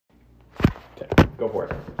Okay, go for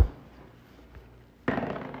it.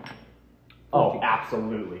 Oh,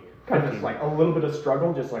 absolutely. Kind of just like a little bit of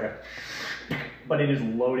struggle, just like a... But it is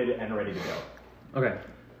loaded and ready to go. Okay.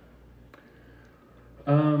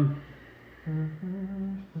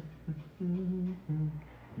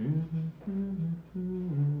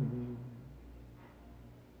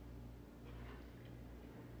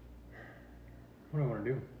 What do I want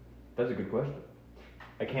to do? That's a good question.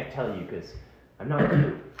 I can't tell you because I'm not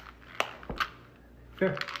you.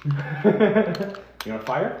 Fair. You want to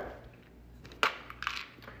fire?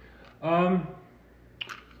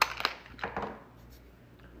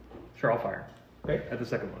 Sure, I'll fire. Okay. At the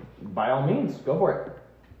second one. By all means, go for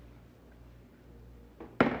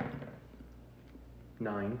it.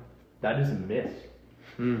 9. That is a miss.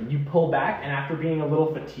 You pull back, and after being a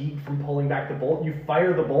little fatigued from pulling back the bolt, you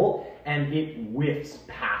fire the bolt, and it whiffs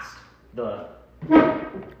past the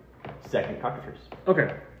second cockatrice.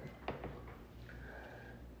 Okay.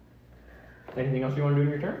 Anything else you want to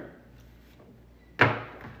do in your turn?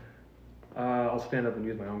 I'll stand up and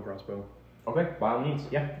use my own crossbow. Okay, by all means.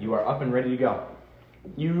 Yeah, you are up and ready to go.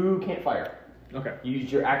 You can't fire. Okay. You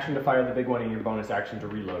used your action to fire the big one and your bonus action to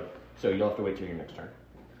reload, so you'll have to wait till your next turn.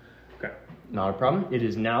 Okay. Not a problem. It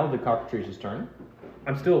is now the cockatrice's turn.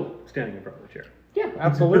 I'm still standing in front of the chair. Yeah,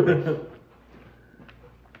 absolutely.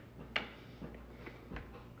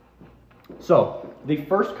 So, the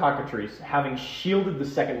first cockatrice, having shielded the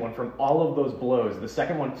second one from all of those blows, the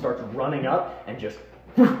second one starts running up and just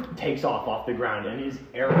takes off the ground and is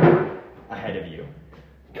airborne ahead of you,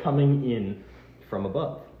 coming in from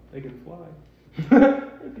above. They can fly. They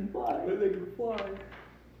can fly. They can fly.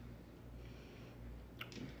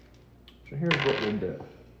 So here's what we'll do.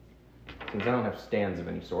 Since I don't have stands of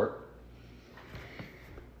any sort.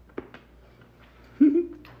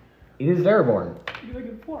 It is airborne. They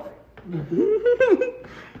can fly.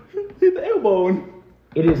 Hit the elbow.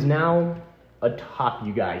 It is now atop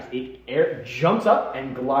you guys. It jumps up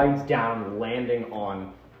and glides down, landing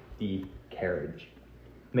on the carriage,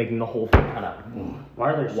 making the whole thing kind of...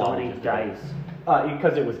 Why are there so many dice?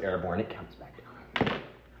 Because it was airborne, it comes back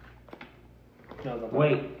down.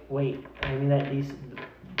 Wait. Hand me that piece.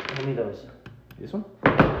 Hand me those. This one?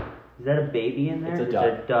 Is that a baby in there? It's a It's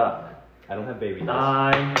duck. a duck. I don't have baby dice.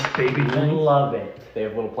 I Baby dice? love it. They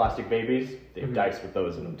have little plastic babies. They have dice with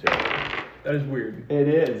those in them too. That is weird. It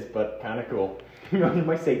is, but kind of cool.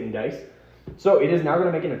 My Satan dice. So it is now going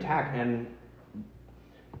to make an attack, and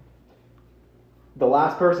the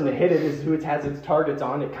last person to hit it is who it has its targets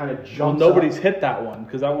on. It kind of jumps nobody's up. hit that one,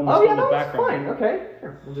 because that one was Oh yeah, in the that background. one's fine. Okay,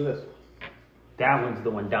 here, we'll do this. That one's the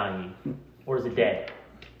one dying. Or is it dead?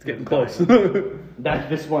 It's getting close.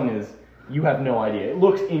 This one is, you have no idea. It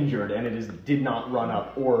looks injured, and it did not run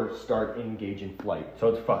up or start engaging flight. So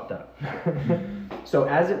it's fucked up. So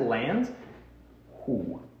as it lands,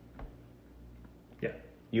 who? Yeah.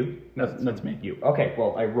 You? That's me. You. Okay,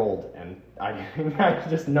 well, I rolled, and I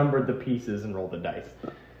just numbered the pieces and rolled the dice.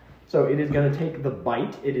 So it is going to take the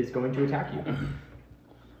bite. It is going to attack you.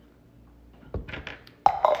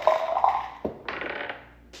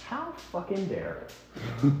 How fucking dare.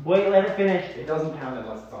 Wait, let it finish. It doesn't count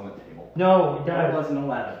unless it's on the table. No, it That does. was an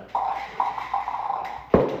 11.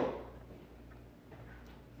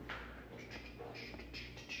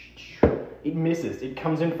 It misses. It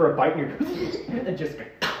comes in for a bite, and it just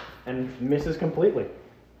and misses completely.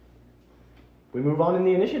 We move on in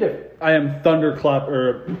the initiative. I am thunder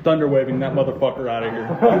waving that motherfucker out of here.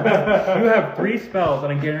 You have 3 spells,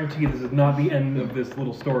 and I guarantee this is not the end of this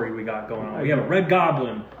little story we got going on. We have a red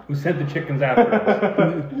goblin who sent the chickens after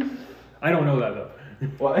us. I don't know that though.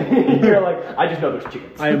 Well, you're like, I just know there's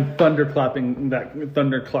chickens. I am thunderclapping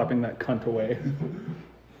that cunt away.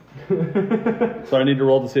 So I need to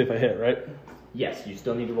roll to see if I hit, right? Yes, you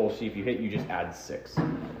still need to roll to see if you hit. You just add 6.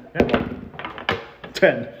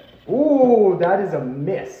 10. Ooh, that is a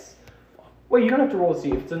miss. Wait, you don't have to roll to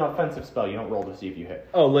see if it's an offensive spell. You don't roll to see if you hit.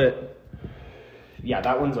 Oh, lit. Yeah,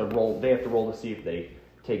 that one's a roll. They have to roll to see if they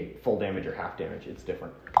take full damage or half damage. It's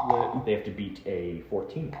different. Lit. They have to beat a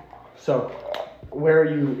 14. So, where are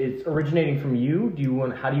you? It's originating from you. Do you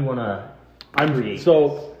want? How do you want to create?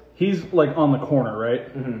 So he's like on the corner, right?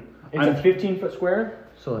 Mm-hmm. It's a 15-foot square.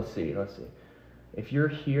 So let's see. If you're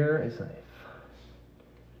here, it's like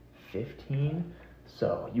 15.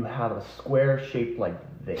 So you have a square shaped like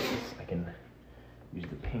this. I can use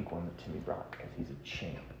the pink one that Timmy brought because he's a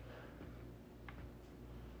champ.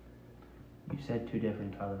 You said 2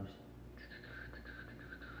 different colors.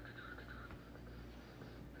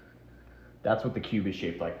 That's what the cube is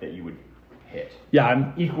shaped like that you would hit. Yeah,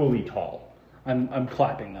 I'm Equally tall. I'm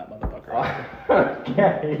clapping that motherfucker.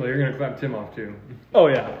 Okay. So you're gonna clap Tim off too. Oh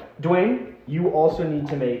yeah. Dwayne, you also need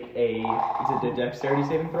to make is it a dexterity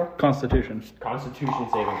saving throw? Constitution. Constitution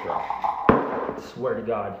saving throw. Swear to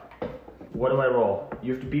God. What do I roll?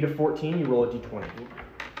 You have to beat a 14, you roll a d20.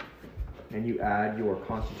 And you add your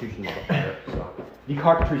constitution modifier. So the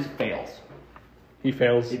cockatrice fails. He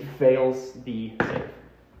fails. It fails the save.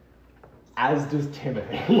 As does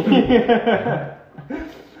Timothy.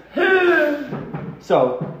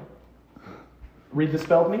 So, read the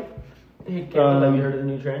spell to me. Hey, Caleb, have you heard of the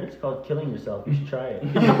new trend? It's called killing yourself. You should try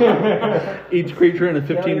it. Each creature in a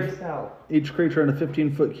Kill 15 yourself. Each creature in a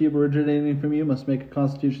 15-foot cube originating from you must make a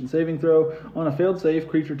Constitution saving throw. On a failed save,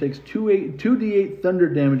 creature takes 2d8 thunder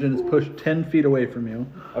damage and is pushed 10 feet away from you.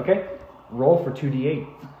 Okay, roll for 2d8.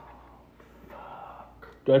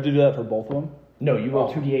 Do I have to do that for both of them? No, you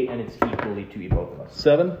roll 2d8 and it's equally to both of us.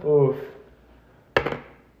 7, Oof.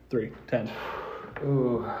 3, 10.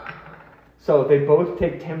 Ooh. So they both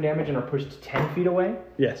take 10 damage and are pushed 10 feet away?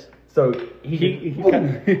 Yes. So he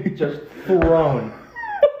just thrown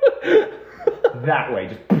that way,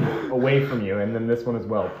 just away from you, and then this one as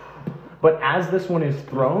well. But as this one is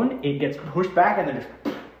thrown, it gets pushed back and then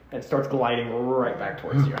just and starts gliding right back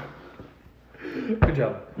towards you. Good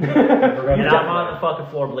job. And I'm on the fucking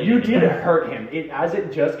floor bleeding. You did hurt him. It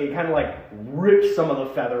kind of like ripped some of the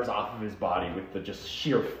feathers off of his body with the just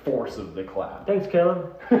sheer force of the clap. Thanks,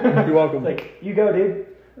 Caleb. You're welcome. Like, you go, dude.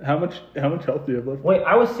 How much health do you have left? Wait,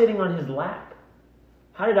 I was sitting on his lap.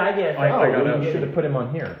 How did I get? I got you up. should have put him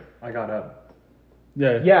on here. I got up.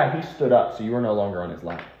 Yeah. Yeah, he stood up, so you were no longer on his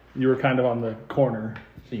lap. You were kind of on the corner.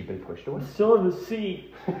 So you've been pushed away. Still in the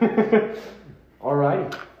seat.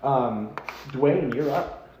 Alrighty. Dwayne, you're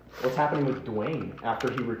up. What's happening with Dwayne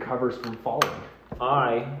after he recovers from falling?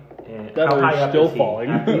 That how or high he's up still is he falling.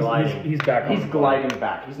 after gliding? He's back on He's the gliding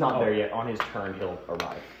back. He's not there yet. On his turn, he'll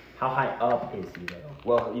arrive. How high up is he though?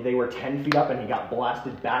 Well, they were 10 feet up and he got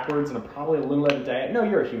blasted backwards and probably a little at a diagonal. No,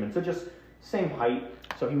 you're a human, so just same height,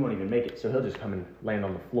 so he won't even make it. So he'll just come and land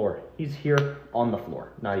on the floor. He's here on the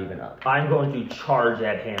floor, not even up. I'm going to charge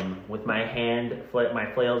at him with my hand,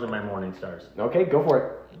 my flails, and my morning stars. Okay, go for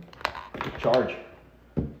it. Charge.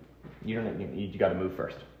 You got to move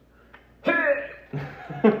first.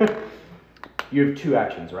 You have 2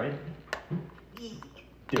 actions, right?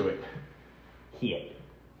 Do it. Hit.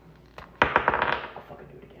 I'll fucking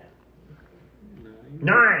do it again.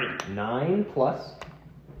 9. 9 plus.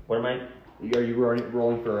 What am I? Are you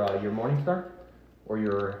rolling for your morning star? Or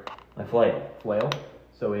your My flail. flail?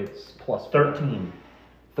 So it's plus 13.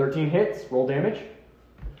 13 hits. Roll damage.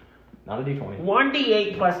 Not a d20.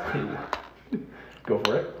 1d8 plus 2. Go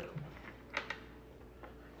for it.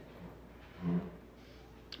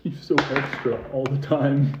 He's so extra all the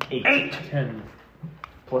time. 8. 10.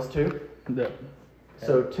 Plus 2. That-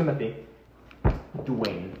 So, Timothy,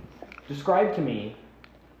 Dwayne, describe to me,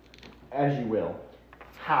 as you will,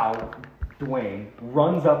 how Dwayne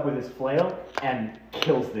runs up with his flail and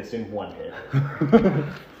kills this in one hit.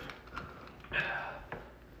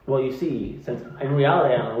 Well, you see, since in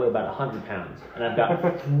reality I only weigh about 100 pounds, and I've got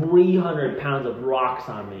 300 pounds of rocks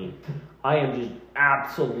on me, I am just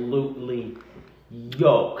absolutely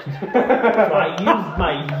yoked. So I use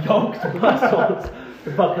my yoked muscles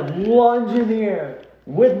to fucking lunge in the air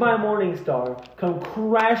with my morning star, come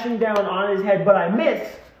crashing down on his head, but I miss,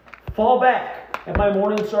 fall back, and my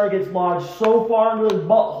morning star gets lodged so far into his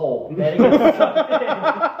butthole that it gets sucked in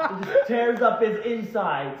and just tears up his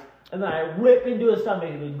insides. And then I rip into his stomach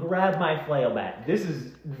and grab my flail back. This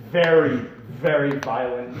is very, very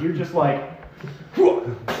violent. You're just like, oh,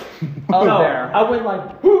 there. I went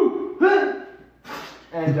like,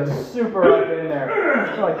 And just super up in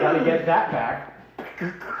there. So I gotta get that back.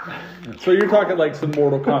 So you're talking like some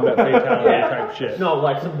Mortal Kombat fatality type shit. no,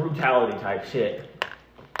 like some brutality type shit.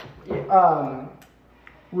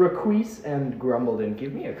 Requis and Grumbledon,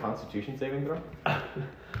 give me a Constitution saving throw.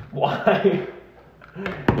 Why?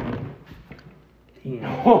 You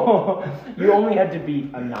only had to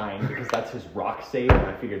beat a 9 because that's his rock save, and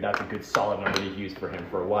I figured that's a good solid number to use for him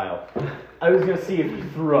for a while. I was gonna see if he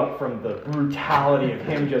threw up from the brutality of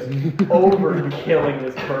him just over killing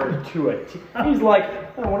this bird to a T. He's like,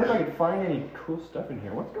 I wonder if I could find any cool stuff in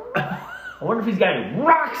here. What's going on? I wonder if he's got any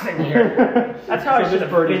rocks in here. That's how I should this have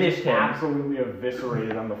bird is finished just him. absolutely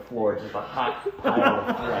eviscerated on the floor, just a hot pile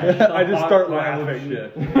of flesh. I just start Hot pile of laughing.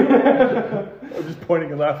 shit. I'm just pointing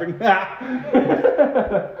and laughing.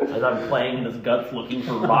 As I'm playing in his guts looking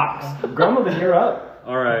for rocks. Grumbledon, you're up.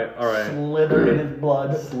 All right. Slithered in his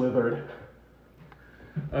blood. Slithered.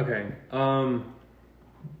 Okay. So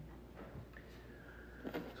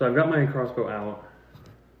I've got my crossbow out.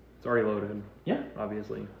 It's already loaded. Yeah.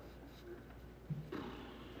 obviously.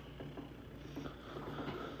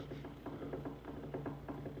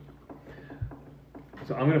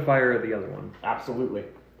 So I'm gonna fire at the other one. Absolutely.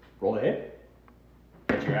 Roll to hit.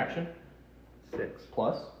 That's your action. 6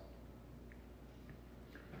 Plus.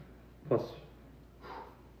 plus.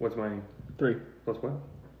 What's my 3 plus what?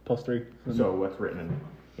 plus 3. So what's written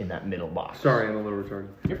in that middle box? Sorry, I'm a little retarded.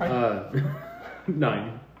 You're fine.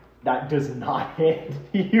 9. That does not hit.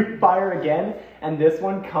 You fire again, and this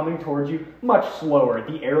one coming towards you much slower.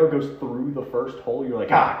 The arrow goes through the first hole. You're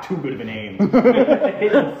like, too good of an aim.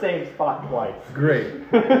 Hit the same spot twice. Great.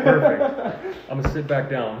 Perfect. I'm gonna sit back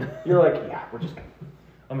down. You're like, yeah, we're just.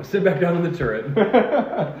 I'm gonna sit back down in the turret.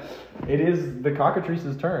 It is the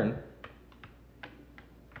cockatrice's turn.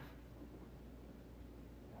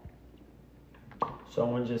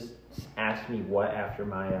 Someone just asked me what after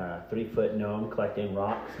my 3-foot gnome collecting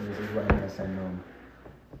rocks, and this is what I'm gonna send gnome.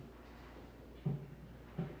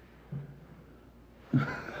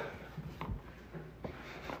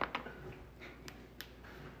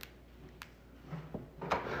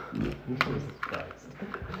 Jesus Christ.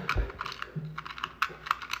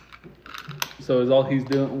 So is all he's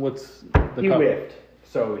doing? What's the He whiffed.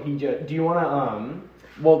 So he just. Do you want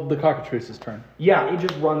to Well, the cockatrice's turn. Yeah, it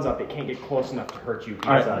just runs up. It can't get close enough to hurt you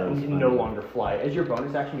because Alright. it can no longer fly. As your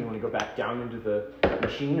bonus action, you want to go back down into the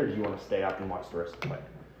machine, or do you want to stay up and watch the rest of the fight?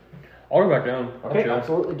 I'll go back down. I'll Okay, chill.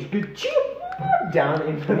 absolutely. Down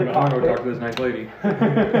into I'm the gonna go talk cockpit. to this nice lady.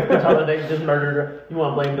 Tell her they just murdered her. You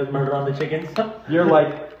want to blame the murder on the chickens? You're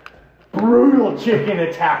like, brutal chicken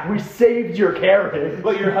attack. We saved your carriage.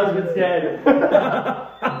 But your husband's dead.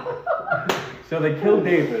 So they killed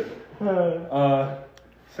David.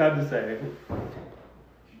 Sad to say.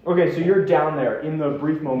 Okay, so you're down there in the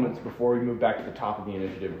brief moments before we move back to the top of the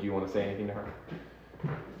initiative. Do you want to say anything to her?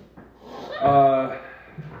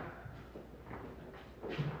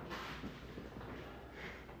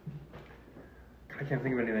 I can't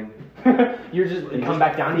think of anything. You're just You come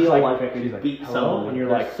back down. Feel She's like she's you like, beat hello, someone, and you're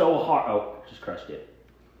They're like, so hard. Oh, just crushed it.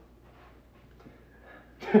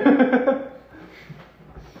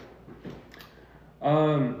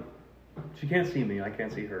 She can't see me. I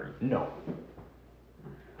can't see her. no.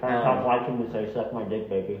 How polite can you say, suck my dick,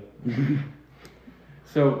 baby?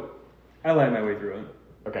 So I lie my way through it.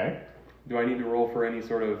 Okay. Do I need to roll for any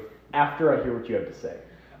sort of? After I hear what you have to say.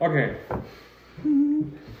 Okay.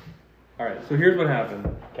 All right. So here's what happened.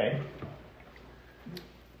 Okay.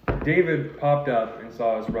 David popped up and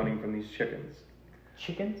saw us running from these chickens.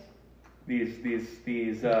 Chickens? These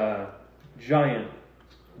giant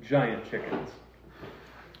chickens.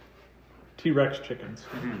 T-Rex chickens.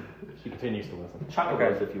 She continues to listen.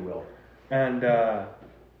 Chocobos, Okay. if you will. And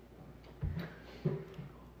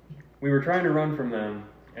we were trying to run from them,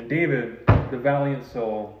 and David, the valiant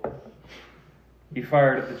soul, he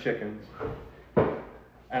fired at the chickens.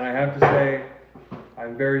 And I have to say,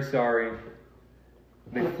 I'm very sorry.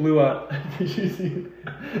 They flew up. Did you see?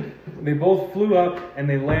 They both flew up, and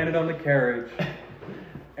they landed on the carriage,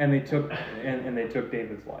 and they took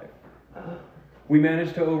David's life. We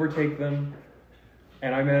managed to overtake them,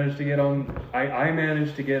 and I managed to get on. I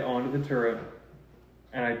managed to get onto the turret,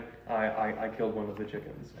 and I killed one of the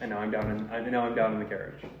chickens, and now I'm down in the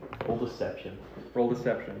carriage. Full deception. Roll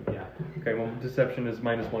deception. Yeah. Okay, well, deception is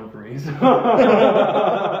 -1 for me. So.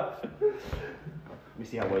 Let me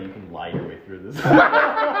see how well you can lie your way through this.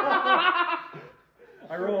 I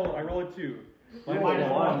roll a 2.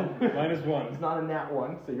 -1. -1. It's not a nat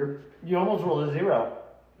 1, so You almost rolled a 0.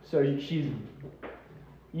 so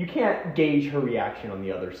you can't gauge her reaction on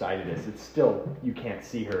the other side of this. It's still, you can't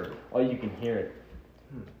see her. All you can hear it.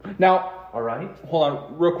 Now, All right? hold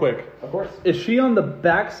on, real quick. Of course. Is she on the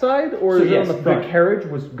back side or So is yes, it on the front? carriage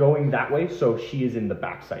was going that way, so she is in the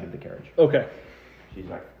back side of the carriage. Okay. She's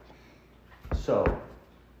like, so,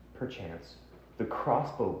 perchance, the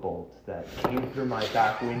crossbow bolt that came through my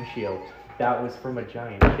back windshield, that was from a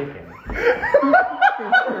giant chicken.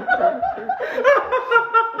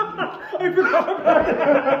 I forgot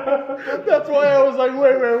about that. That's why I was like,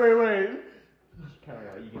 wait. She kind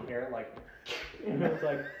of, you can hear it like, and it's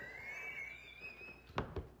like,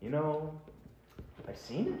 you know, I've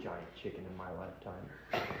seen a giant chicken in my lifetime.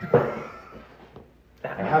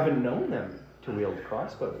 I haven't known them to wield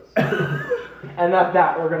crossbows. And at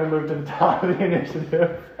that, we're going to move to the top of the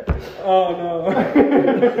initiative. Oh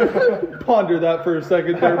no. Ponder that for a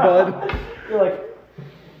second there, bud. You're like,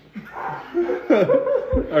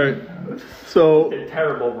 All right. So A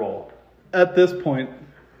terrible roll. at this point,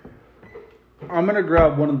 I'm gonna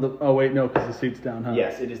grab one of the. Oh wait, no, because the seat's down, huh?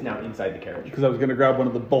 yes, it is now inside the carriage. Because I was gonna grab one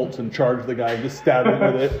of the bolts and charge the guy and just stab him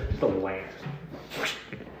with it. Just a lance.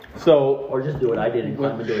 So Or just do what I did and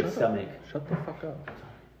climb into its stomach. Shut the fuck up.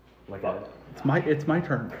 Like a It's my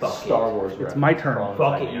turn. Fuck Star it. Wars. It's my turn. Crawling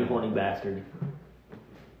Fuck inside it, you animal. horny bastard.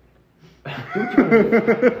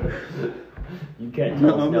 You can't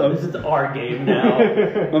tell us no. This is our game now.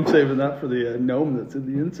 I'm saving that for the gnome that's in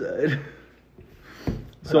the inside.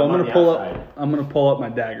 So I'm I'm on gonna the pull outside. up. I'm gonna pull up my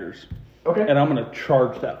daggers, Okay. and I'm gonna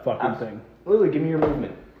charge that fucking thing. Lily, give me your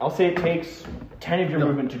movement. I'll say it takes 10 of your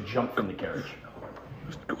movement to jump from the carriage.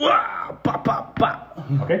 Wah, pop, pop, pop.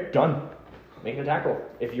 Okay, done. Make an attack roll.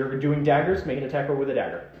 If you're doing daggers, make an attack roll with a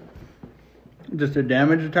dagger. Just a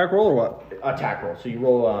damage attack roll or what? Attack roll. So you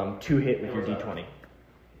roll 2 hit with your d20.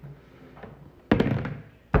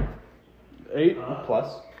 8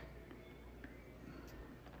 Plus.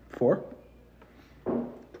 4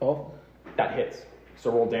 12. That hits.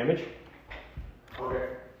 So roll damage.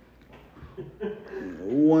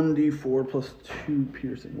 1d4 plus 2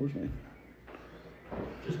 piercing. Where's my?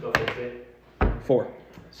 Just go fix it. 4.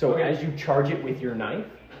 So as you charge it with your knife,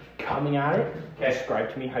 coming at it,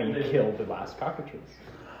 describe to me how you killed the last cockatrice.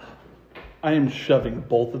 I am shoving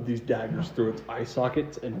both of these daggers through its eye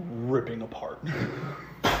sockets and ripping apart.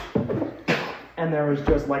 And there was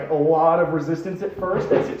just like a lot of resistance at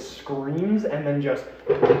first as it screams, and then just,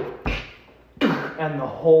 and the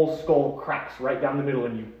whole skull cracks right down the middle,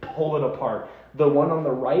 and you pull it apart. The one on the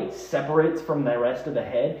right separates from the rest of the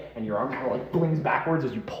head, and your arm kind of like flings backwards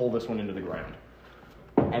as you pull this one into the ground.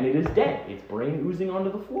 And it is dead. Its brain oozing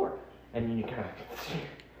onto the floor. And then you kind of...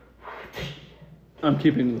 I'm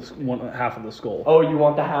keeping this one half of the skull. Oh, you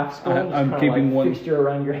want the half skull? I'm keeping like one fixture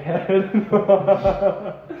around your head.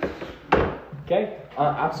 Okay,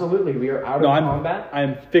 absolutely. We are out of combat.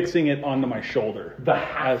 I'm fixing it onto my shoulder. The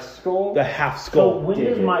half skull. The half So skull. when does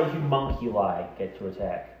Did it. my homunculi get to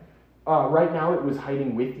attack? Right now, it was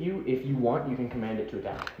hiding with you. If you want, you can command it to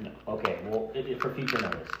attack. No. Okay, well, for future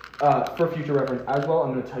notice. For future reference as well,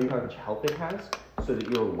 I'm going to tell you how much health it has, so that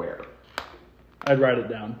you're aware. I'd write it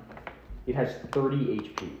down. It has 30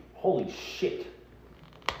 HP. Holy shit.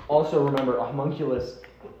 Also, remember, a homunculus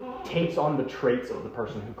takes on the traits of the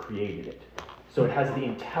person who created it. So it has the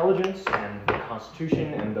intelligence and the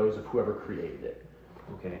constitution and those of whoever created it.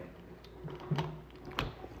 Okay.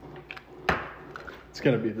 It's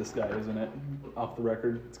gonna be this guy, isn't it? Off the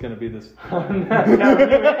record, it's gonna be this. I'm not telling you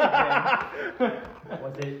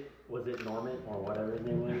anything. Was it Norman or whatever his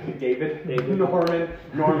name was? David,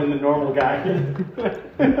 Norman, the normal guy.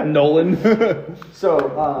 Nolan.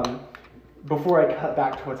 So, before I cut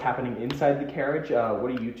back to what's happening inside the carriage, what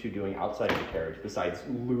are you two doing outside of the carriage besides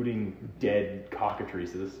looting dead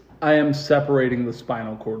cockatrices? I am separating the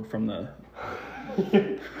spinal cord from the.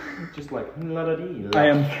 Just like la-da-dee, I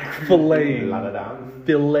am la-da-da.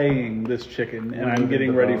 filleting this chicken, and I'm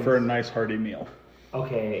getting ready for a nice hearty meal.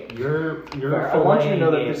 Okay, you're I want you to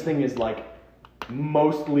know that filleting this thing is like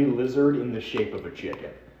mostly lizard in the shape of a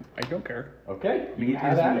chicken. I don't care. Okay, you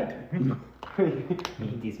have at it.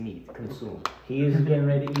 Meat is meat, consume. He is getting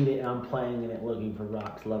ready to eat it, and I'm playing in it looking for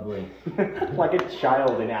rocks. Lovely. Like a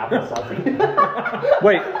child in applesauce.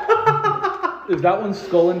 Wait, is that one's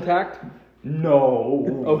skull intact? No.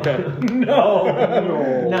 Okay.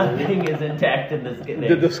 No. Nothing is intact in this thing.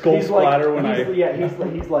 Did the skull splatter when I? Yeah,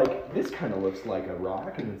 he's like, this kind of looks like a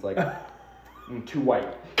rock, and it's like, too white.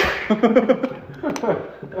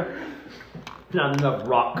 Not enough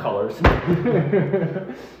rock colors.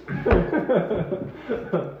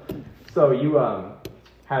 So you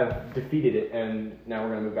have defeated it, and now we're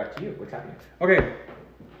gonna move back to you. What's happening? Okay.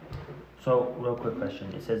 So, real quick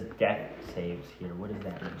question. It says death saves here. What does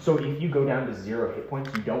that mean? So if you go down to 0 hit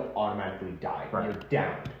points, you don't automatically die. Right. You're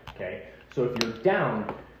downed. Okay. So if you're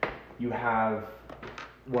down, you have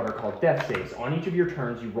what are called death saves. On each of your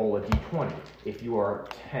turns, you roll a d20. If you are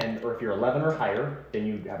 10, or if you're 11 or higher, then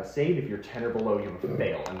you have a save. If you're 10 or below, you have a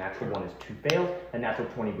fail. A natural 1 is 2 fails. A natural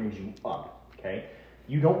 20 brings you up. Okay.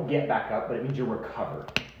 You don't get back up, but it means you're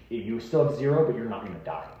recovered. You still have 0, but you're not going to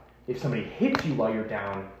die. If somebody hits you while you're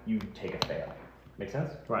down, you take a fail. Make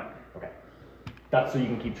sense? Right. Okay. That's so you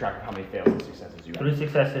can keep track of how many fails and successes you have. 3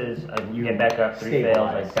 successes, I get back up. 3 fails, I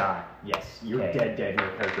Stabilize. die. Yes, you're Okay. dead, your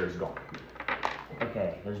character is gone.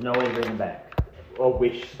 Okay, there's no way to bring him back. A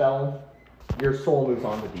wish spell, your soul moves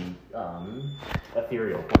on to the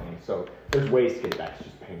ethereal plane, so there's ways to get it back, it's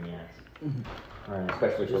just a pain in the ass. Alright.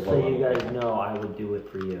 Especially for Just low so you level. guys know, I would do it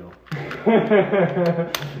for you.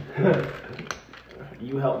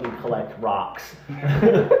 You help me collect rocks.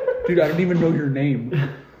 Dude, I don't even know your name.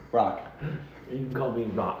 Rock. You can call me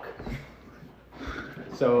Rock.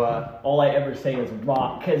 So, All I ever say is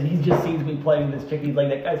Rock, because he just sees me playing this chick. He's like,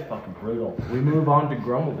 that guy's fucking brutal. we move on to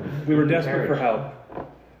Grumbledon. We were desperate for help.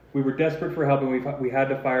 We were desperate for help, and we had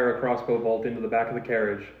to fire a crossbow bolt into the back of the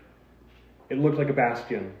carriage. It looked like a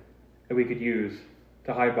bastion that we could use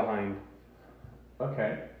to hide behind.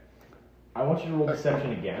 Okay. I want you to roll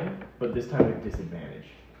deception again, but this time with disadvantage.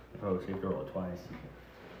 Oh, so you have to roll it twice.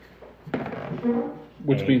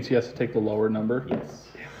 Which means he has to take the lower number. Yes.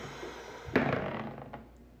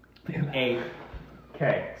 8.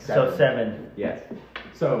 Okay. So 7. Yes.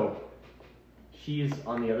 So she's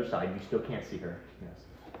on the other side. You still can't see her. Yes.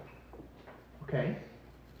 Okay.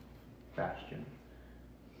 Bastion.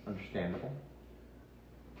 Understandable.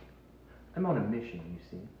 I'm on a mission, you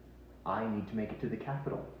see. I need to make it to the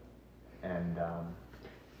capital. And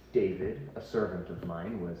David, a servant of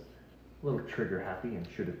mine, was a little trigger happy and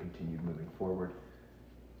should have continued moving forward.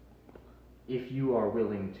 If you are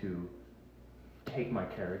willing to take my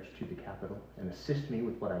carriage to the capital and assist me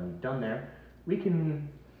with what I need done there, we can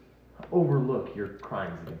overlook your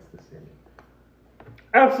crimes against the city.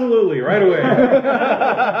 Absolutely, right away.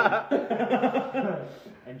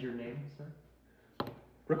 And your name, sir?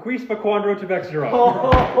 Requis Faquandro Tevexteron.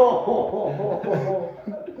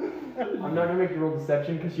 I'm not going to make you roll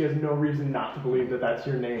deception because she has no reason not to believe that that's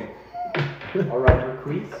your name. Alright,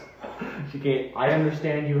 Requis. I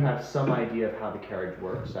understand you have some idea of how the carriage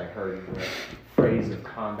works. I heard your phrase of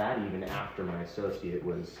combat even after my associate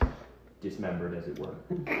was dismembered, as it were.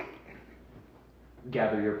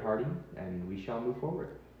 Gather your party, and we shall move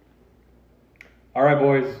forward. All right,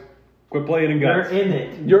 boys. Quit playing in guns. You're in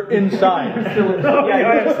it. You're inside.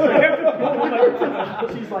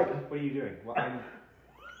 She's like, what are you doing? Well,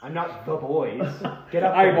 I'm not the boys. Get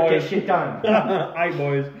up Aye, there, boys. get shit done. Aye,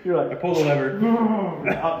 boys. You're like, I pull the lever.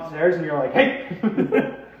 upstairs, and you're like, hey!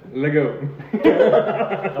 Let go.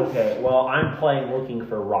 Okay, well, I'm playing looking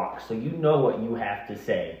for rocks, so you know what you have to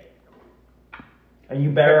say. And you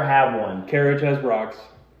better have one. Carriage has rocks.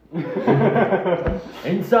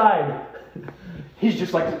 Inside. He's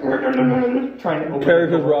just like, trying to open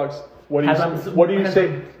Carriage the has door. rocks. What do you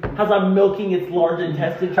say? As I'm milking its large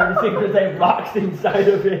intestine, trying to see if there's any rocks inside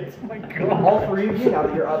of it. Oh my God. All three of you, now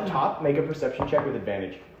that you're up top, make a perception check with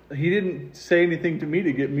advantage. He didn't say anything to me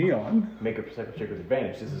to get me on. Make a perception check with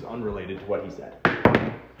advantage. This is unrelated to what he said.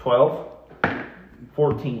 12.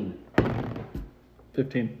 14.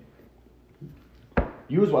 15.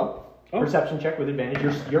 You as well. Oh. Perception check with advantage.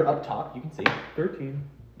 You're up top. You can see. 13.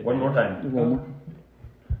 One more time. One more.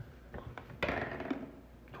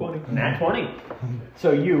 20. Nat 20.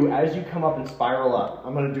 So you, as you come up and spiral up,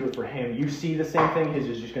 I'm going to do it for him. You see the same thing. His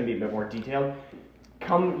is just going to be a bit more detailed.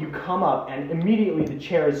 You come up, and immediately the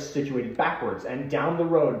chair is situated backwards, and down the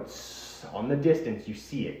road, on the distance, you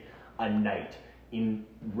see it. A knight in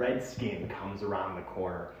red skin comes around the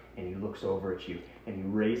corner, and he looks over at you, and he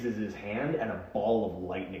raises his hand, and a ball of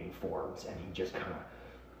lightning forms, and he just kind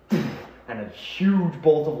of, and a huge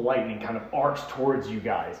bolt of lightning kind of arcs towards you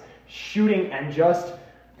guys, shooting, and just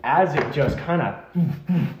as it just kind of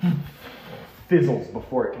fizzles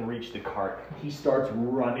before it can reach the cart, he starts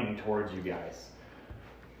running towards you guys.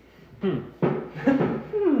 So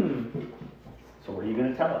what are you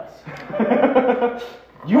going to tell us?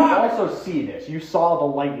 You also see this. You saw the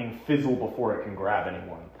lightning fizzle before it can grab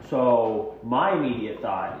anyone. So my immediate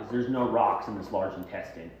thought is there's no rocks in this large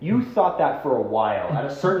intestine. You thought that for a while. At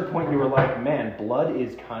a certain point, you were like, man, blood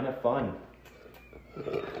is kind of fun.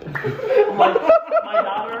 My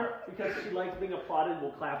daughter, because she likes being applauded,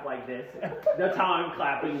 will clap like this. That's how I'm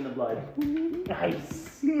clapping in the blood.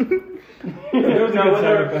 Nice. That was a good sound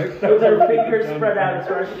effect. With her fingers spread out as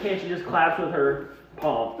far as she can, she just claps with her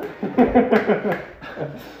palm.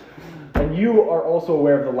 And you are also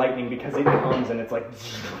aware of the lightning because it comes and it's like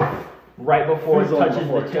Right before it Fizzle touches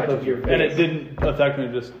before the it tip touches of your your face. And it didn't affect me,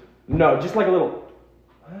 just... no, just like a little.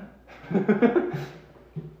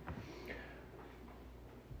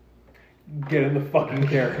 Get in the fucking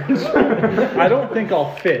carriage. I don't think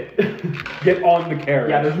I'll fit. Get on the carriage.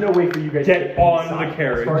 Yeah, there's no way for you guys Get to get on inside. the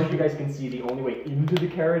carriage. As far as you guys can see, the only way into the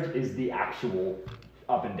carriage is the actual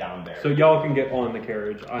up and down there. So y'all can get on the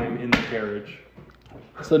carriage. I am in the carriage.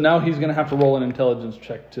 So now he's gonna have to roll an intelligence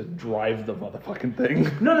check to drive the motherfucking thing.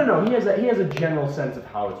 No. He has a general sense of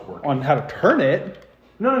how it's working. On how to turn it.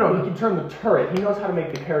 No. He can turn the turret. He knows how to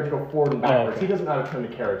make the carriage go forward and backwards. okay. He doesn't know how to turn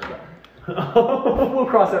the carriage though. We'll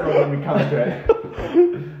cross that road when we come to it.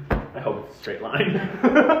 I hope it's a straight line.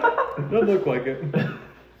 Doesn't look like it.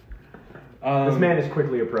 This man is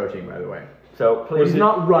quickly approaching, by the way. So please. He's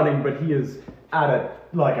not running, but he is at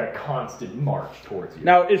a constant march towards you.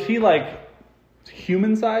 Now, is he like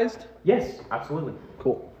human sized? Yes, absolutely.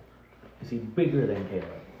 Cool. Is he bigger than Caleb?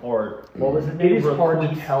 Or what was his It name? is hard to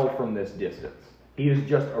Requis? tell from this distance. He is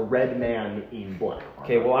just a red man in black.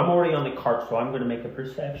 Okay, well, I'm already on the cart, so I'm going to make a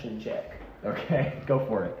perception check. Okay, go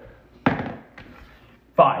for it.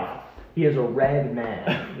 5. He is a red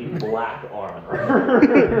man in black armor.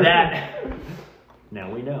 That.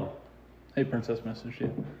 Now we know. Hey, Princess messaged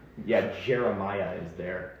you. Yeah, Jeremiah is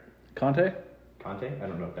there. Conte? Conte? I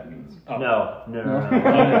don't know what that means. Oh. No.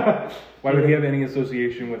 Why would he have any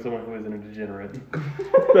association with someone who isn't a degenerate?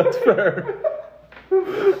 That's fair.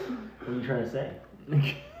 What are you trying to say?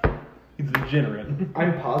 He's a degenerate.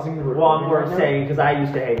 I'm pausing the recording. Well, I'm more right now. saying because I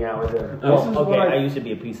used to hang out with him. This is okay, what I used to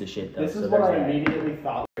be a piece of shit though. This so is what there's I that. immediately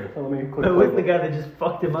thought. So let me quickly. Who was the guy that just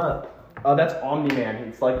fucked him up? That's Omni-Man.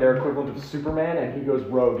 It's like their equivalent of Superman, and he goes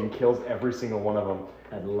rogue and kills every single one of them.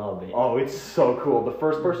 I love it. Oh, it's so cool. The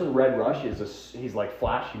first person Red Rush he's like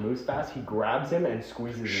Flash. He moves fast. He grabs him and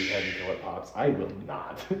squeezes his head until it pops. I will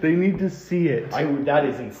not. They need to see it. That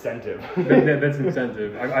is incentive. That's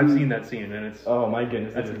incentive. I've seen that scene, and it's Oh my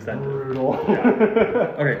goodness, That's it is incentive. brutal.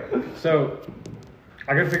 okay. So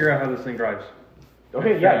I gotta figure out how this thing drives.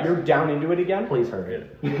 Okay, yeah, you're down into it again. Please hurry.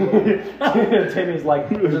 Timmy's like,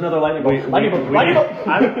 there's another lightning bolt. Wait, Lightning bolt. wait,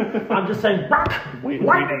 Lightning wait. bolt. I'm just saying. We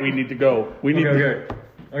need to go. We need to.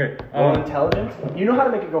 Okay. Roll intelligence. You know how to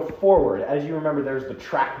make it go forward. As you remember, there's the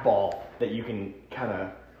trackball that you can kind of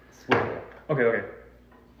swivel. Okay.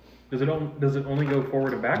 Does it only go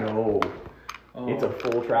forward and back? No, Oh, it's a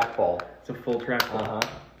full trackball. it's a full track. Uh-huh.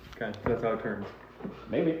 Okay, so that's how it turns.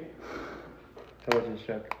 Maybe. Intelligence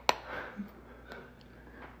check.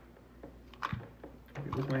 Okay,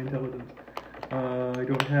 what's my intelligence? I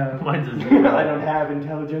don't have. Mine's a 0. I don't have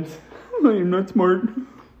intelligence. I'm not smart.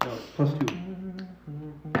 No, +2.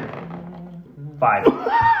 5.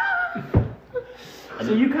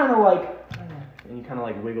 So you kind of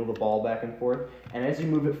like wiggle the ball back and forth, and as you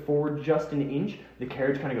move it forward just an inch, the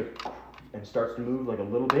carriage kind of goes and starts to move like a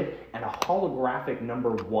little bit, and a holographic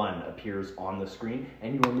number 1 appears on the screen,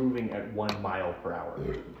 and you are moving at 1 mile per hour.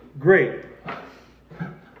 Great.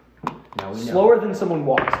 Now we know. Slower than someone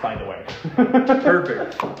walks, by the way.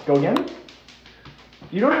 Perfect. Go again?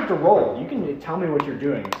 You don't have to roll. You can tell me what you're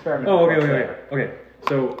doing. Experiment. Oh, with what's okay. there. Okay.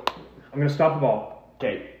 So I'm gonna stop the ball.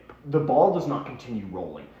 Okay. The ball does not continue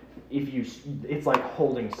rolling. It's like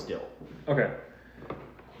holding still. Okay.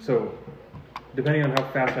 So depending on how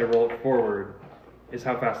fast I roll it forward, is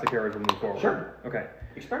how fast the carriage will move forward. Sure. Okay.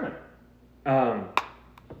 Experiment.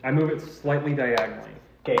 I move it slightly diagonally.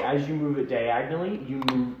 Okay, as you move it diagonally, you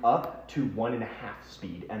move up to 1.5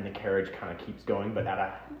 speed, and the carriage kind of keeps going, but at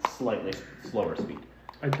a slightly slower speed.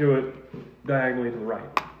 I do it diagonally to the right.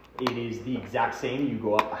 It is the exact same. You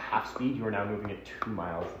go up a half speed. You are now moving at 2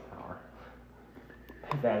 miles an hour.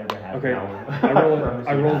 If that ever happened. Okay.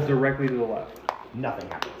 I roll directly to the left. Nothing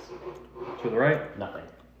happens. To the right. Nothing.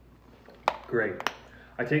 Great.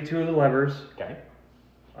 I take 2 of the levers. Okay.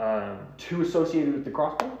 Um, 2 associated with the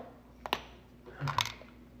crossbow.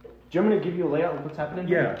 Do you want me to give you a layout of what's happening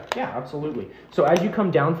here? Yeah. Yeah, absolutely. So as you come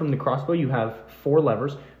down from the crossbow, you have 4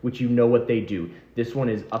 levers, which you know what they do. This one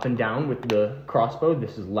is up and down with the crossbow.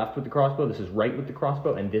 This is left with the crossbow. This is right with the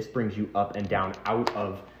crossbow. And this brings you up and down out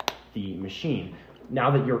of the machine. Now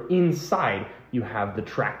that you're inside, you have the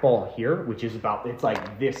trackball here, which is it's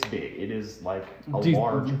like this big. It is like a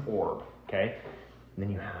large orb, okay? And then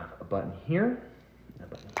you have a button here, and a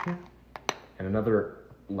button here, and another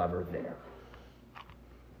lever there.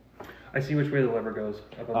 I see which way the lever goes.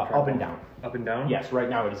 Up and down. Up and down? Yes, right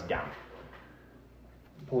now it is down.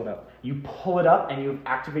 Pull it up. You pull it up and you've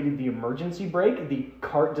activated the emergency brake. The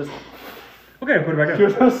cart just Okay, put it back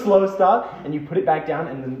gives up. a slow stop, and you put it back down,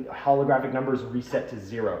 and then holographic numbers reset to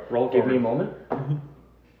 0. Roll Give me a forward. moment.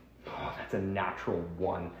 Oh, that's a natural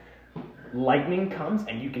 1. Lightning comes,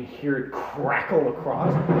 and you can hear it crackle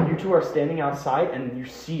across. You two are standing outside, and you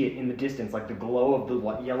see it in the distance, like the glow of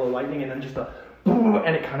the yellow lightning, and then just a boom,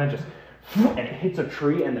 and it kind of just, and it hits a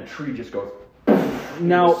tree, and the tree just goes,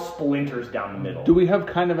 Now, splinters down the middle. do we have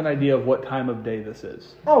kind of an idea of what time of day this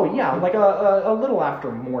is? Oh yeah, like a little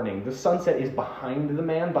after morning. The sunset is behind the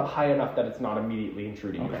man, but high enough that it's not immediately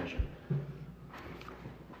intruding your vision.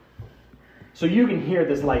 So you can hear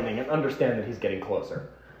this lightning and understand that he's getting closer.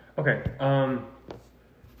 Okay.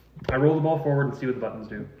 I roll the ball forward and see what the buttons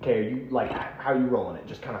do. Okay, are you how are you rolling it?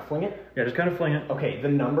 Just kind of fling it? Yeah, just kind of fling it. Okay, the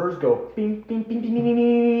numbers go bing, bing, bing, bing, bing, bing,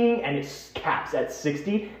 bing, and it caps at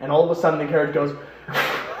 60, and all of a sudden the carriage goes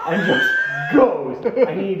and just goes.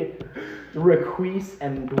 I need Requis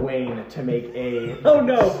and Dwayne to make a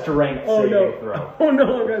strength saving throw. Oh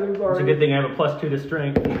no, guys, I'm It's a sorry. good thing I have a +2 to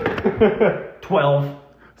strength. 12.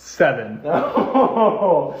 7.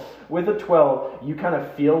 Oh, with a 12, you kind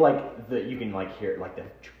of feel like you can like hear it like the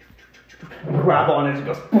grab on it, it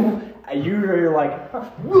goes, You're like,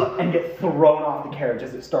 and get thrown off the carriage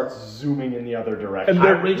as it starts zooming in the other direction. And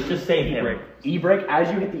I reach to save him. E-brake,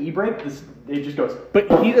 as you hit the e-brake, it just goes.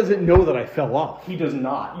 But he doesn't know that I fell off. He does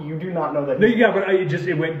not. You do not know that. No, yeah, but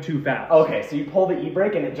it went too fast. Okay, so you pull the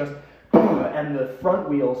e-brake and it just, and the front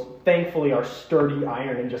wheels, thankfully, are sturdy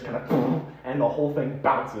iron and just kind of, and the whole thing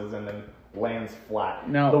bounces and then lands flat.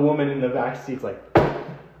 Now- the woman in the back seat's like,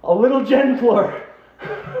 a little gentler.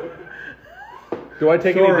 Do I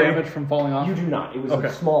take Sorry. any damage from falling off? You do not. It was Okay.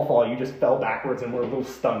 a small fall. You just fell backwards and were a little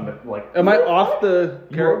stunned. Like, Am I off the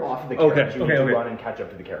you're carriage? off the carriage. Okay. You Okay, need to okay. run and catch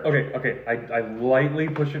up to the carriage. Okay. I lightly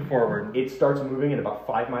push it forward. It starts moving at about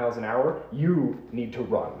 5 miles an hour. You need to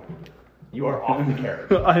run. You are off the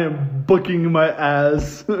carriage. I am booking my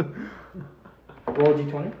ass. Roll a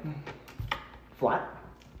d20. Flat.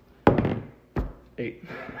 8.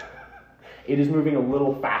 It is moving a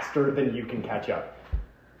little faster than you can catch up.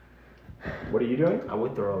 What are you doing? I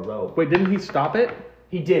would throw a rope. Wait, didn't he stop it?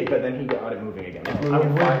 He did, but then he got it moving again. It's I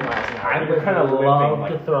moving would, 5 miles an hour. I You're would kind of love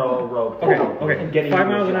limping, to throw a rope. Okay. and getting 5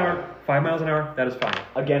 into miles a an jog. hour. 5 miles an hour. That is fine.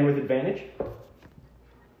 Again with advantage.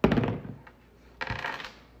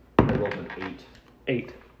 I rolled an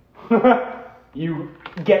 8. 8. You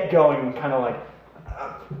get going, kind of like,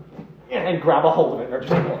 and grab a hold of it. Or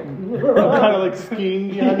just like, I'm kind of like skiing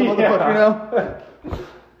behind the motherfucker now.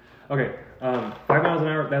 Okay. 5 miles an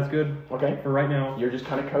hour. That's good. Okay. For right now. You're just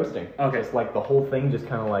kind of coasting. Okay. Just like the whole thing, just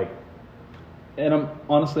kind of like. And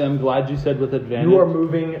I'm glad you said with advantage. You are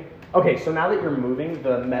moving. Okay, so now that you're moving,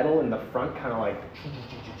 the metal in the front kind of like.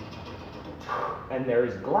 And there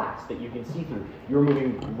is glass that you can see through. You're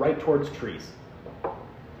moving right towards trees.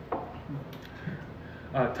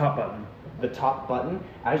 Top button. The top button.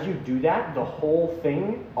 As you do that, the whole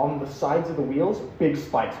thing on the sides of the wheels, big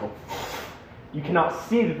spikes go. You cannot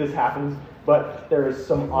see that this happens, but there is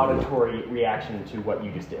some auditory reaction to what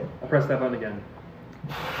you just did. I'll press that button again.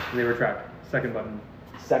 And they retract. Second button.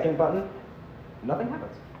 Second button, nothing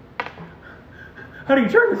happens. How do you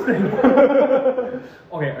turn this thing?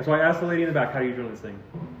 Okay, so I asked the lady in the back, how do you turn this thing?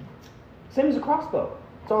 Same as a crossbow.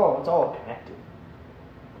 It's all connected.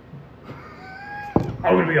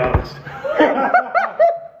 I'm gonna be honest.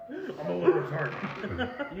 I'm a little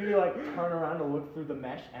retarded. You like turn around to look through the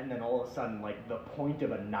mesh, and then all of a sudden, like the point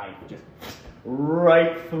of a knife just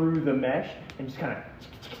right through the mesh, and just kind of,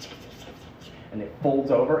 and it folds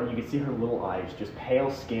over, and you can see her little eyes, just pale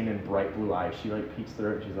skin and bright blue eyes. She like peeks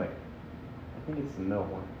through it, and she's like, I think it's the middle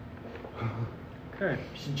one. Okay.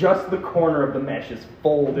 Just the corner of the mesh is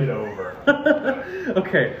folded over.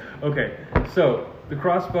 Okay. So the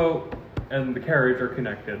crossbow and the carriage are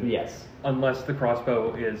connected. Yes. Unless the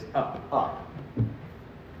crossbow is up. Up.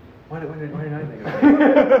 Why didn't I think of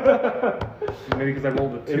that? Maybe because I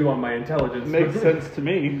rolled a 2 on my intelligence. Makes sense to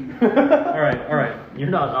me. All right. You're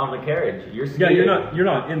not on the carriage. You're Yeah, skiing. you're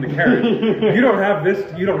not in the carriage. You don't have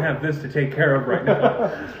this to take care of right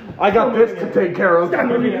now. I got this to take care of. I'm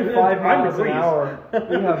Moving at 5 miles an Requis. hour.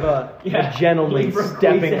 We have a Yeah. gentleman Requis.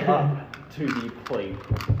 stepping up to the plate.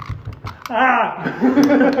 Ah!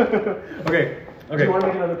 Okay. Do you want to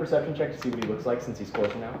make another perception check to see what he looks like since he's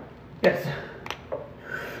closer now? Yes.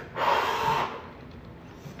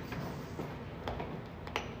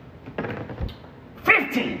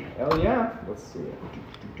 Hell yeah. Let's see.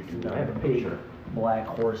 I have a picture. Black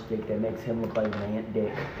horse dick that makes him look like an ant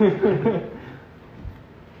dick.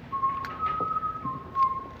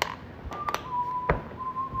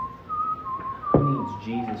 Who needs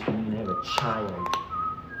Jesus when you can have a child?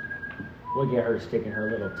 Look at her sticking her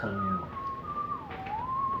little tongue out.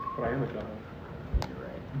 But I am a child. You're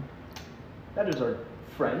right. That is our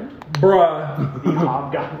friend, Bruh. the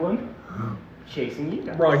hobgoblin, chasing you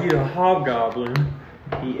guys. Bruh, he's a hobgoblin.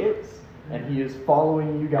 He is. And he is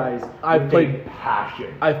following you guys I've with played- a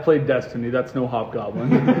passion. I've played Destiny. That's no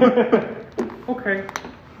hobgoblin. Okay.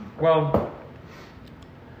 Well,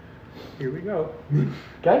 here we go.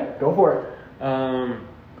 Okay, go for it.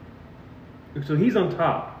 So he's on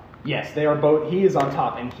top. Yes, they are both. He is on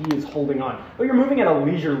top and he is holding on. But you're moving at a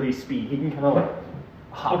leisurely speed. He can kind of like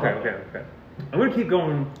hop. Okay. I'm gonna keep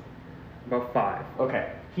going about 5.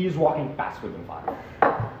 Okay. He is walking faster than 5.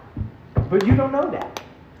 But you don't know that.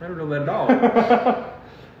 I don't know that at all.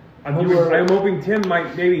 I'm hoping Tim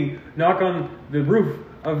might maybe knock on the roof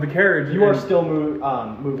of the carriage. You are and- still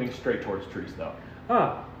moving straight towards trees, though.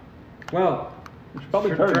 Ah. Well,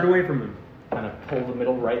 probably turn away from him. Kind of pull the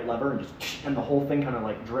middle right lever and the whole thing kind of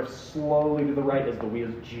like drifts slowly to the right as the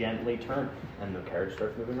wheels gently turn, and the carriage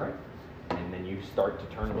starts moving right. And then you start to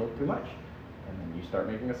turn a little too much, and then you start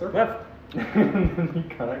making a circle. Left. And then you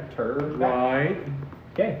kind of turn back. Right.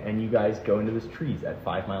 Okay, and you guys go into this trees at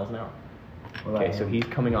 5 miles an hour. What about Okay, so him? he's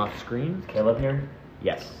coming off screen. Caleb here?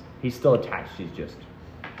 Yes, he's still attached. He's just.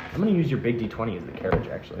 I'm gonna use your big D20 as the carriage.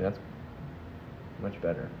 Actually, that's much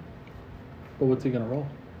better. But what's he gonna roll?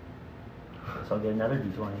 So I'll get another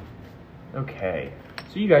D20. Okay,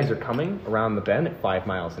 so you guys are coming around the bend at 5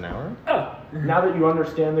 miles an hour. Oh. Now that you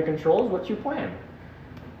understand the controls, what's your plan?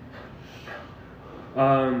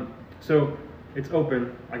 So it's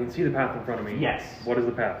open. I can see the path in front of me. Yes. What is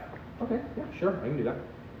the path? Okay, yeah, sure, I can do that.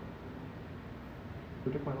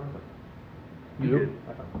 Who took my marker? You did.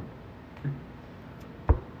 I found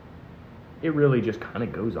it. It really just kind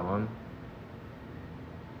of goes on,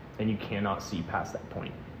 and you cannot see past that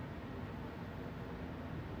point.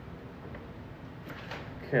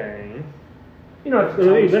 Okay. You know, if So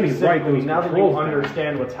let me write those now that you controls down.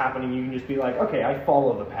 understand what's happening, you can just be like, okay, I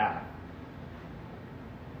follow the path.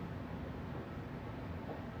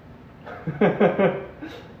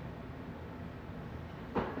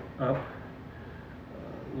 Up,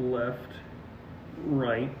 left,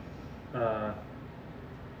 right, That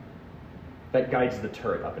guides the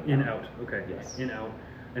turret up and down. in, out. Okay. Yes. In, out.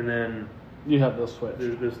 And then You have those switch.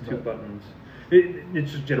 there's two But- buttons.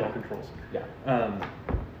 It's just general controls. Yeah.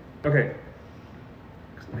 Okay.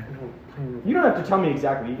 You don't have to tell me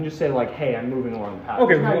exactly. You can just say like, "Hey, I'm moving along the path."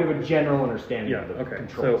 Okay, Just kind of well- give a general understanding Yeah, of the okay.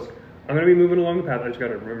 controls. So I'm going to be moving along the path. I just got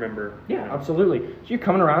to remember. Yeah, absolutely. So you're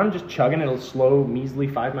coming around, just chugging at a slow, measly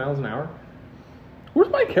 5 miles an hour. Where's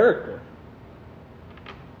my character?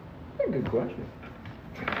 Good question.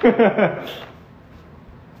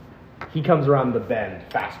 He comes around the bend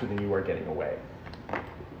faster than you are getting away.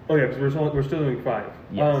 Oh, yeah, because we're still doing 5.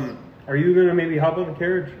 Yes. Are you going to maybe hop on the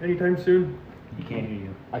carriage anytime soon? He can't hear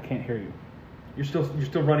you. I can't hear you. You're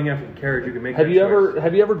still running after the carriage. You can make Have that you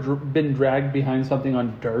choice. ever been dragged behind something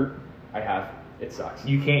on dirt? I have. It sucks.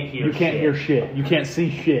 You can't hear You can't hear shit. You can't see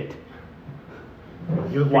shit.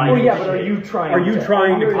 You're Well, lying. yeah, but are you trying? Are you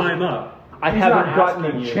trying to He's climb up? I He's haven't not gotten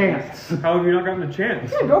asking a you. chance. How have you not gotten a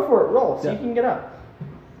chance? Yeah, go for it. Roll. See Yeah. if you can get up.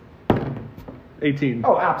 18.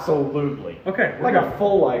 Oh, absolutely. Okay, we're Like good. a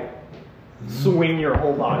full swing your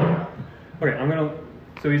whole body up. Okay, I'm gonna.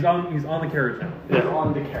 So he's on the carriage now. It's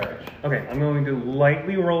on the carriage. Okay, I'm going to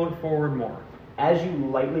lightly roll it forward more. As you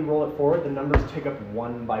lightly roll it forward, the numbers tick up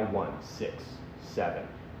one by one. 6, 7,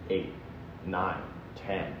 8, 9,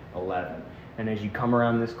 10, 11. And as you come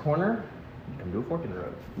around this corner, you come to a fork in the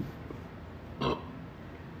road.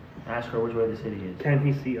 Ask her which way the city is. Can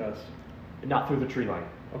he see us? Not through the tree line.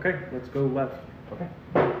 Okay, let's go left.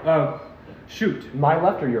 Okay. Shoot. My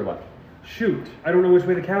left or your left? Shoot. I don't know which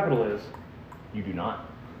way the capital is. You do not.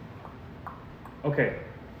 Okay.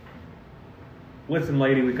 Listen,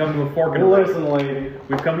 lady, we come to a fork in the road. Listen, lady.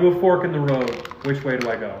 We've come to a fork in the road. Which way do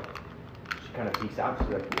I go? She kind of peeks out. She's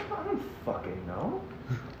like, I don't fucking know.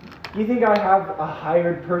 You think I have a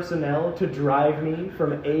hired personnel to drive me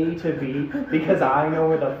from A to B because I know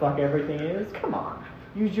where the fuck everything is? Come on.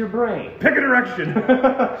 Use your brain. Pick a direction.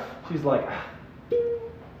 She's like, ding.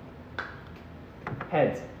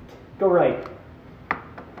 Heads. Go right.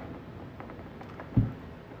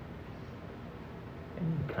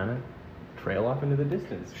 And you kind of trail off into the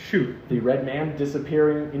distance. Shoot. The red man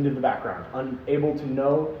disappearing into the background, unable to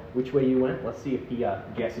know which way you went. Let's see if he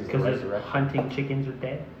guesses the Because right his direction. hunting chickens are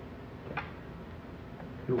dead.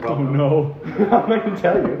 You're Oh welcome. no. I'm not going to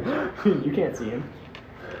tell you. You can't see him.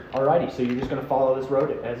 Alrighty, so you're just going to follow this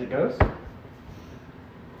road as it goes?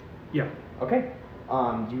 Yeah. Okay.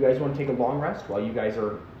 Do you guys want to take a long rest while you guys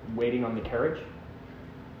are waiting on the carriage?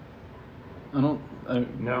 No.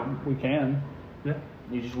 We can. Yeah.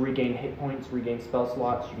 You just regain hit points, regain spell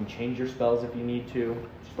slots. You can change your spells if you need to.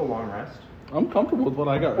 Just a long rest. I'm comfortable with what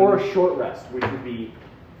I got. Or right a short rest, which would be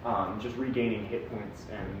just regaining hit points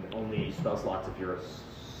and only spell slots if you're a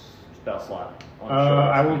spell slot. On a short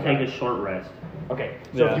rest I will you take got. a short rest. Okay,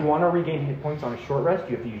 so Yeah. if you want to regain hit points on a short rest,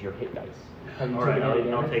 you have to use your hit dice. Have you All right, taken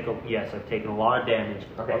any I'll damage? take yes, I've taken a lot of damage.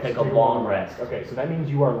 Okay, I'll take so a long rest. Okay, so that means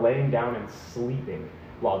you are laying down and sleeping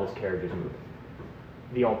while this carriage is moving.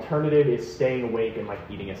 The alternative is staying awake and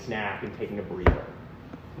eating a snack and taking a breather.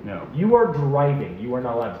 No. You are driving. You are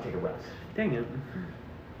not allowed to take a rest. Dang it.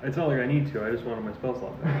 It's not like I need to. I just wanted my spell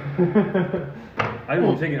slot back. I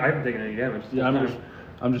haven't taken any damage. Yeah,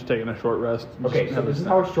 I'm just taking a short rest. Okay, Just so have this a is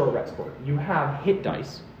how a short rest works. You have hit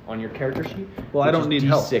dice on your character sheet. Well, I which don't is need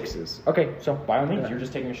help. D6s. Okay, so by all means, you're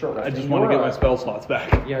just taking a short rest. I just And want to you're get my a- spell slots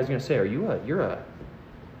back. Yeah, I was gonna say, I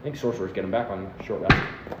think sorcerers get them back on short rest.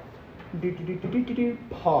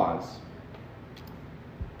 Pause.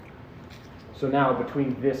 So now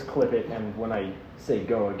between this clip it and when I say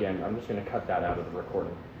go again, I'm just gonna cut that out of the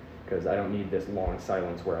recording because I don't need this long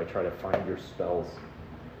silence where I try to find your spells.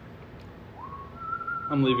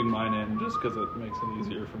 I'm leaving mine in just because it makes it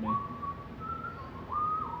easier for me.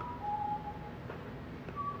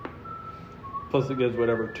 Plus, it gives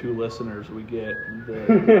whatever 2 listeners we get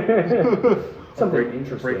the Something break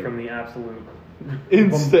interesting. from the absolute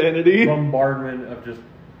insanity. bombardment of just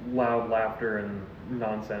loud laughter and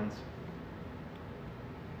nonsense.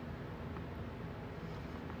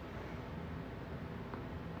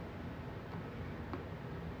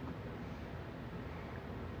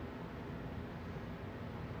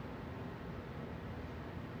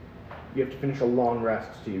 You have to finish a long rest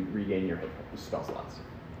to regain your spell slots.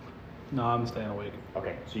 No, I'm staying awake,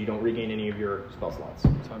 Okay, so you don't regain any of your spell slots. so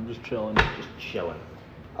I'm just chilling. Just chilling.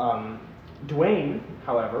 Dwayne,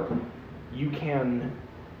 however, you can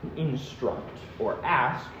instruct or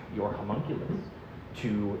ask your homunculus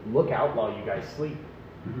to look out while you guys sleep.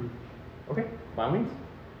 Mhm. Okay, by all means.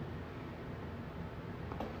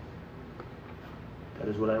 That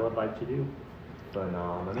is what I would like to do.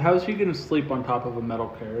 Phenomenal. How is he going to sleep on top of a metal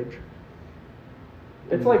carriage?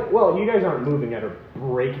 It's like, well, you guys aren't moving at a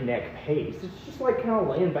breakneck pace. It's just like kind of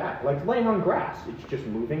laying back, like laying on grass. It's just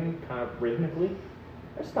moving kind of rhythmically.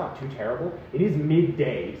 That's not too terrible. It is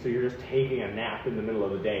midday, so you're just taking a nap in the middle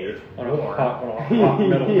of the day. It's On a warm. hot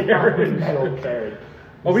metal Yeah, carriage. metal carriage.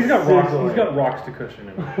 Oh, he's got rocks. Sizzling. He's got rocks to cushion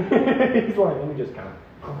him. He's like, let me just kind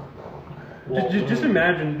of. Just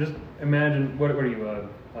imagine. Just imagine. What are you?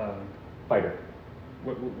 Fighter.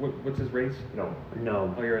 What's his race? No.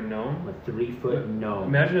 Gnome. Oh, you're a gnome. I'm a 3-foot gnome.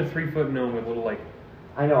 Imagine a 3-foot gnome with little like.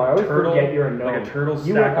 I know. I always Turtle- forget you're a gnome. like a turtle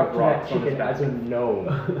You stack went up of to rocks that on his chicken back. as a gnome,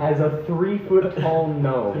 as a 3-foot tall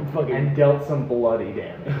gnome, Fucking- and dealt some bloody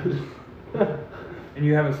damage. And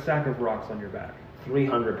you have a sack of rocks on your back.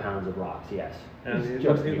 300 pounds of rocks, yes. And It's it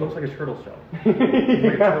just looks like a turtle shell. Like a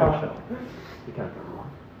Yeah. turtle shell. You kind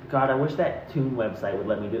of, God, I wish that Toon website would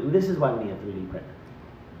let me do. This is why we need a 3D printer,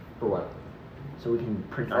 For what? so we can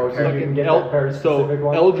print Oh, our so character. you can get that very specific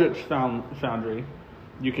one? Eldritch Foundry,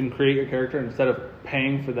 you can create your character instead of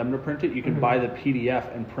paying for them to print it. You can buy the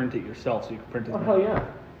PDF and print it yourself, so you can print it. Oh hell yeah!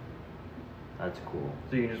 That's cool.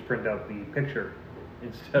 So you can just print out the picture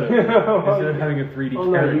instead of having a 3D Oh,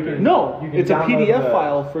 no, character. you can- No, you can it's a download PDF the-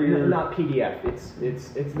 file for your. Not PDF. It's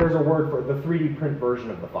there's a word for the 3D print version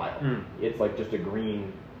of the file. Mm. It's like just a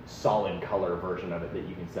green solid color version of it that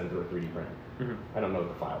you can send through a 3D printer. Mhm. I don't know what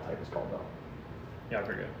the file type is called though. Yeah, I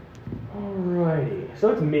forget. Alrighty. So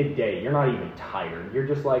it's midday. You're not even tired. You're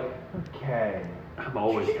just like, okay. I'm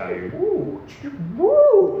always tired. Ooh,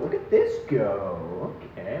 woo, look at this go.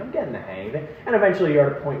 Okay, I'm getting the hang of it. And eventually you're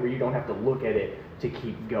at a point where you don't have to look at it to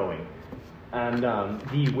keep going. And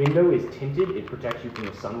the window is tinted. It protects you from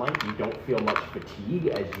the sunlight. You don't feel much fatigue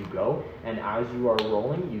as you go. And as you are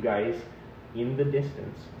rolling, you guys, in the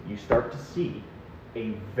distance, you start to see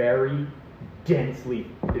a very densely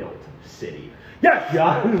built city. Yes!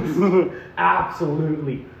 Just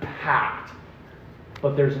absolutely packed.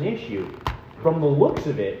 But there's an issue. From the looks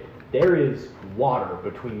of it, there is water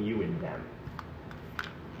between you and them.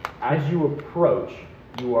 As you approach,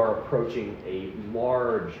 you are approaching a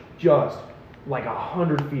large, just like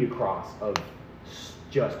 100 feet across of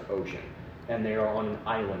just ocean. And they are on an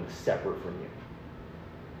island separate from you.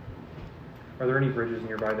 Are there any bridges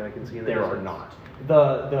nearby that I can see in the There are distance? not.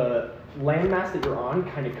 The landmass that you're on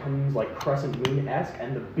kind of comes like crescent moon-esque,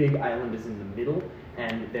 and the big island is in the middle,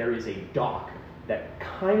 and there is a dock that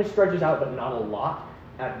kind of stretches out, but not a lot,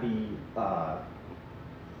 at the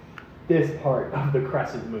this part of the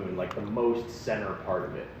crescent moon, like the most center part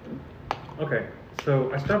of it. Okay,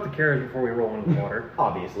 so I stopped the carriage before we roll into the water.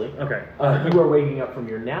 Obviously. Okay. You are waking up from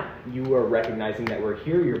your nap. You are recognizing that we're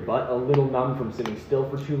here. Your butt a little numb from sitting still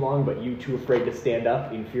for too long, but you too afraid to stand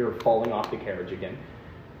up in fear of falling off the carriage again.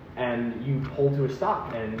 And you pull to a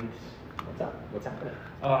stop, and what's up? What's happening?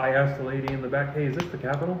 I asked the lady in the back, hey, is this the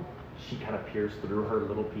capital? She kind of peers through her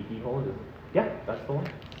little peeky hole and goes, yeah, that's the one.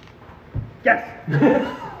 Yes!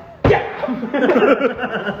 Yeah!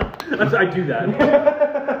 I do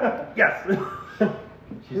that. Yes!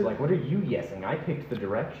 She's like, what are you yesing? I picked the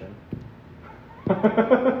direction.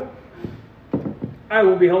 I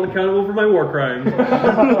will be held accountable for my war crimes.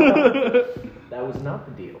 That was not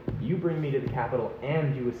the deal. You bring me to the capital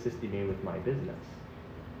and you assisted me with my business.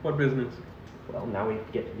 What business? Well, now we have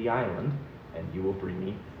to get to the island, and you will bring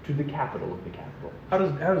me to the capital of the capital. How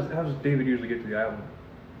does David usually get to the island?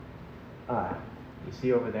 You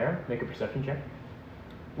see over there? Make a perception check.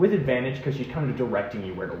 With advantage, because she's kind of directing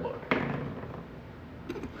you where to look.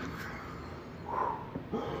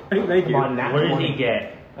 Thank you. Come on, nat What did 20. he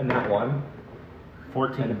get? A nat 1 and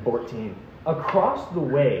 14. a 14. Across the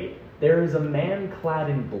way, there is a man clad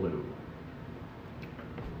in blue.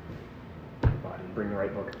 Body bring the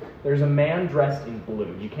right book. There's a man dressed in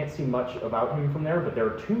blue. You can't see much about him from there, but there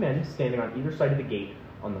are two men standing on either side of the gate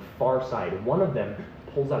on the far side. One of them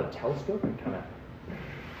pulls out a telescope and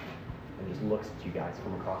just looks at you guys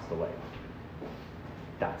from across the way.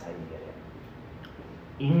 That's how you get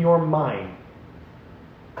in. In your mind,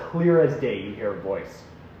 clear as day, you hear a voice.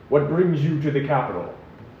 What brings you to the capital?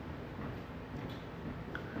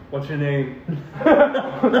 What's your name?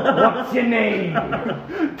 What's your name?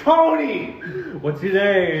 Tony! What's your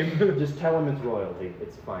name? Just tell him it's royalty.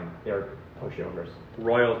 It's fine. They're pushovers.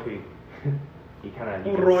 Royalty. You can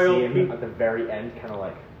see him at the very end kind of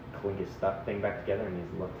like clink his thing back together, and he's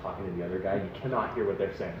talking to the other guy. You cannot hear what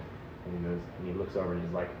they're saying. And he looks over and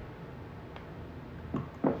he's like,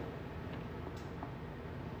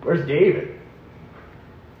 "Where's David?"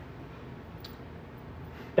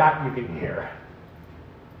 That you can hear.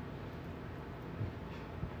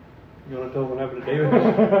 You want to tell what happened to David?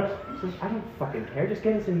 I don't fucking care. Just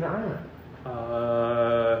get us in the island.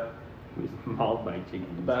 He was mauled by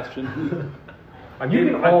chickens. Bastion. You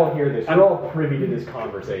can all hear this. You're all privy to this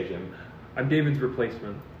conversation. I'm David's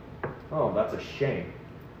replacement. Oh, that's a shame.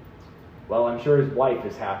 Well, I'm sure his wife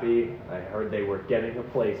is happy. I heard they were getting a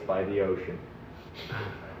place by the ocean.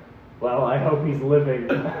 Well, I hope he's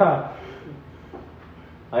living.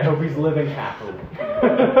 I hope he's living happily.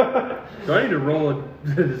 Do I need to roll a...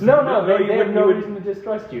 No, they have no reason to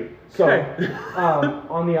distrust you. So, Okay.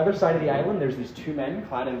 on the other side of the island, there's these two men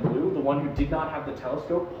clad in blue. The one who did not have the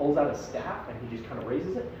telescope pulls out a staff, and he just kind of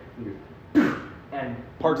raises it, and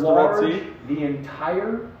Parts the Red Sea? The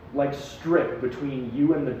entire strip between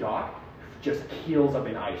you and the dock just heals up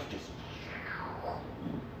in ice. Just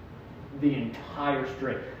the entire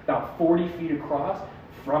strip, about 40 feet across,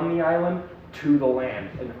 from the island to the land,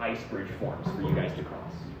 an ice bridge forms for you guys to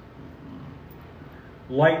cross.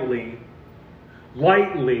 Lightly.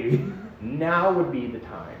 Now would be the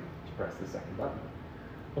time to press the second button.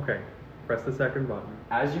 Okay. Press the second button.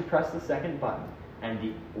 As you press the second button and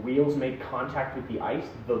the wheels make contact with the ice,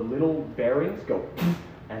 the little bearings go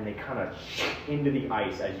and they kind of into the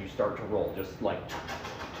ice as you start to roll, just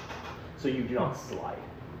so you do not slide.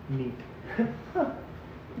 Neat.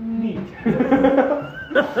 Neat.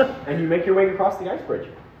 And you make your way across the ice bridge.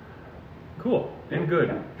 Cool. And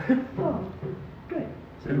good. Oh, good.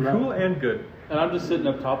 Cool and good. And I'm just sitting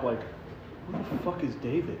up top like, who the fuck is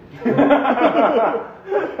David?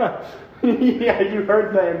 Yeah, you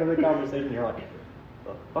heard the end of the conversation. You're like,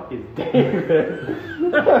 the fuck is David?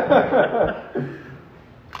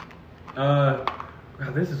 Wow,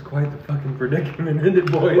 this is quite the fucking predicament, isn't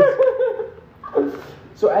it, boys?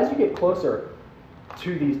 So as you get closer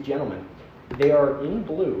to these gentlemen, they are in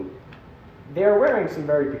blue. They are wearing some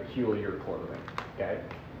very peculiar clothing, okay?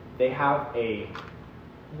 They have a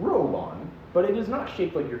robe on, but it is not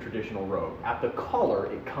shaped like your traditional robe. At the collar,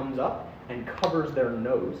 it comes up and covers their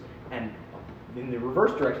nose, and in the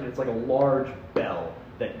reverse direction, it's like a large bell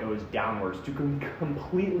that goes downwards to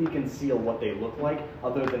completely conceal what they look like,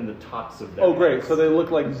 other than the tops of their Oh, great. heads. So they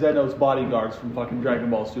look like Zeno's bodyguards from fucking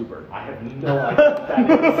Dragon Ball Super. I have no idea what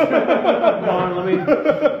that is. Come on, let me...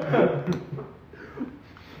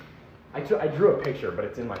 I drew a picture, but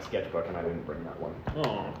it's in my sketchbook, and I didn't bring that one.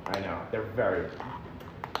 Oh. I know. They're very...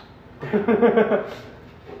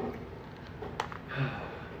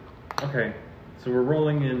 Okay. So we're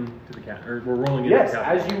rolling into the we're rolling into Yes, the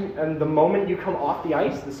and the moment you come off the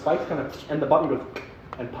ice, the spikes kind of, and the button goes,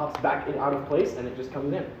 and pops back out of place, and it just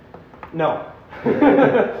comes in. No.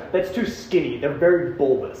 That's too skinny. They're very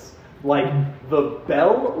bulbous. The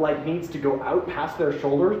bell, needs to go out past their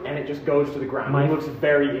shoulders, and it just goes to the ground. It looks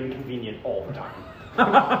very inconvenient all the time.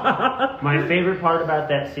 My favorite part about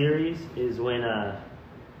that series is when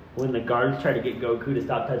the guards try to get Goku to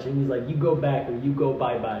stop touching him. He's like, you go back or you go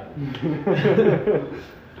bye-bye.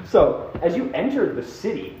 So, as you enter the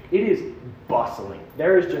city, it is bustling.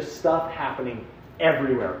 There is just stuff happening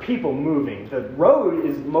everywhere. People moving. The road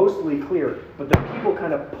is mostly clear, but the people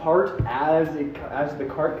kind of part as the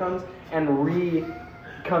cart comes and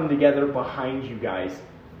come together behind you guys,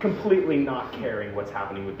 completely not caring what's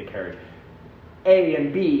happening with the carriage. A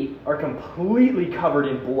and B are completely covered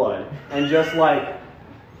in blood and just like...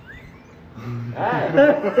 and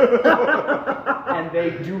they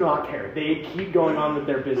do not care. They keep going on with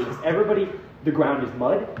their business. Everybody, the ground is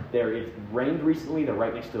mud. It's rained recently. They're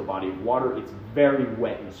right next to a body of water. It's very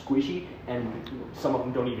wet and squishy, and some of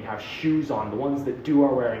them don't even have shoes on. The ones that do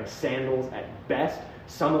are wearing sandals at best.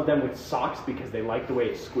 Some of them with socks because they like the way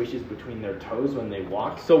it squishes between their toes when they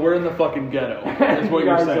walk. So we're in the fucking ghetto, is what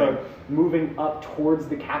you're guys saying. are moving up towards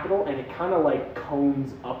the capital, and it kind of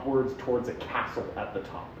cones upwards towards a castle at the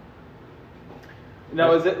top.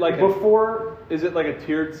 Now, is it like before? Is it like a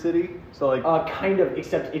tiered city? So like, Kind of,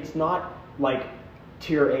 except it's not like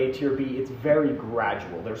tier A, tier B. It's very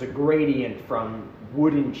gradual. There's a gradient from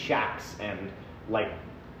wooden shacks and like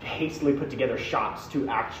hastily put together shops to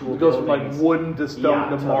actual it goes from buildings. like wooden to stone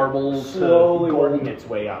to marble slowly to working gold. its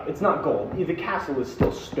way up. It's not gold. The castle is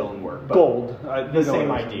still stonework. But Gold. The same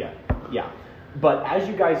idea. Yeah. But as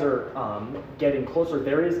you guys are getting closer,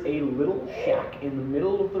 there is a little shack in the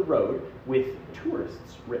middle of the road with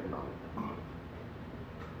tourists written on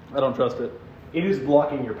it. I don't trust it. It is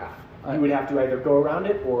blocking your path. You would have to either go around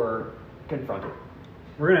it or confront it.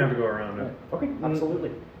 We're gonna have to go around it. Okay,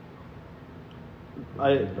 absolutely.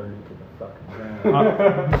 Burn into the fucking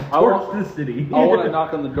ground. Towards the city. I want to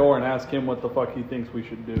knock on the door and ask him what the fuck he thinks we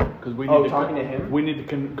should do, because we need to talking to him? We need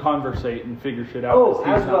to conversate and figure shit out. Oh, 'cause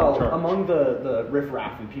he's as not in well, charge. among the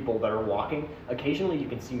riffraff and people that are walking, occasionally you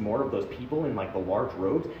can see more of those people in like the large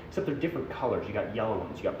robes, except they're different colors. You got yellow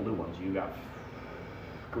ones, you got blue ones, you got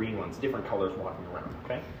green ones, different colors walking around,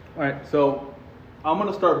 okay? All right, so I'm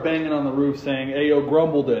gonna start banging on the roof saying, "Hey, yo,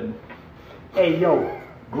 Grumbledon." Hey, yo,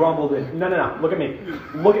 Grumbledon. No, look at me.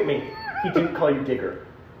 Look at me. He didn't call you Digger.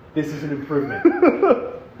 This is an improvement.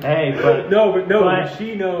 Hey, but but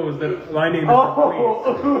she knows that my name is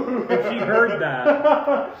Requis. If she heard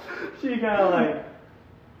that, She kind of like,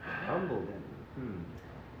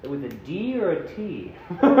 Grumbledon. With a D or a T?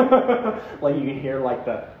 Like you can hear like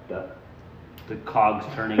the cogs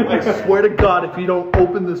turning. I swear to God, if you don't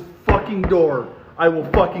open this fucking door, I will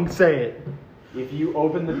fucking say it. If you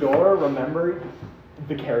open the door, remember,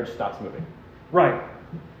 the carriage stops moving. right,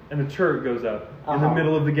 and the turret goes up in the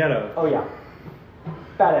middle of the ghetto. Oh yeah.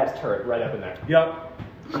 Badass turret right up in there. Yep.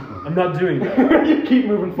 I'm not doing that. You keep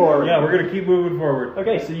moving forward. Yeah, we're gonna keep moving forward.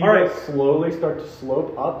 Okay, so you All right. guys slowly start to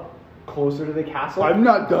slope up closer to the castle. I'm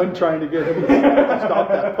not done trying to get him to stop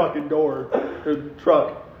that fucking door or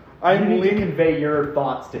truck. I You am need to leaning. convey your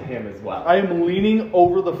thoughts to him as well. I am leaning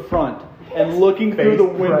over the front and looking through the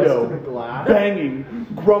Face pressed window, to the glass. banging.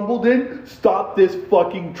 Grumbledon, stop this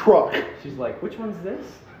fucking truck. She's like, which one's this?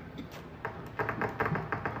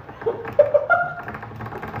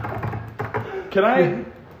 Can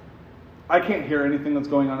I can't hear anything that's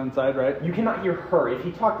going on inside, right? You cannot hear her. If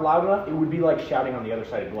he talked loud enough, it would be like shouting on the other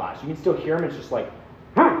side of glass. You can still hear him, it's just like...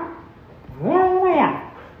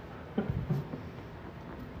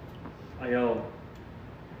 I yell,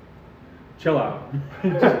 chill out.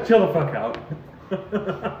 Just chill the fuck out.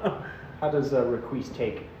 How does Requis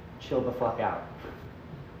take chill the fuck out?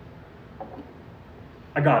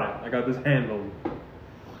 I got it. I got this handled.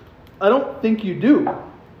 I don't think you do.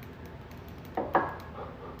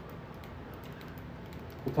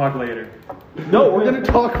 We'll talk later. No, we're gonna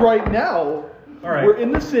talk right now. All right. We're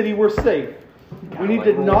in the city. We're safe. We need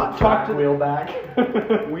to not talk to. Wheel back.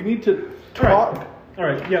 We need to talk. All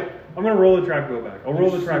right. Yep. I'm gonna roll the track wheel back. I'll roll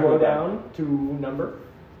the track Slow wheel back. down to number.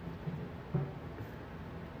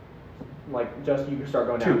 Like, just you can start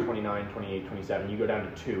going down 29, 28, 27. You go down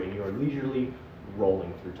to 2, and you are leisurely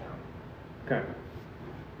rolling through town. Okay.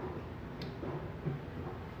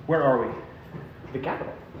 Where are we? The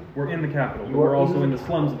capital. We're in the capital, but You are we're also in in the the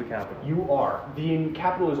slums of the capital. You are. The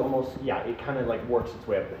capital is almost, it kind of like works its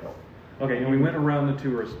way up the hill. Okay, and we went around the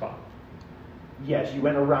tourist spot. Yes, you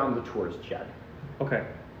went around the tourist shed. Okay.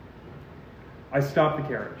 I stopped the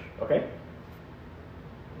carriage. Okay?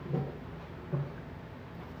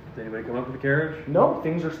 Did anybody come up with the carriage? No,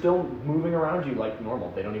 things are still moving around you like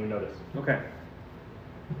normal. They don't even notice. Okay.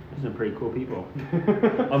 These are pretty cool people.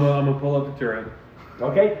 I'm gonna pull up the turret.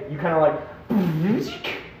 Okay? You kind of like...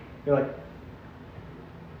 You're like...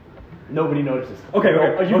 Nobody notices. Okay,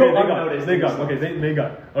 okay. You okay, go they got. unnoticed. They got. Okay, they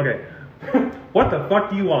got. Okay. What the fuck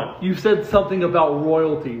do you want? You said something about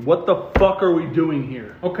royalty. What the fuck are we doing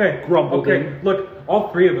here? Okay. Grumbledon. Okay. Look,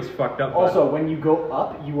 all three of us fucked up. Also, when you go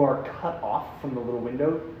up, you are cut off from the little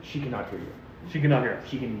window. She cannot hear you. she cannot hear us.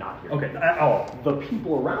 She cannot hear Okay. you. At all. The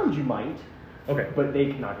people around you might, Okay. but they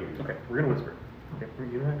cannot hear you. Okay. We're gonna whisper. Okay.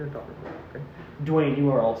 You don't have to talk. Okay. Dwayne,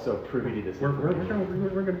 you are also privy to this. We're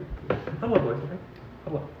information. gonna. Hello, boys. Okay.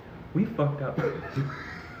 Hello. We fucked up.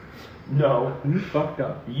 No. We fucked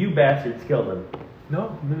up. You bastards killed him.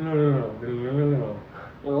 No. No.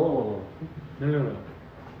 Oh. No.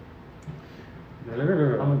 I'm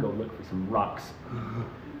gonna go look for some rocks.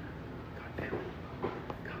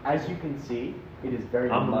 As you can see, it is very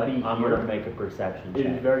I'm muddy here. gonna make a perception It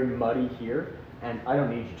check. is very muddy here, and I don't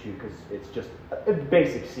need you to because it's just a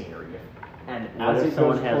basic scenery. And What as if it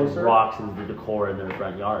someone goes has closer, rocks as the decor in their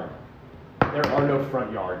front yard? there are no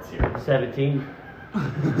front yards here. 17.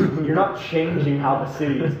 You're not changing how the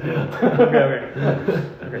city is built. Okay.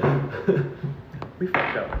 We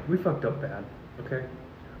fucked up. We fucked up bad. Okay.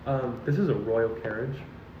 This is a royal carriage,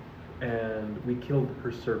 and we killed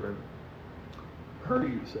her servant. Her,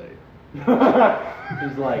 you say?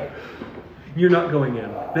 He's like, You're not going in.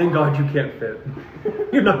 Thank God you can't fit.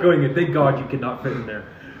 You're not going in. Thank God you cannot fit in there.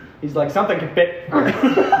 he's like, something can fit. All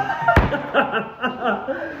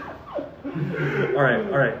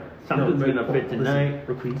right. Something's gonna fit tonight.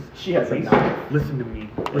 Requis. She has a Requis, knife. Listen to me.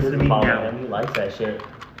 This Listen to is me Paul, now. man. He likes that shit.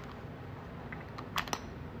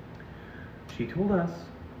 She told us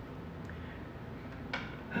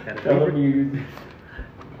that if Telling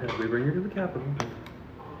we bring her to the capital,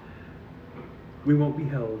 we won't be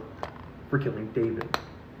held for killing David.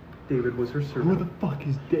 David was her servant. Who the fuck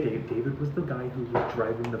is Dave? David was the guy who was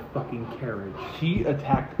driving the fucking carriage. He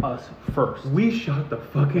attacked us first. We shot the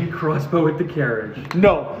fucking crossbow at the carriage.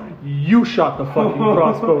 No, you shot the fucking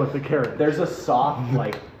crossbow at the carriage. There's a soft,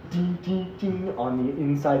 like, ding, ding, ding on the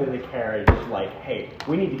inside of the carriage, like, hey,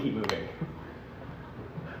 we need to keep moving.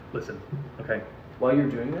 Listen, okay. While you're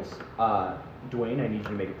doing this, Dwayne, I need you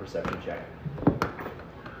to make a perception check.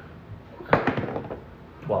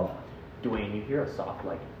 12. Dwayne, you hear a soft,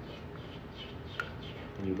 like,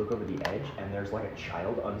 and you look over the edge, and there's like a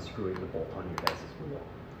child unscrewing the bolt on your guys'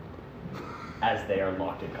 wheel as they are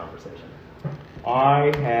locked in conversation.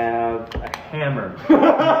 I have a hammer.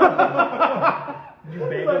 You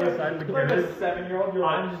bang on the side of the carriage. 7-year-old, you're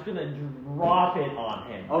I'm just gonna drop it on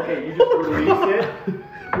him. okay, you just release it.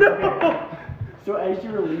 No. Okay. So as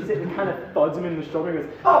you release it, it kind of thuds him in the shoulder and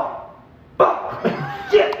goes, oh,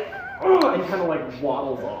 shit, and kind of like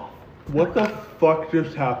waddles off. What the fuck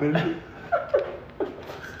just happened?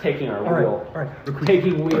 Taking our All wheel. right. Requis,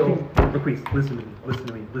 Taking wheel. Requis, listen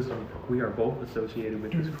to me. We are both associated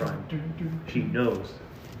with this crime. She knows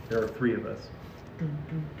there are 3 of us.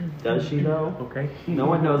 Does she know? Okay? No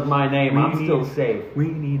one knows my name. I'm still safe. We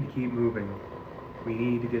need to keep moving. We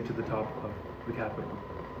need to get to the top of the capital.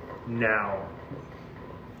 Now.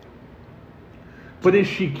 But is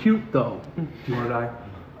she cute though? Do you want to die?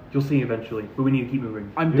 You'll see eventually, but we need to keep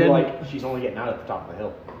moving. I'm You're dead. like, she's only getting out at the top of the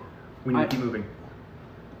hill. We need to keep moving.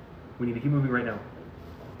 We need to keep moving right now.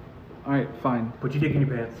 All right, fine. Put your dick in your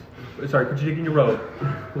pants. Sorry, put your dick in your robe.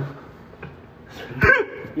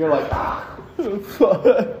 You're like,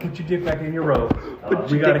 Fuck. Put your dick back in your robe.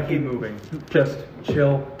 We gotta keep moving. Just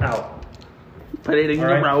chill out. Put it in All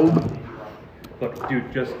the right. robe. Look,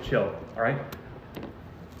 dude, just chill. All right.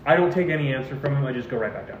 I don't take any answer from him. I just go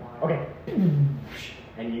right back down. okay.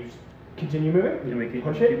 And you continue moving. And we keep-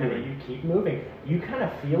 push keep it, and moving. then you keep moving. You kind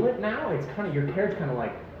of feel it now. It's kind of your carriage, kind of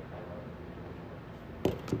like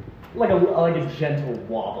a gentle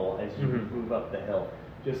wobble as you move up the hill.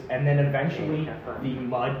 And then eventually the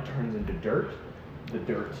mud turns into dirt, the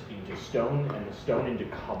dirt into stone, and the stone into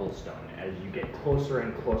cobblestone. As you get closer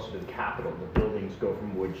and closer to the capital, the buildings go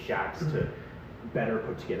from wood shacks to better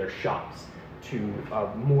put together shops to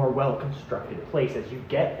a more well-constructed place. As you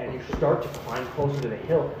get and you start to climb closer to the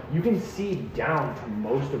hill, you can see down to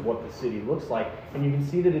most of what the city looks like, and you can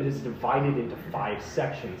see that it is divided into 5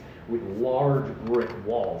 sections with large brick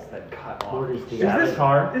walls that cut off. Where is the Is this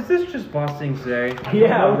avatar? Is this just Boss Sing Say?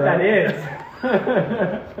 Yeah, what that is.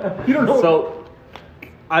 You don't know. So,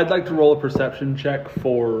 I'd like to roll a perception check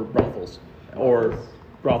for brothels or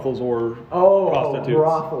prostitutes.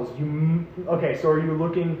 Brothels. Okay, so are you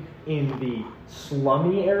looking in the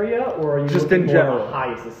slummy area, or are you Just looking in more general. the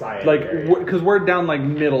high society Like, area? because we're down like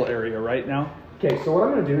middle area right now. Okay, so what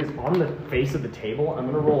I'm going to do is on the face of the table, I'm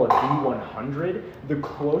going to roll a D100. The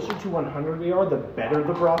closer to 100 we are, the better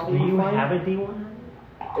the brothel Do you find. have a D100?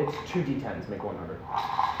 It's 2 D10s make 100.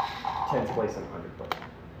 10's place and 100 place.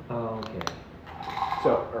 Oh, okay.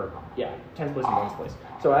 So, 10's place and 1's place.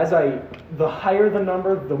 So the higher the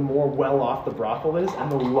number, the more well off the brothel is,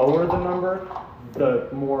 and the lower the number, the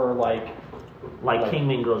more like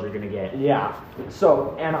Kingman girls are gonna get. yeah.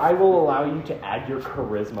 So, and I will allow you to add your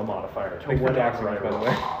charisma modifier to Thanks for whatever doxing I us, by the roll.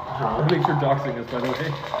 way. Thanks for doxing us, by the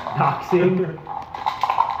way. Doxing.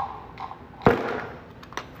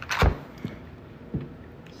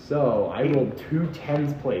 So I rolled 2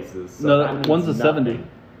 10s places. So No, that means one's a nothing. 70.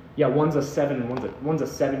 Yeah, one's a 7 and one's a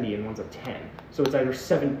 70 and one's a 10. So it's either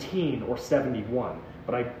 17 or 71.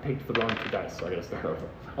 But I picked the wrong 2 dice, so I gotta start over.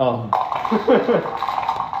 Oh.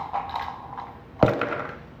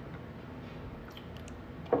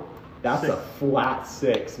 That's a flat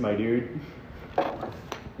 6, my dude.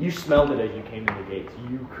 You smelled it as you came in the gates.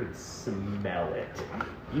 You could smell it.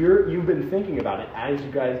 You've been thinking about it as you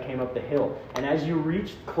guys came up the hill. And as you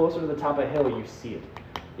reach closer to the top of the hill, you see it.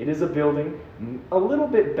 It is a building, a little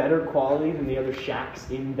bit better quality than the other shacks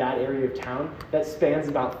in that area of town, that spans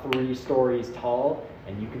about 3 stories tall,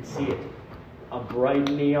 and you can see it. a bright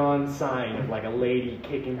neon sign of like a lady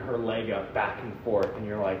kicking her leg up back and forth, and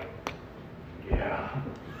you're like, yeah.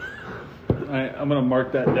 I'm gonna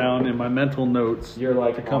mark that down in my mental notes. You're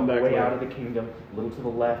like to come on the back way later. out of the kingdom, a little to the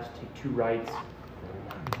left, take 2 rights.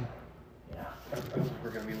 Yeah.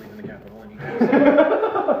 We're gonna be leaving the capital and you guys.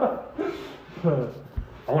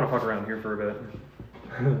 I want to fuck around here for a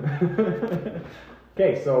bit.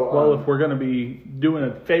 Okay, so Well, if we're gonna be doing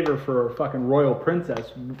a favor for a fucking royal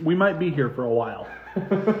princess, we might be here for a while.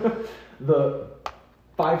 the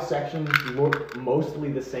 5 sections look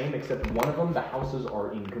mostly the same, except one of them, the houses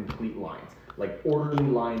are in complete lines, like orderly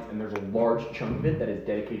lines, and there's a large chunk of it that is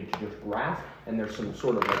dedicated to just grass, and there's some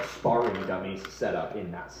sort of like sparring dummies set up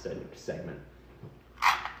in that segment.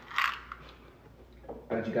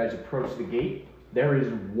 As you guys approach the gate, there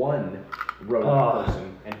is one rogue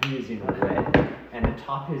person, and he is in red, and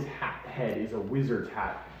atop his head is a wizard's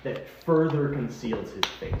hat that further conceals his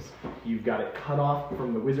face. You've got it cut off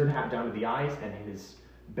from the wizard hat down to the eyes, and his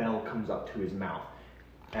bell comes up to his mouth.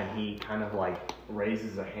 And he kind of like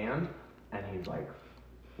raises a hand, and he's like,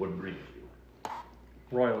 what brings you?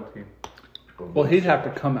 Royalty. Well, he'd have to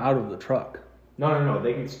come out of the truck. No,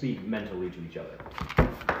 they can speak mentally to each other.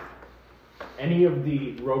 Any of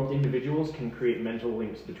the robed individuals can create mental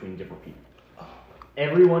links between different people.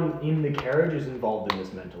 Everyone in the carriage is involved in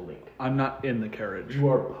this mental link. I'm not in the carriage. You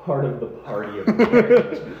are part of the party of the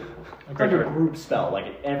carriage. It's like a group spell,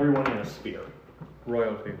 like everyone in a sphere.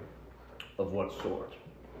 Royalty. Of what sort?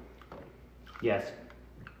 Yes.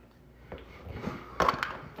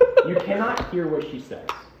 You cannot hear what she says,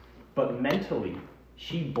 but mentally,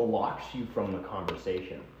 she blocks you from the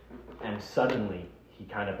conversation. And suddenly, he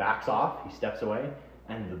kind of backs off, he steps away,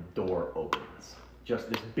 and the door opens.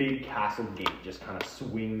 Just this big castle gate just kind of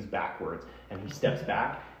swings backwards, and he steps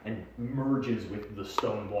back and merges with the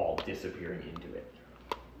stone wall, disappearing into it.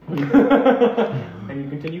 And you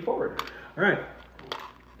continue forward. All right.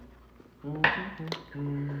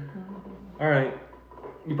 All right.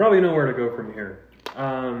 You probably know where to go from here.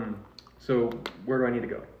 So where do I need to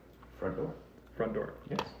go? Front door. Front door.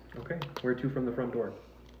 Yes. Okay. Where to from the front door?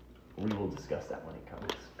 We will discuss that when it comes.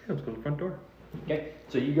 Okay, let's go to the front door. Okay,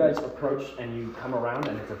 so you guys approach and you come around,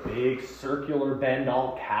 and it's a big circular bend,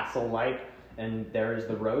 all castle-like, and there's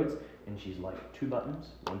the roads, and she's like, 2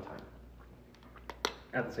 buttons, 1 time.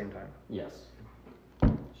 At the same time. Yes.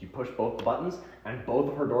 She pushed both the buttons, and both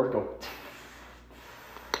of her doors go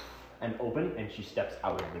and open, and she steps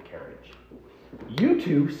out of the carriage. You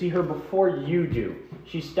two see her before you do.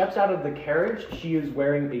 She steps out of the carriage. She is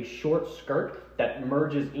wearing a short skirt that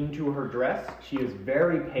merges into her dress. She is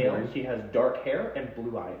very pale. Nice. She has dark hair and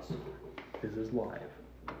blue eyes. This is live.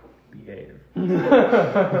 Behave.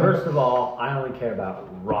 First of all, I only care about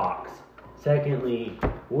rocks. Secondly,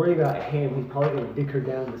 worry about him. He's probably going to dick her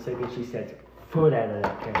down the second she sets foot out of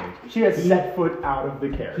that carriage. She has set foot out of the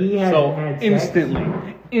carriage. He hasn't So had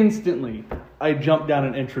sex. instantly, I jump down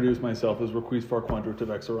and introduce myself as Requis Farquandra to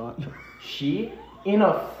Vexaron. She, in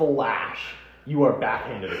a flash, you are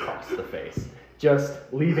backhanded across the face, just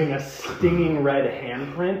leaving a stinging red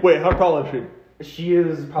handprint. Wait, how tall is she? She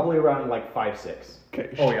is probably around like 5'6".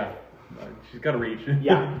 Okay. Oh yeah. She's got to reach.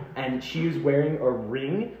 Yeah, and she is wearing a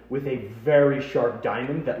ring with a very sharp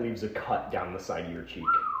diamond that leaves a cut down the side of your cheek.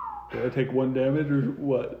 Did I take 1 damage or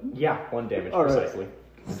what? Yeah, 1 damage All right. precisely.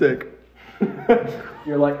 Sick.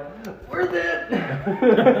 You're like, worth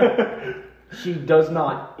it! She does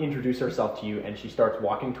not introduce herself to you, and she starts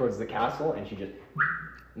walking towards the castle, and she just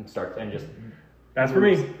just. That's for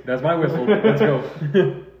me. That's my whistle. Let's go.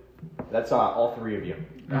 That's all 3 of you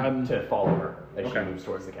to follow her as Okay. she moves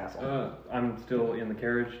towards the castle. I'm still in the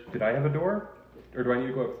carriage. Did I have a door? Or do I need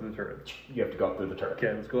to go up to the turret? You have to go up through the turret.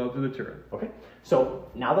 Okay, let's go up to the turret. Okay. So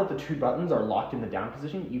now that the 2 buttons are locked in the down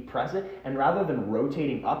position, you press it, and rather than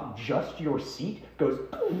rotating up, just your seat goes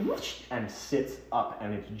and sits up,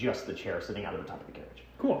 and it's just the chair sitting out of the top of the carriage.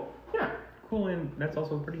 Cool. Yeah. Cool, and that's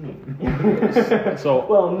also pretty neat. So,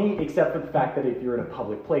 Well, neat, except for the fact that if you're in a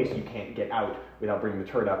public place, you can't get out without bringing the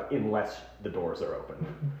turret up unless the doors are open.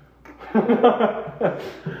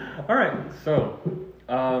 All right, so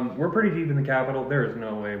we're pretty deep in the capital. There is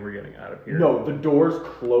no way we're getting out of here. No, the doors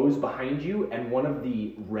close behind you, and one of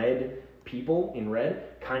the red people in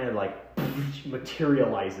red kind of like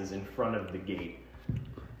materializes in front of the gate.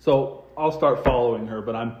 so I'll start following her,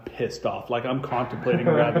 but I'm pissed off. Like, I'm contemplating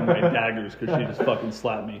grabbing my daggers because she just fucking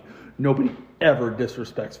slapped me. Nobody ever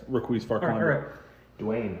disrespects Requis Farquandra. All right.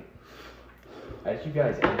 Dwayne, as you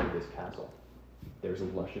guys enter this castle, there's a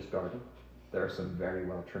luscious garden. There are some very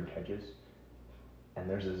well-trimmed hedges. And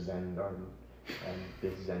there's a Zen garden. And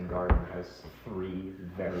this Zen garden has 3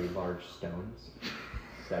 very large stones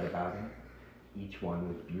set about it. each one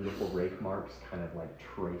with beautiful rake marks, kind of like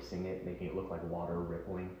tracing it, making it look like water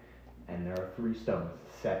rippling. And there are 3 stones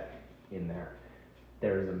set in there.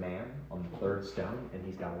 There is a man on the 3rd stone, and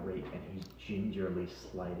he's got a rake, and he's gingerly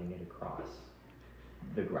sliding it across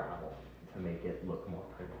the gravel to make it look more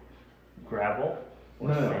pretty. Gravel?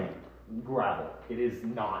 Or sand? Gravel. It is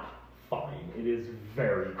not fine. It is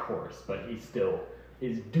very coarse, but he still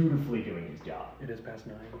is dutifully doing his job. It is past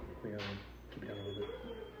 9. We gotta keep it down a little bit.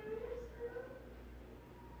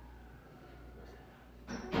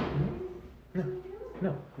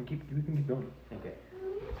 No, we can keep going. Okay.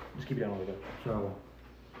 Just keep it down a little bit. So,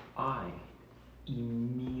 I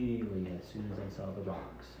immediately, as soon as I saw the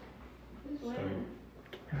rocks, Who's winning?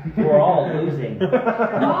 we're all losing.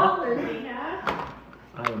 We're all losing, huh?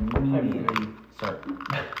 I immediately start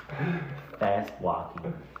fast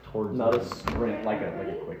walking towards Not a the sprint, like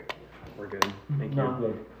a quick. We're good. Thank not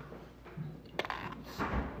you.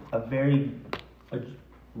 good.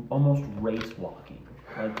 Almost race walking,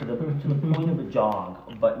 like to the point of a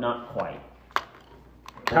jog, but not quite.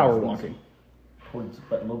 Power Towards walking. Towards,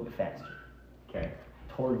 but a little bit faster. Okay.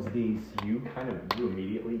 Towards these. You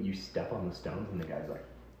immediately, you step on the stones, and the guy's like,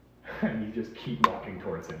 and you just keep walking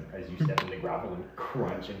towards him as you step in the gravel and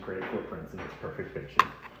crunch and create footprints in this perfect picture.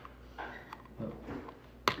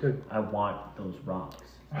 Good. I want those rocks.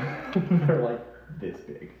 They're like this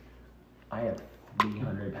big. I have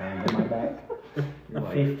 300 pounds on my back. You're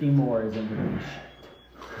like, 50 more isn't gonna be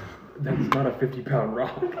shit. That's not a 50-pound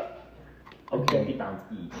rock. 50 Okay, pounds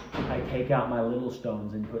each. I take out my little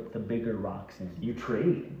stones and put the bigger rocks in. You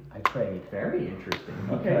trade. I trade. Very interesting.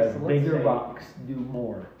 Because so let's bigger say, rocks do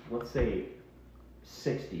more. Let's say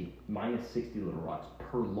 60 minus 60 little rocks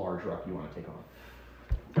per large rock you want to take on.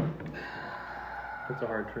 That's a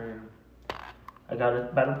hard trade. I got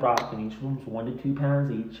about a rock, and each room's 1 to 2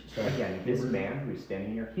 pounds each. So Again, this man who's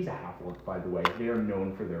standing here, he's a half-orc, by the way. They are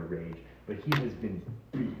known for their rage, but he has been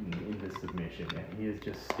beaten into submission, and he is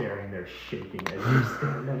just staring there shaking as you're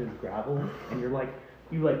standing on his gravel, and you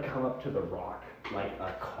come up to the rock like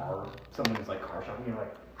a car, someone is like car shopping, you're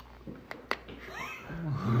like,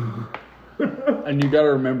 And you gotta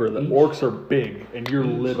remember that orcs are big and you're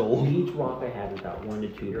little. Each rock I have is about 1 to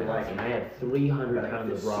 2 pounds, and I have 300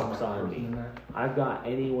 pounds of rocks on me. I've got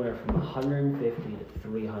anywhere from 150 to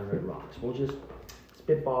 300 rocks. We'll just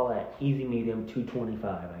spitball at easy medium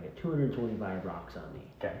 225. I get 225 rocks on me.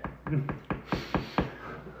 okay.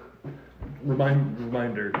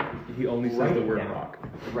 Reminder, he only says the word down, rock.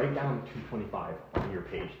 Write down 225 on your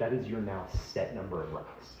page. That is your now set number of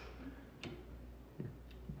rocks.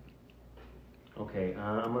 Okay,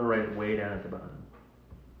 I'm gonna write it way down at the bottom.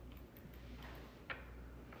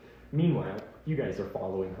 Meanwhile, you guys are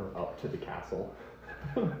following her up to the castle.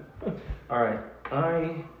 All right,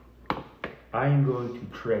 I am going to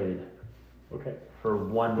trade Okay. for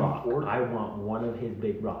 1 rock. Orc. I want one of his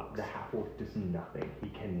big rocks. The half-orc does nothing. He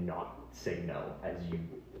cannot say no as you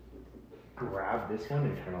grab this one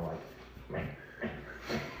and kind of like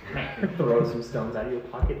throw some stones out of your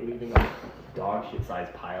pocket, leaving a dog shit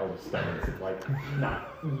sized pile of stones, like not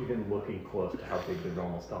even looking close to how big the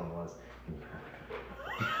normal stone was.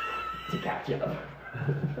 To catch up.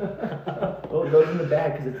 Oh, it goes in the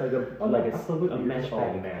bag because it's like a Absolutely. a mesh Oh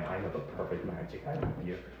bag. man, I know the perfect magic I have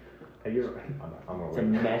you. You're, I'm It's a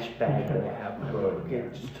mesh bag that I have. in my book. Yeah,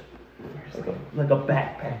 Just like a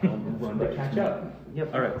backpack. run to catch up.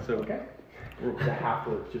 Yep. All right, so Okay. The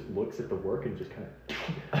half-orc just looks at the work and just kind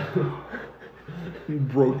of You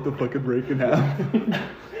broke the fucking rake in half. and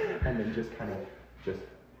then just kind of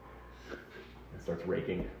starts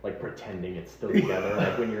raking, like pretending it's still together,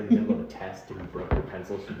 like when you're in the middle of a test and you broke your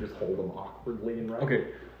pencil, so you just hold them awkwardly and rake. okay,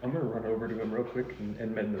 I'm gonna run over to him real quick and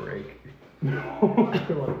mend the rake. you're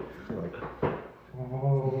like,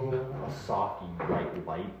 oh, a soft bright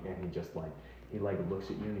light, and he just like, he like looks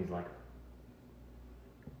at you and he's like,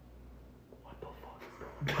 what the fuck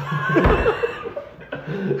is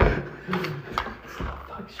going on?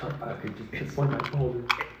 Like Sharpbucker just on my shoulder.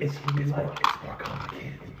 It's more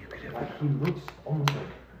complicated than you could ever. Like he looks almost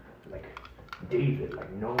like David,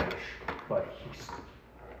 like gnomish, but he's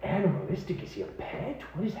animalistic. Is he a pet?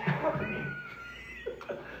 What is happening?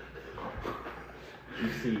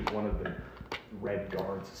 You see one of the red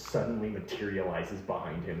guards suddenly materializes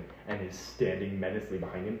behind him and is standing menacingly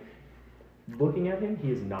behind him. Looking at him,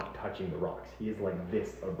 he is not touching the rocks. He is like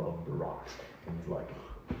this above the rocks, and he's like,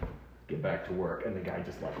 get back to work, and the guy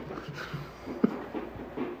just like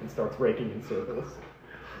and starts raking in circles.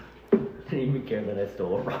 Didn't even care that I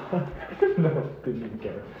stole a rock. No, didn't even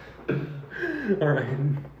care. All right.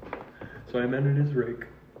 So I mended his rake.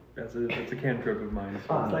 That's a cantrip of mine.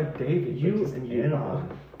 So It's like David, You just and an you, animal.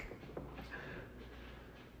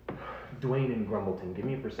 Dwayne and Grumbledon, give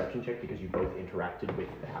me a perception check because you both interacted with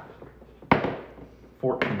that.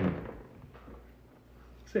 14.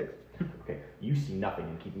 6. Okay, you see nothing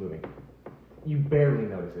and keep moving. You barely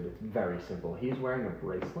notice it. It's very simple. He is wearing a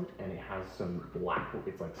bracelet and it has some black,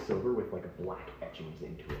 it's like silver with like a black etchings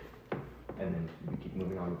into it. And then we keep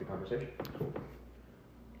moving on with the conversation.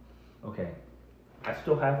 Okay. I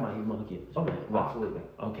still have my monkey. Oh, rock. absolutely.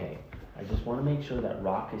 Okay. I just want to make sure that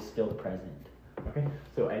rock is still present. Okay,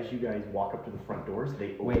 so as you guys walk up to the front doors,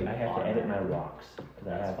 they open. Wait, I have to edit my rocks.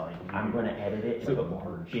 That's fine. I'm going to edit it So to a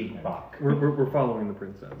large. big rock. We're following the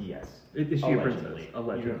princess. Yes. Is she a princess? Allegedly.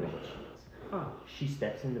 Allegedly. You don't know what she is. She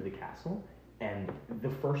steps into the castle, and the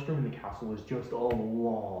first room in the castle is just a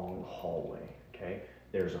long hallway, okay?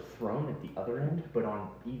 There's a throne at the other end, but on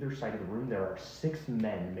either side of the room there are 6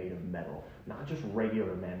 men made of metal. Not just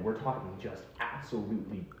regular men, we're talking just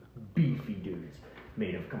absolutely beefy dudes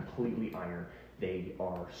made of completely iron. They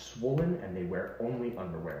are swollen and they wear only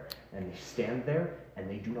underwear. And they stand there and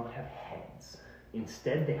they do not have heads.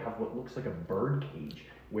 Instead, they have what looks like a bird cage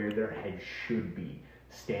where their head should be.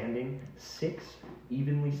 Standing 6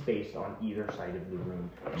 evenly spaced on either side of the room.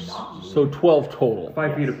 Not moving. So 12 total.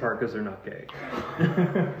 5 feet apart because they're not gay.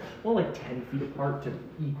 Well, like 10 feet apart to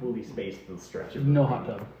equally space the stretch of No the hot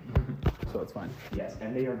room. tub. So it's fine. Yes,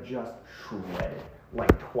 and they are just shredded,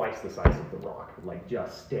 like twice the size of the rock, like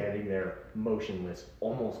just standing there motionless,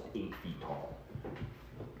 almost 8 feet tall.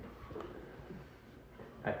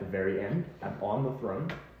 At the very end, on the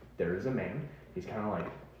throne, there is a man. He's kind of like,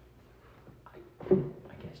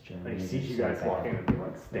 I guess Jeremy. and he sees you guys walking and he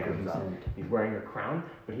like stands up. He's wearing a crown,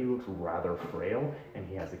 but he looks rather frail, and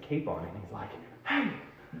he has a cape on, and he's like, hey,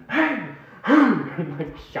 hey, and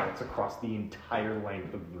like shouts across the entire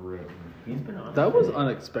length of the room. He's been on it. That was today.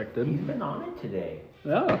 unexpected. He's been on it today.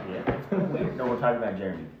 Yeah. Yeah, it's kind of weird. No, we're talking about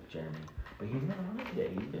Jeremy. But he's been on it today.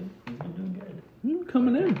 He's been doing good.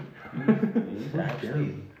 Coming in. He's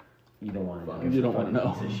actually. You don't want to know. You don't want to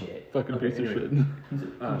know. Piece of shit. Fucking Okay, piece anyway. of shit. He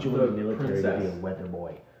joined the the military to be a princess. weather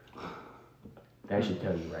boy. That should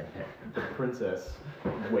tell you right there. The princess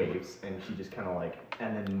waves, and she just kind of like,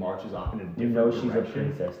 and then marches off in a different You know she's a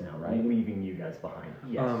direction, princess now, right? leaving you guys behind.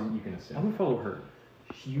 Yes, you can I'm assume. gonna follow her.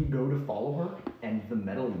 You go to follow her, and the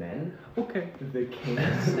metal men, Okay. the king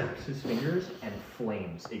snaps his fingers, and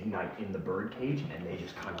flames ignite in the bird cage, and they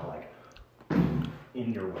just kind of like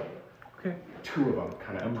in your way. Okay. 2 of them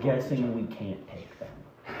kind of. I'm guessing we can't take them.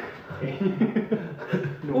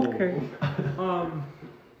 Okay.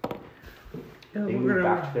 Yeah, They we're move gonna.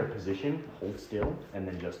 back to their position, hold still, and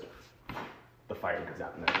then just the fire goes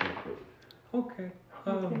out, and that's it. Okay.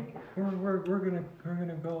 We're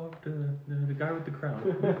gonna go up to the guy with the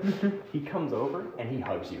crown. He comes over and he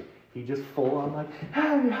hugs you. He just full on like,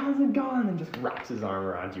 hey, how's it going? And just wraps his arm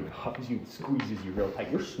around you and hugs you, squeezes you real tight.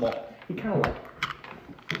 You're small. He kind of like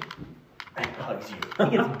and hugs you.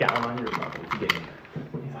 He gets down on your level to get in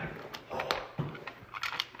there. He's like, oh,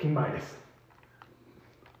 King Midas.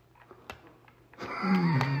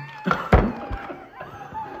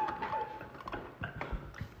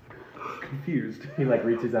 Confused. He like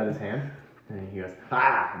reaches out his hand and he goes,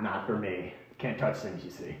 ah, not for me. Can't touch things,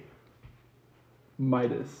 you see.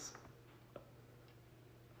 Midas.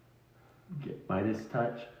 Midas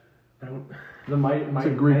touch. I don't. It's a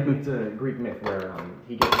Greek myth. It's a Greek myth where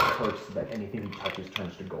he gets a curse that anything he touches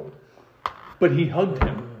turns to gold. But he hugged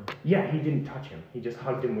him. Yeah, he didn't touch him. He just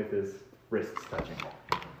hugged him with his wrists touching.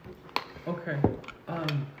 Okay.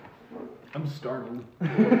 I'm startled.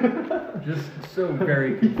 Just so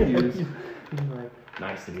very confused. He's like,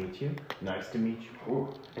 nice to meet you. Nice to meet you.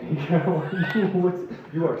 Ooh. And he kind of like looks,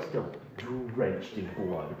 you are still drenched in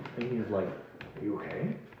blood. And he's like, are you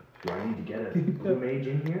okay? Do I need to get a blue mage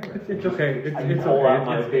in here? It's okay. It's pull out okay.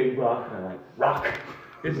 my It's, big rock and I'm like, rock.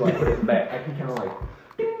 it's So I put it back. I can kind of like,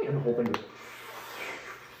 ding, and the whole thing goes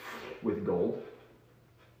with gold.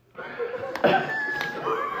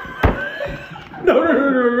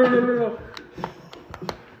 no.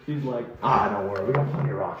 He's like, ah, don't worry, we got plenty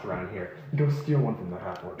of rocks around here. Go steal one from the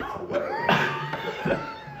half-orc. It's hilarious.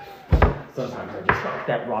 Sometimes I just Chuck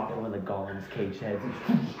that rock at one of the golem's cage heads.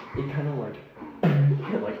 it kind of like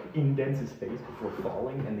indents his face before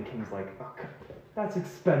falling, and the king's like, oh, that's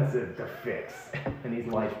expensive to fix. And he's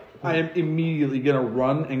like, I am immediately gonna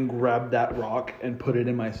run and grab that rock and put it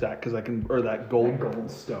in my sack because I can, or that gold. that gold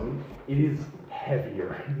stone, it is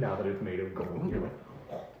heavier now that it's made of gold. You're like,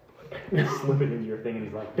 you slip it into your thing, and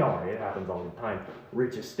he's like, don't worry, it happens all the time.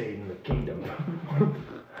 Richest state in the kingdom.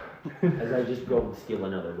 As I just go and steal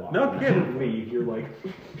another rock. No You kidding. leave, you're like,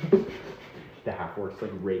 the half-orc's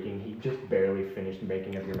like raking. He just barely finished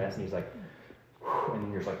making up your mess, and he's like, and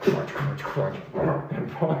then you're just like crunch.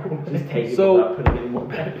 Just take it So- without putting any more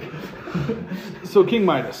back. So, King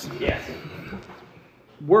Midas, Yes.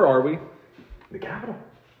 where are we? The capital.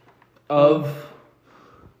 Of.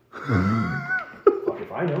 Fuck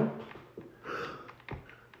if I know.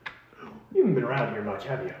 You haven't been around here much,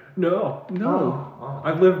 have you? No. No. Oh.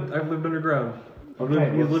 I've lived underground. Okay,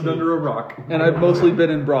 He's well, lived see. under a rock. And I've mostly been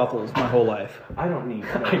in brothels my whole life. I don't need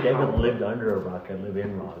to know I never how- lived under a rock. I live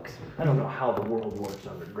in rocks. I don't know how the world works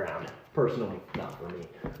underground. Personally, not for me.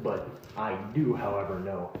 But I do, however,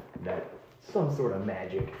 know that some sort of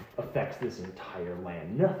magic affects this entire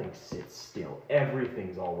land. Nothing sits still.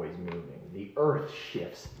 Everything's always moving. The earth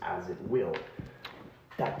shifts as it will.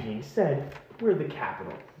 That being said, we're the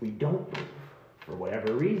capital. We don't move. For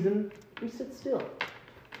whatever reason, we sit still.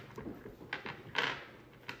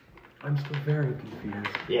 I'm still very confused.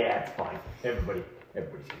 Yeah, it's fine. Everybody's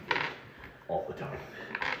confused. All the time.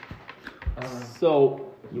 So,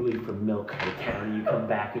 You leave for milk out of town, you come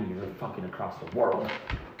back and you're fucking across the world.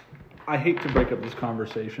 I hate to break up this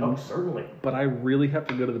conversation, Oh, certainly. but I really have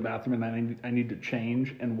to go to the bathroom and I need to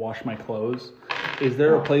change and wash my clothes. Is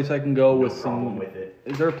there a place I can go with No problem some? with it.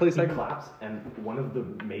 Is there a place He I can? claps, and one of the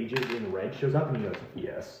mages in red shows up, and he goes,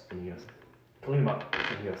 yes. And he goes, clean him up.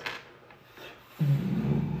 And he goes,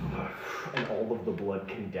 and all of the blood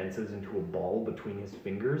condenses into a ball between his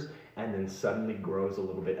fingers, and then suddenly grows a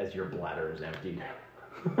little bit as your bladder is emptied.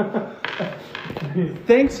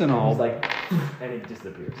 Thanks and all, He's like, and it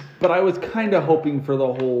disappears. but I was kind of hoping for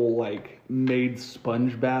the whole like maid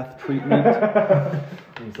sponge bath treatment.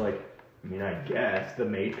 And he's like, I mean, I guess the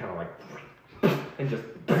maid kind of like, and just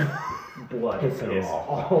blood Piss it piss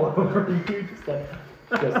all. all over you, just like,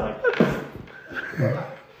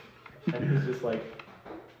 and he's just like,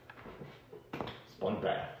 sponge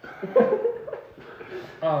bath.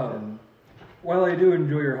 While I do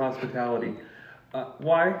enjoy your hospitality,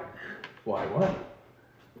 why? Why, what?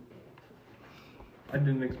 I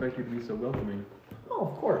didn't expect you to be so welcoming. Oh,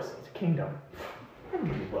 of course, it's a kingdom.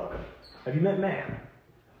 Everybody's welcome. Have you met Man?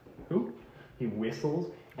 Who? He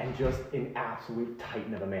whistles and just an absolute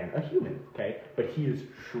titan of a man. A human, okay? But he is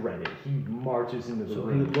shredded. He marches into the So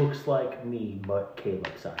he room. looks like me, but Caleb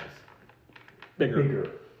size.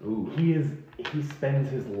 Bigger. Ooh. He spends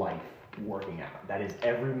his life working out. That is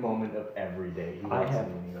every moment of every day. He I wakes have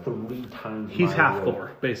up and he goes, 3 times He's my half weight.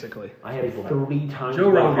 Thor, basically. I have 3 times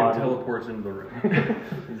Joe my Rogan body. teleports into the room.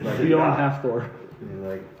 he's like, We own "Ah." half Thor. And he's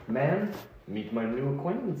like, man, meet my new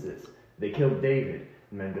acquaintances. They killed David.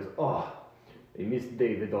 And man goes, oh, they missed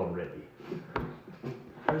David already.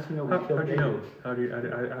 How does he know we How'd killed you know?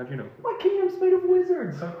 David? How'd you know? My kingdom's made of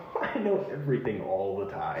wizards. I know everything all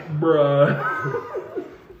the time. Bruh.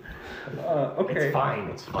 Okay. It's fine,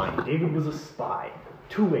 it's fine. David was a spy.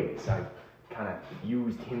 2 ways. I kind of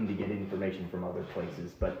used him to get information from other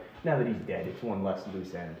places, but now that he's dead, it's one less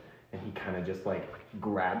loose end. And he kind of just like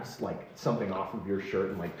grabs like something off of your shirt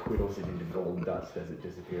and like twiddles it into gold dust as it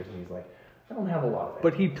disappears. And he's like, I don't have a lot of it.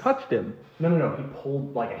 But he touched him. No. He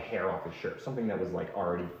pulled like a hair off his shirt, something that was like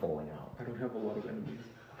already falling out. I don't have a lot of enemies.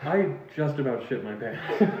 I just about shit my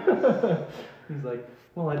pants. He's like,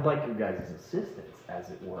 well, I'd like your guys' assistance, as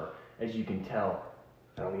it were. As you can tell,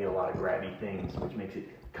 I don't eat a lot of grabby things, which makes it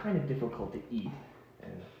kind of difficult to eat.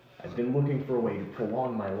 And I've been looking for a way to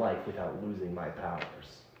prolong my life without losing my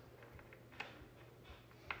powers.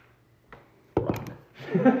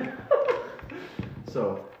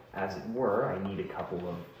 So, as it were, I need a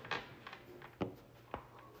couple of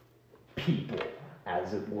people,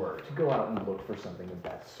 as it were, to go out and look for something of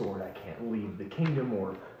that sort. I can't leave the kingdom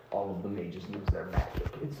or all of the mages lose their magic.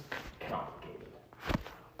 It's complicated.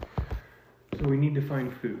 So we need to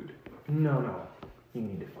find food. No. You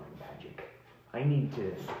need to find magic. I need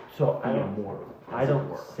to So be I a don't, mortal. I as it don't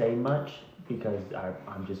were. say much because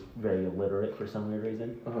I'm just very illiterate for some weird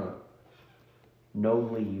reason. Uh-huh. No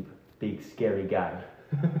leave, big scary guy.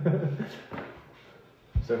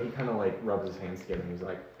 So he kind of like rubs his hands together and he's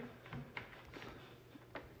like,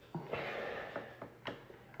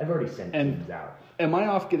 I've already sent And- teams out. Am I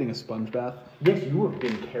off getting a sponge bath? Yes, you have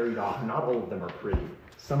been carried off. Not all of them are pretty.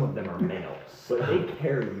 Some of them are males. But they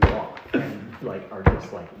carry you off and like are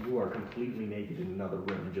just like, you are completely naked in another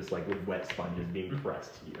room, just like with wet sponges being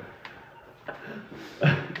pressed to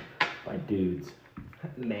you. By dudes.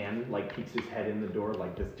 Man like peeks his head in the door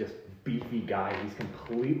like this just beefy guy. He's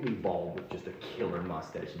completely bald with just a killer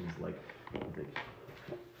mustache and he's like, did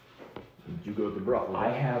you go to the brothel? I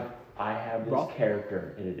I have this Brothel.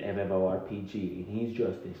 character in an MMORPG, and he's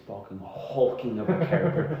just this fucking hulking of a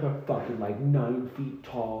character, fucking like 9 feet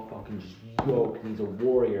tall, fucking just yoked, and he's a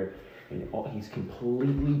warrior, and he's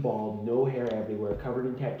completely bald, no hair everywhere, covered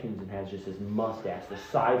in tattoos, and has just this mustache, the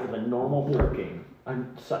size of a normal king,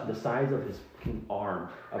 the size of his fucking arm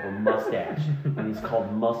of a mustache, and he's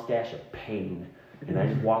called Mustache of Pain, and I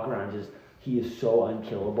just walk around, he is so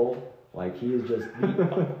unkillable, like he is just.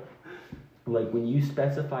 Like, when you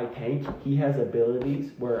specify tank, he has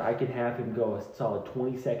abilities where I can have him go a solid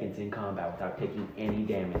 20 seconds in combat without taking any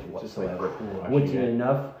damage whatsoever. Which is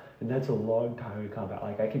enough, and that's a long time in combat.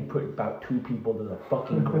 Like, I can put about 2 people to the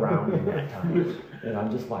fucking ground in that time. And I'm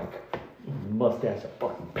just like, mustache of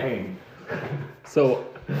fucking pain. So,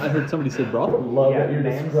 I heard somebody say brothel. Love that you're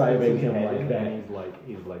Man's describing him head, like that. and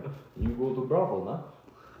he's like, you go to brothel, huh?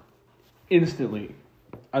 Instantly,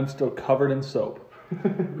 I'm still covered in soap.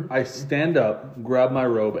 I stand up, grab my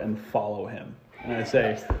robe, and follow him. And I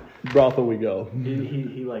say, brothel we go.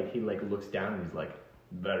 He looks down and he's like,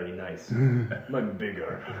 very nice. Like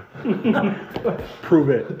bigger. Prove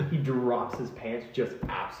it. He drops his pants, just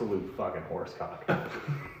absolute fucking horsecock.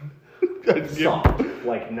 I Soft,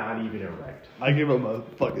 like not even erect. give him a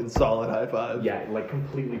fucking solid high five. Yeah, like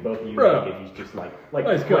completely both of you Bro. naked. He's just like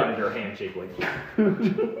Nice predator handshake, like.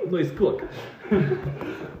 Nice cook.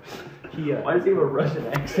 Why does he have a Russian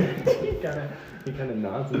accent? he kind of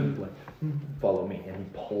nods and he's like, follow me. And he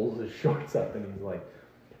pulls his shorts up and he's like,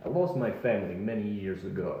 I lost my family many years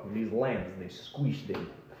ago. These lands, they squished in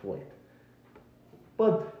flight.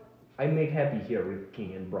 But I make happy here with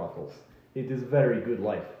king and brothels. It is very good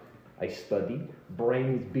life. I study,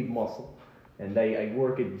 brain is big muscle. And I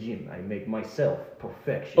work at gym. I make myself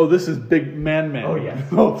perfection. Oh, this is Big Man. Oh, yes.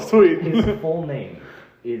 Oh, sweet. His full name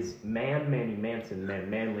is Manny Manson,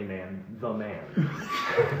 Manly Man, the Man.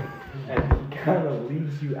 And he kind of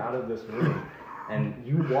leads you out of this room, and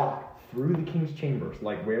you walk through the king's chambers,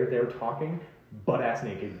 like where they're talking, butt-ass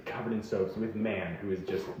naked, covered in soaps, with Man, who is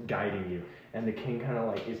just guiding you. And the king kind of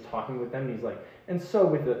like is talking with them, and he's like, and so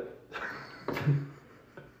with the...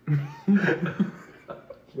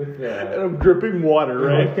 with the... And I'm dripping water,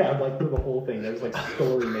 right? Yeah, like through the whole thing. There's like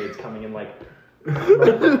story maids coming in, like... He's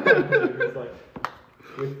like...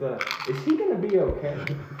 With is he gonna be okay?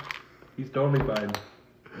 He's totally fine.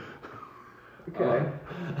 Okay.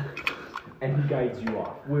 And he guides you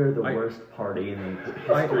off. We're the I- worst party in the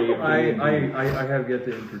history of D&D. I have yet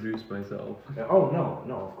to introduce myself. Oh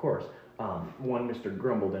no, of course. One Mr.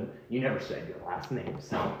 Grumbledon. You never said your last name,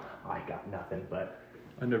 so I got nothing. But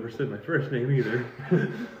I never said my first name either.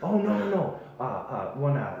 oh no.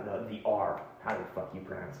 The R. How the fuck you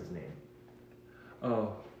pronounce his name?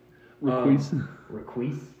 Oh. Requis.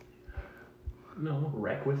 Requis? No.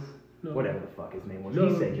 Requis? No. Whatever the fuck his name was. No.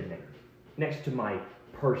 He said your name. Next to my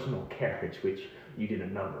personal carriage, which you did a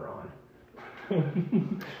number on.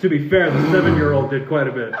 To be fair, the 7-year-old did quite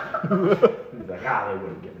a bit. He's like, they would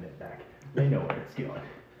have given it back. They know where it's going.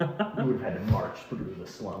 You would have had to march through the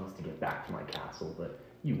slums to get back to my castle, but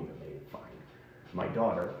you would have made it fine. My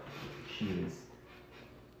daughter, she is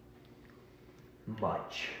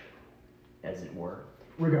much, as it were.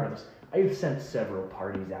 Regardless, I have sent several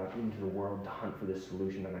parties out into the world to hunt for this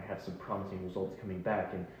solution, and I have some promising results coming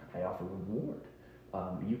back, and I offer a reward.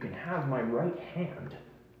 You can have my right hand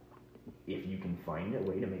if you can find a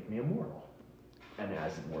way to make me immortal. And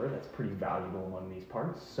as it were, that's pretty valuable among these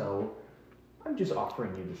parts, so I'm just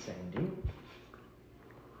offering you the same deal.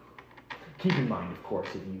 Keep in mind, of course,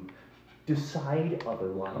 if you decide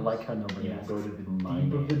otherwise, I like how nobody you asks go to the my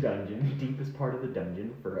deep of the name. dungeon, deepest part of the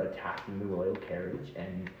dungeon, for attacking the royal carriage,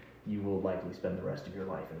 and you will likely spend the rest of your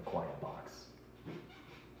life in a quiet box.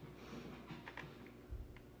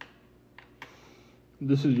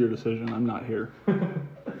 This is your decision. I'm not here.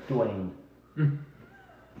 Dwayne.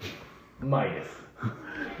 Midas.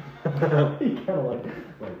 He kind of like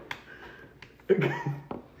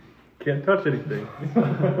Can't touch anything.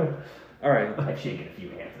 Alright. I've shaken a few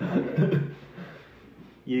hands.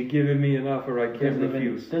 You giving me an offer I can't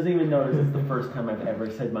refuse. Doesn't even notice it's the first time I've ever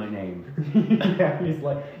said my name. Yeah, he's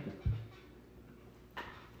like,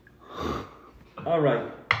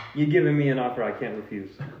 Alright. You giving me an offer I can't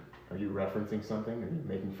refuse. are you referencing something? Are you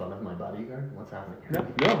making fun of my bodyguard? What's happening?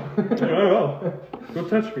 No. Don't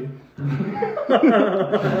touch me.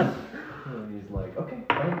 And he's like, okay,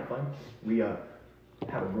 fine. We have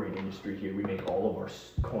a great industry here. We make all of our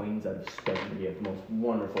coins out of stone. We have the most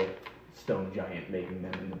wonderful stone giant making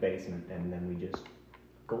them in the basement, and then we just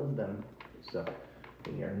gold them. So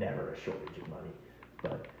we are never a shortage of money.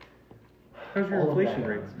 But How's your all of inflation that,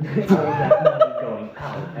 rates? all of that money going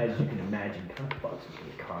out, as you can imagine, kind of fucks with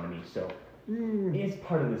the economy. So It's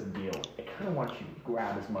part of this deal. I kind of want you to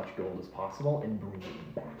grab as much gold as possible and bring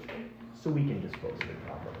it back so we can dispose of it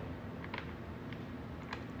properly.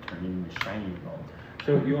 Turn into shiny gold.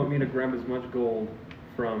 So you want me to grab as much gold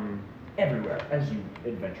from... Everywhere as you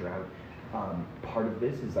adventure out. Part of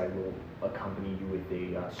this is I will accompany you with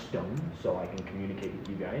a stone so I can communicate with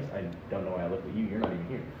you guys. I don't know why I looked at you, you're not even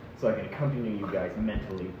here. So I can accompany you guys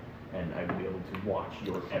mentally and I will be able to watch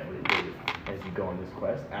your every move as you go on this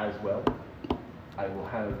quest. As well, I will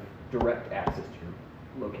have direct access to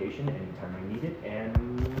your location anytime I need it.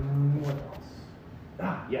 And what else?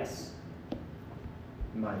 Ah, yes.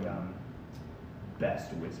 My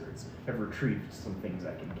best wizards have retrieved some things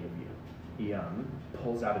I can give you. He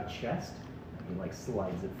pulls out a chest and he like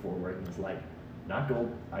slides it forward and he's like, not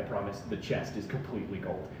gold, I promise, the chest is completely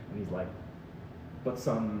gold. And he's like, but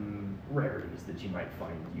some rarities that you might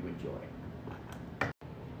find you enjoy.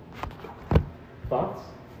 Thoughts?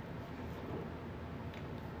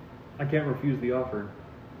 I can't refuse the offer.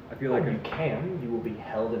 I feel like you can. You will be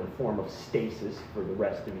held in a form of stasis for the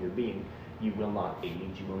rest of your being. You will not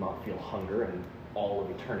age, you will not feel hunger, and all of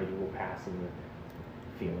eternity will pass in the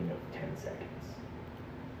feeling of 10 seconds.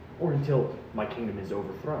 Or until my kingdom is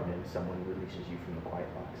overthrown and someone releases you from the quiet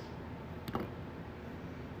box.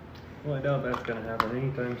 Well, I doubt that's going to happen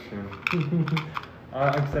anytime soon.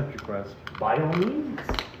 Accept your quest. By all means.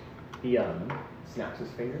 He snaps his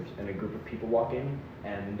fingers and a group of people walk in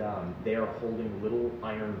and they are holding little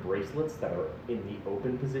iron bracelets that are in the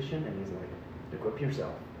open position and he's like, equip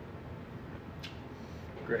yourself.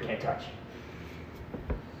 Great. Can't touch.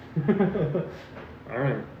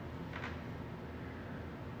 Alright.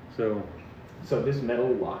 So this metal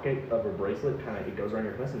locket of a bracelet it goes around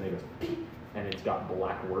your wrist and it goes peep, and it's got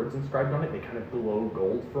black words inscribed on it. They kind of glow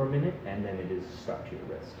gold for a minute and then it is stuck to your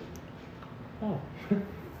wrist. Oh.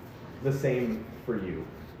 The same for you,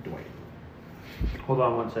 Dwayne. Hold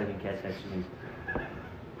on 1 second, Cat next to me.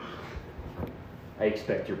 I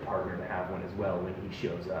expect your partner to have one as well when he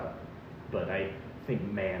shows up, but I think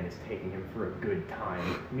man is taking him for a good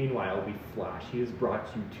time. Meanwhile, we flash. He has brought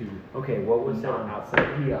you to. Okay, what was not that?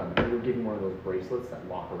 outside? He will give you one of those bracelets that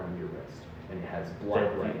lock around your wrist, and it has black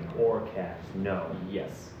That writing. the or cat? No.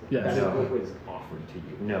 Yes. Yes. That is No. what was offered to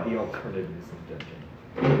you. No. The alternative is the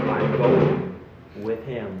dungeon. I'm going with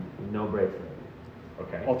him, no bracelet.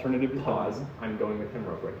 Okay. Alternative is Pause. pause. I'm going with him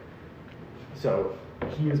real quick. So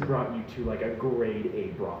he has brought you to like a grade A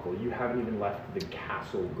brothel. You haven't even left the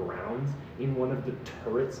castle grounds. In one of the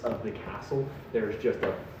turrets of the castle, there's just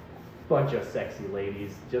a bunch of sexy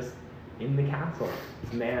ladies just in the castle.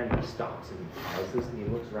 This man, he stops and he pauses and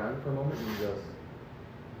he looks around for a moment and he goes,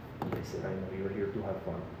 listen, I know you're here to have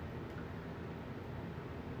fun.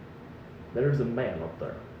 There's a man up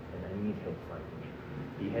there and I need help finding him.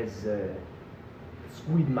 He has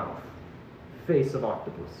squid mouth, face of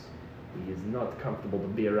octopus. He is not comfortable to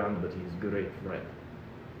be around, but he's a great friend.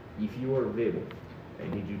 If you are available,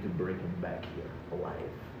 I need you to bring him back here, alive,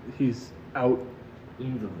 He's out.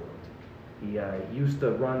 in the world. He used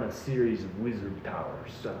to run a series of wizard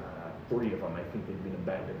towers, 3 of them. I think they've been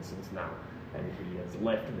abandoned since now. And he has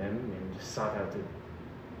left them and just sought out to...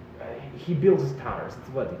 he builds his towers, it's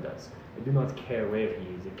what he does. I do not care where he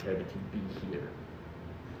is, I care that he be here.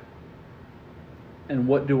 And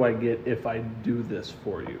what do I get if I do this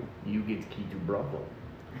for you? You get key to brothel.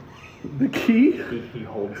 The key? He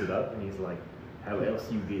holds it up and he's like, how else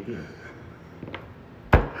you get in?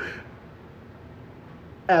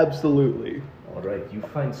 Absolutely. All right, you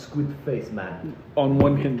find squid face man. On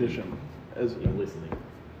one condition. As You're listening.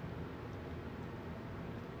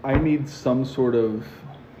 I need some sort of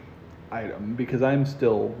item because I'm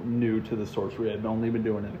still new to the sorcery. I've only been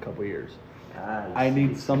doing it a couple years. I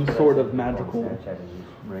need some sort of magical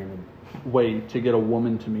way to get a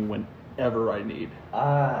woman to me whenever I need.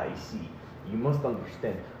 Ah, I see. You must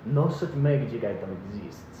understand, no such magic item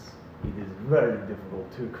exists. It is very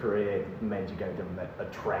difficult to create a magic item that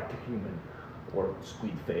attract a human or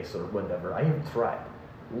squid face or whatever. I have tried.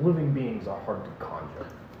 Living beings are hard to conjure.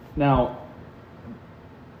 Now,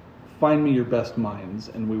 find me your best minds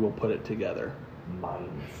and we will put it together.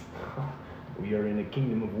 Minds. We are in a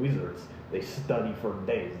kingdom of wizards. They study for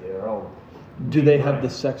days. They are all... Do they have the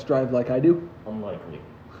sex drive like I do? Unlikely.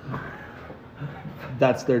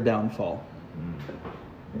 That's their downfall.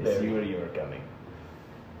 I see where you are coming.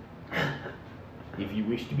 If you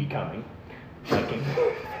wish to be coming, I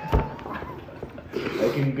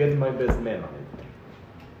can get my best man on it.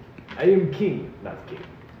 I am king, not king.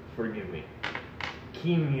 Forgive me.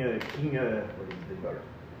 King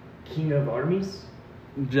of armies?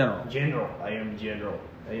 General. General. I am general.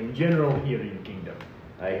 I am general here in kingdom.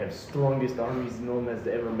 I have strongest armies known as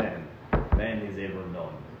ever man. man has ever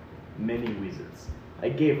known. Many wizards. I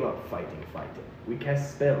gave up fighting. We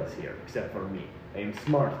cast spells here, except for me. I am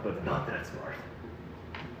smart, but not that smart.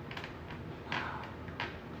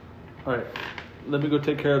 All right, let me go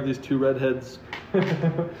take care of these two redheads,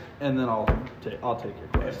 and then I'll take your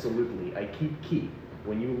quest. Absolutely. I keep key.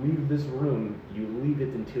 When you leave this room, you leave it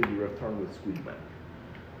until you return with Squidman.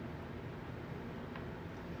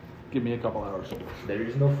 Give me a couple hours. There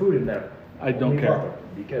is no food in there. I don't Only care. water.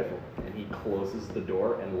 Be careful. And he closes the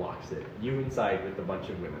door and locks it. You inside with a bunch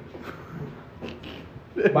of women.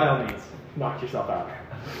 By all means, knock yourself out.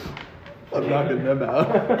 I'm knocking them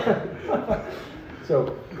out.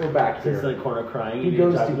 So we're back Sits in here. the corner crying. He and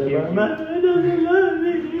goes talks to to give them, you- "I don't love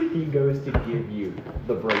me." He goes to give you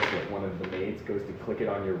the bracelet. One of the maids goes to click it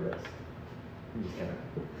on your wrist. You just kinda...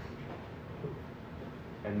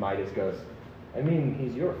 And Midas goes, I mean,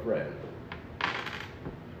 he's your friend.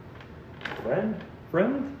 Friend?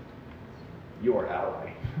 Friend? Your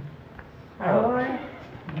ally. Ally?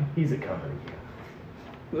 He's a company.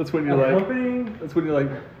 That's when you're like. Accompanying? That's when you're like.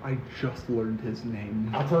 I just learned his name.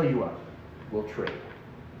 I'll tell you what. We'll trade.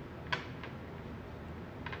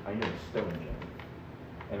 I know Stone Giant.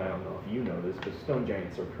 And I don't know if you know this, but Stone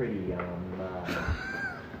Giants are pretty,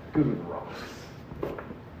 good with rocks.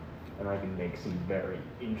 And I can make some very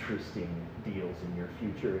interesting deals in your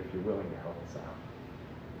future if you're willing to help us out.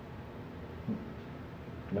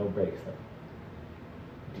 No bracelet.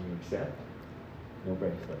 Do you accept? No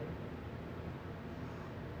bracelet.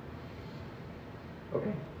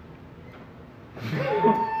 Okay.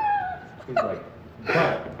 He's like,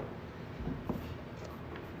 but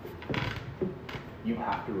you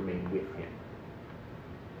have to remain with him.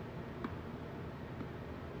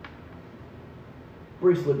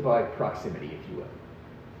 Bracelet by proximity, if you will.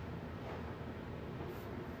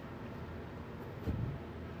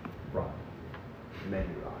 Rock. Many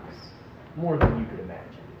rocks. More than you could imagine.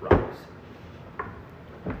 Rocks.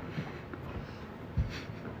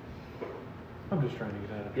 I'm just trying to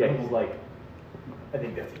get out of Yeah, trouble. he's like, I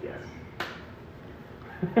think that's a yes.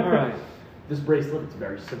 All right. This bracelet, it's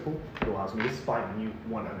very simple. It allows me to spy on you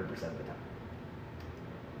 100% of the time.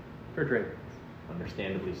 Fair trade.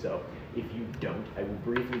 Understandably so. If you don't, I will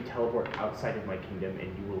briefly teleport outside of my kingdom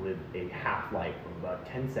and you will live a half-life of about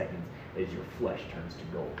 10 seconds as your flesh turns to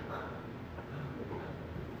gold.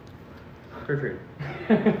 Fair trade.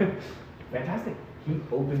 Fantastic. He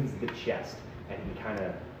opens the chest and he kind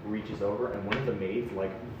of reaches over and one of the maids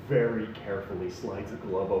like very carefully slides a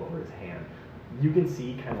glove over his hand. You can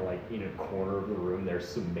see kind of like in a corner of the room there's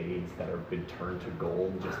some maids that have been turned to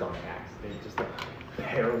gold just on accident, just like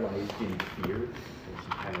paralyzed in fear. And she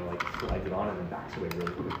kind of like slides it on and then backs away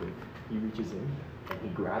really quickly. He reaches in and he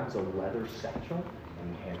grabs a leather satchel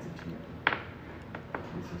and he hands it to you.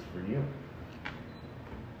 This is for you.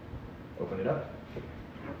 Open it up.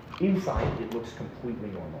 Inside, it looks completely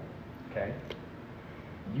normal. Okay?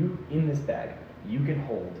 You, in this bag, you can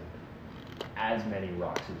hold as many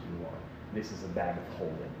rocks as you want. This is a bag of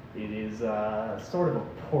holding. It is sort of a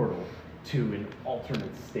portal to an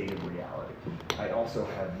alternate state of reality. I also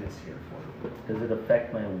have this here for you. Does it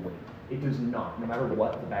affect my weight? It does not. No matter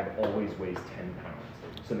what, the bag always weighs 10 pounds.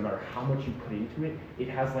 So no matter how much you put into it, it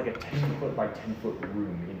has like a 10-foot by 10-foot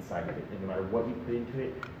room inside of it. And no matter what you put into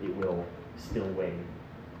it, it will still weigh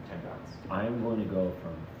 10 pounds. I'm going to go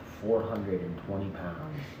from 420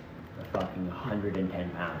 pounds to fucking 110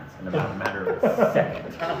 pounds in about a matter of a second.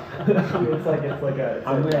 it's like a.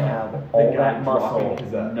 I'm going to have the all guy that muscle, dropping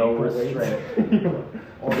his, no ankle weights. restraint.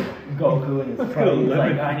 Or Goku in his plane, he's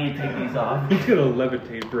like, I need to take these off. He's gonna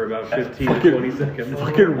levitate for about 15 to 20 seconds.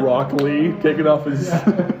 Fucking Rock Lee taking off his.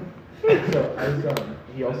 So as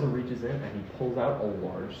he also reaches in and he pulls out a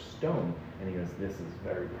large stone and he goes, "This is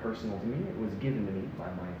very personal to me. It was given to me by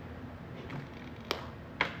my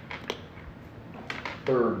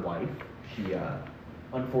third wife. She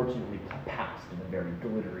unfortunately passed in a very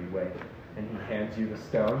glittery way." And he hands you the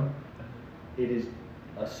stone. It is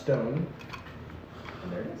a stone,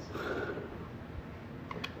 and there it is.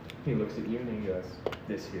 He looks at you and he goes,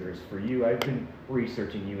 "This here is for you. I've been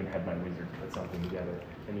researching you and had my wizard put something together."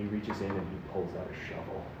 And he reaches in and he pulls out a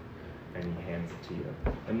shovel and he hands it to you.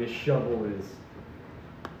 And this shovel is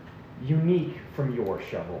unique from your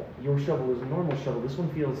shovel. Your shovel is a normal shovel. This one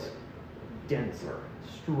feels denser,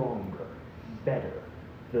 stronger, better.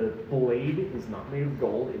 The blade is not made of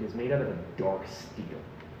gold. It is made out of a dark steel.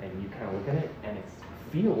 And you kind of look at it and it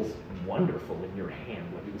feels wonderful in your hand,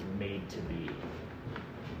 like it was made to be.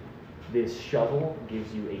 This shovel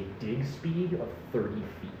gives you a dig speed of 30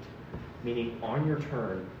 feet, meaning on your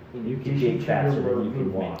turn, in You can addition dig to faster your than you can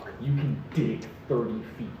movement, walk. you can dig 30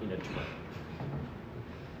 feet in a turn.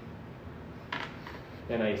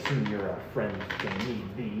 And I assume your friend can need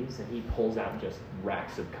these. And he pulls out just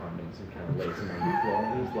racks of condoms and kind of lays them on the floor.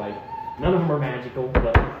 And he's like, none of them are magical,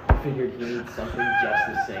 but I figured he needs something just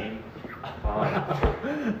the same.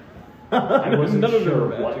 I wasn't None of them sure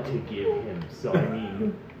are what magical. to give him, so I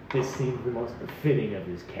mean, this seemed the most befitting of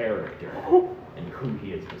his character and who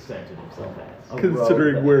he has presented himself as.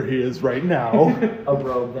 Considering where he is right now. A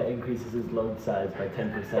robe that increases his load size by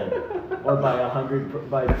 10%, or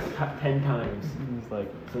by 10 times. He's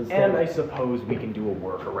like, So instead and of- I suppose we can do a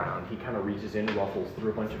workaround. He kind of reaches in, ruffles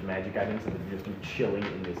through a bunch of magic items, and then just be chilling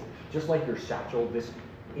in this, just like your satchel. This,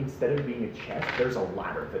 instead of being a chest, there's a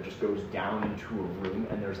ladder that just goes down into a room,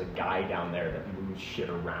 and there's a guy down there that moves shit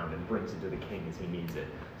around and brings it to the king as he needs it.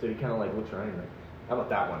 So he kind of like looks around and like, how about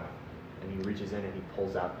that one? And he reaches in and he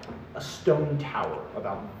pulls out a stone tower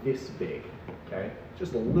about this big, okay?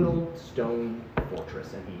 Just a little stone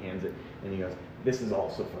fortress, and he hands it, and he goes, this is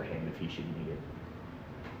also for him if he should need it.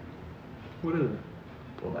 What is it?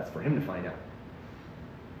 Well, that's for him to find out.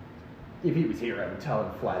 If he was here, I would tell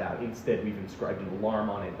him flat out. Instead, we've inscribed an alarm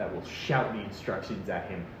on it that will shout the instructions at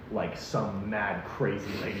him like some mad,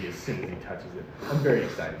 crazy lady as soon as he touches it. I'm very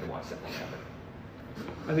excited to watch that one happen.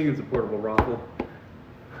 I think it's a portable brothel.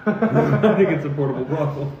 I think it's a portable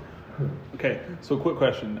brothel. Okay, so quick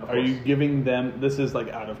question. Are you giving them, this is like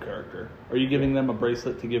out of character, are you giving them a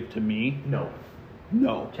bracelet to give to me? No.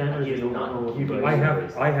 No. Chandler's He is the only not one with giving the I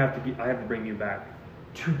bracelet. have to bring you back.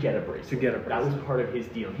 To get a bracelet. To get a That was bracelet. part of his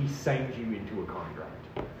deal. He signed you into a contract.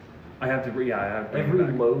 I have to bring you Every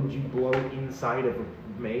back. load you blow inside of a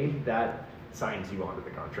maid, that signs you onto the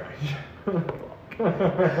contract.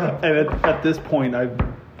 And at this point, I've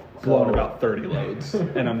blown So- about 30 loads,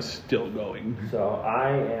 and I'm still going. So I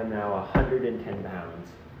am now 110 pounds.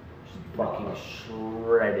 Just fucking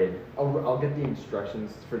shredded. I'll get the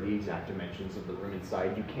instructions for the exact dimensions of the room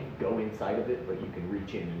inside. You can't go inside of it, but you can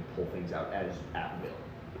reach in and pull things out as at will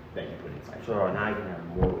that you put inside. So now I can have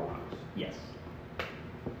more rocks. Yes.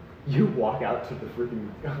 You walk out to the freaking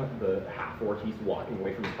the half orc. He's walking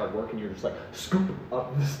away from his hard work, and you're just like scoop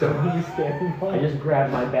up the stone he's standing on. I just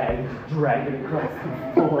grabbed my bag and dragged it across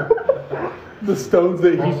the floor. The stones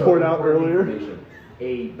that he Also, poured out important earlier. information.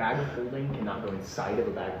 A bag of holding cannot go inside of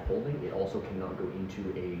a bag of holding. It also cannot go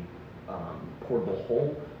into a portable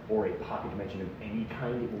hole or a pocket dimension of any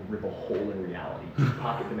kind. It will rip a hole in reality.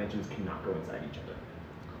 Pocket dimensions cannot go inside each other.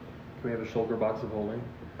 Can we have a shulker box of holding?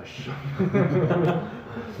 A sh-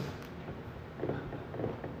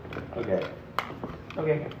 Okay.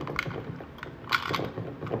 okay.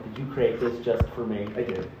 Did you create this just for me? I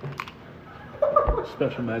did.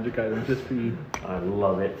 Special magic item just for you. I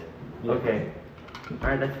love it. Okay.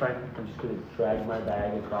 Alright, that's fine. I'm just gonna drag my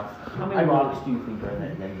bag across. How many rocks do you think are in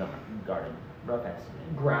that Den's garden? Rough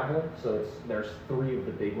estimate. Gravel. So there's 3 of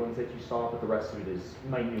the big ones that you saw, but the rest of it is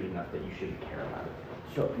minute enough that you shouldn't care about it.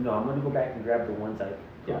 So no, I'm gonna go back and grab the ones I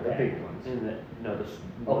Yeah, the got big back. ones. And the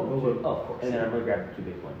Oh, one, two. of course. And then I'm gonna grab the 2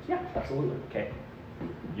 big ones. Yeah, absolutely. Okay.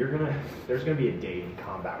 There's gonna be a day in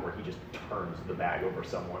combat where he just turns the bag over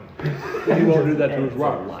someone. He won't do that to his Ends a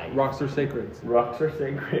rocks. life. Rocks are sacred. Rocks are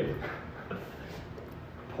sacred.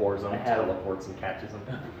 Pours them, I have- teleports, and catches them.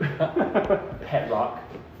 Pet rock.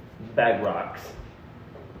 Bag rocks.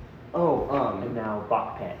 Oh, And now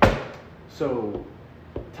Bach pet. so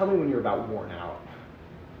tell me when you're about worn out.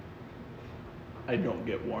 I don't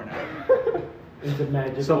get worn out. It's a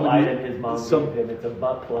magical Somebody- item his mom some- gave him. It's a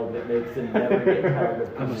butt plug that makes him never get tired of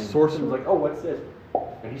I'm a coming. sorcerer. Like, oh, what's this?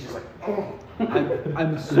 And he's just like, oh.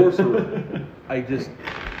 I'm a sorcerer. I just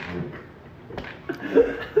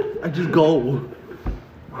go.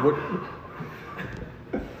 What?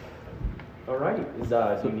 All right.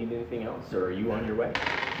 Do you need anything else, or are you on your way?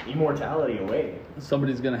 Immortality away.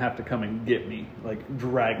 Somebody's gonna have to come and get me, like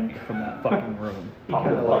drag me from that fucking room. He Pop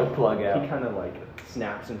kind the of butt plug out. He kind of like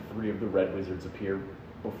snaps, and 3 of the red wizards appear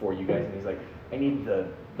before you guys, and he's like, I need the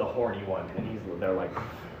horny one, and they're like,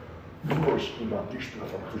 and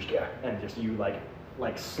just you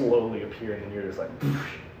like slowly appear, and then you're just like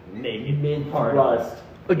naked, Mid hard thrust.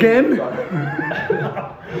 Again?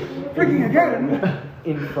 freaking again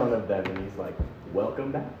in front of them, and he's like,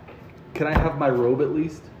 welcome back. Can I have my robe at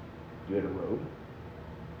least? You had a robe?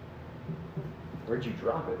 Where'd you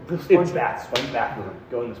drop it? The It's- sponge bathroom.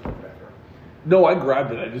 Go in the sponge bathroom. No, I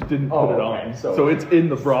grabbed it. I just didn't put Oh, it okay. on. So- So it's in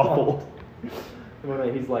the brothel.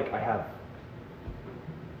 And he's like, I have.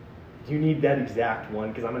 Do you need that exact one?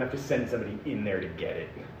 Because I'm gonna have to send somebody in there to get it.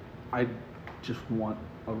 I just want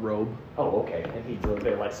a robe. Oh, okay. And he's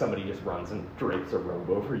there like somebody just runs and drapes a robe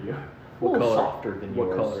over you. What a little color? softer than What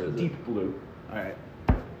yours. color is it? Deep blue. All right.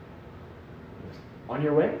 On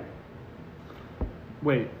your way?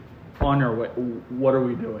 Wait. On our way. What are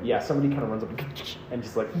we doing? Yeah, somebody kind of runs up and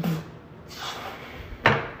just like.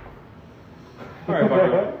 All right,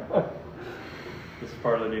 Bucko. This is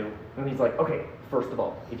part of the deal. And he's like, okay, first of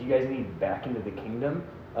all, if you guys need back into the kingdom,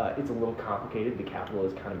 it's a little complicated. The capital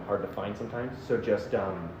is kind of hard to find sometimes. So just,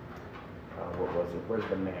 what was it? Where's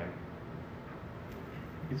the man?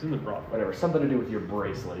 He's in the broth. Whatever, something to do with your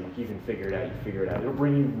bracelet. If you can figure it out, you figure it out. It'll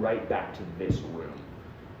bring you right back to this room,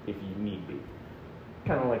 if you need be.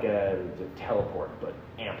 Kind of like a teleport, but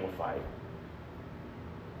amplified.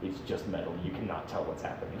 It's just metal. You cannot tell what's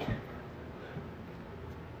happening.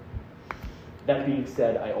 That being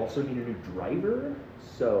said, I also need a new driver,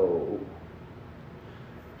 so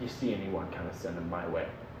if you see anyone, kind of send them my way.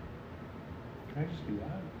 Can I just do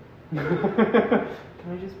that?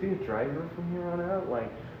 Can I just be a driver from here on out?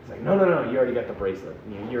 Like, it's like, no, you already got the bracelet.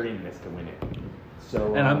 You're in this to win it.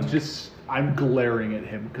 So, And I'm glaring at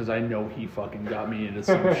him because I know he fucking got me into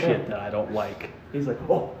some shit that I don't like. He's like,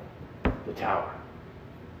 oh, the tower.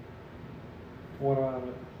 What about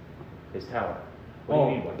it? His tower. What do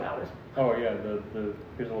you mean, what tower? Oh yeah,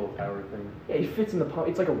 here's a little tower thing. Yeah, he fits in the palm.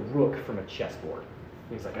 It's like a rook from a chessboard.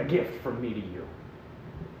 He's like, a gift from me to you.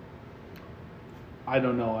 I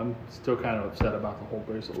don't know. I'm still kind of upset about the whole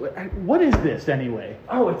bracelet. What is this anyway?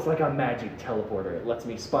 Oh, it's like a magic teleporter. It lets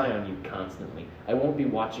me spy on you constantly. I won't be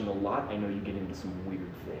watching a lot. I know you get into some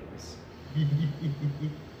weird things.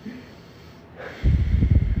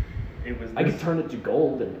 It was. I could turn it to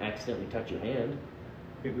gold and accidentally touch your hand.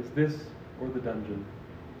 It was this or the dungeon.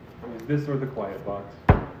 It was this or the quiet box.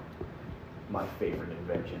 My favorite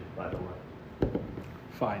invention, by the way.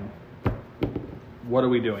 Fine. What are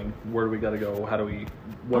we doing? Where do we gotta go? How do we...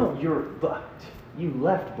 Oh, you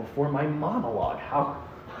left before my monologue.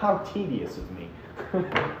 How tedious of me.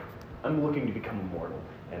 I'm looking to become immortal,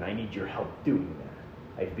 and I need your help doing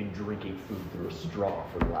that. I've been drinking food through a straw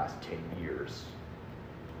for the last 10 years.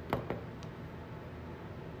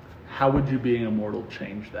 How would you being immortal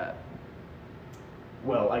change that?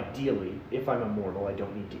 Well, ideally, if I'm immortal, I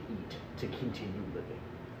don't need to eat to continue living.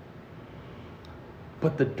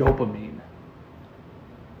 But the dopamine.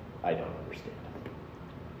 I don't understand.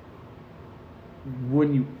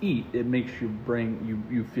 When you eat, it makes your brain,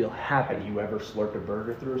 you feel happy. Have you ever slurped a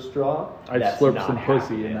burger through a straw? I That's slurped not some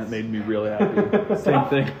pussy and happiness. that made me really happy. Same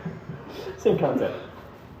thing. Same concept.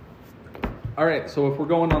 All right, so if we're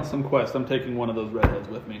going on some quest, I'm taking one of those redheads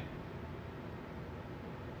with me.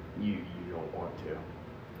 You don't want to.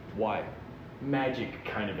 Why? Magic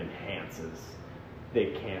kind of enhances.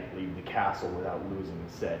 They can't leave the castle without losing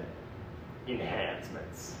said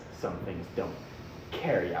enhancements. Some things don't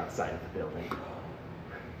carry outside of the building.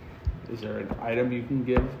 Is there an item you can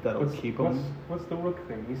give that'll keep him? What's the rook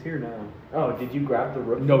thing? He's here now. Oh, did you grab the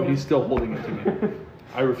rook? No, from him? he's still holding it to me.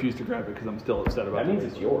 I refuse to grab it because I'm still upset about That it. means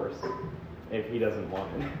it's yours. If he doesn't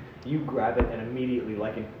want it. You grab it and immediately,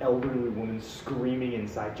 like an elderly woman screaming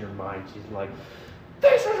inside your mind, she's like,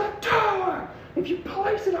 "This is a tower! If you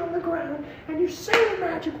place it on the ground and you say the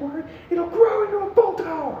magic word, it'll grow into a full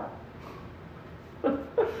tower!"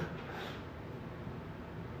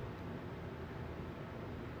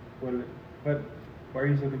 What? Why are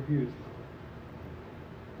you so confused?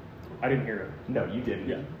 I didn't hear it. No, you didn't.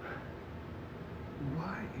 Yeah.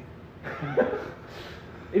 Why?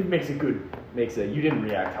 It you didn't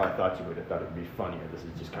react how I thought you would. I thought it would be funnier. This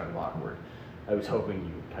is just kind of awkward. I was hoping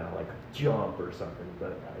you would kind of like jump or something,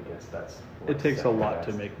 but I guess that's... It takes a second lot to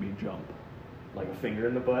best. make me jump. Like a finger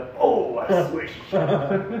in the butt? Oh, I swish!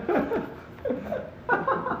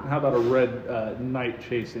 How about a red knight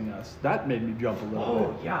chasing us? That made me jump a little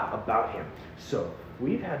Oh, bit. yeah, about him. So,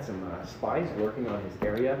 we've had some spies lurking on his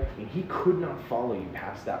area, and he could not follow you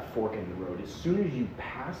past that fork in the road. As soon as you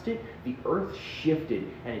passed it, the earth shifted,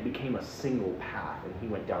 and it became a single path, and he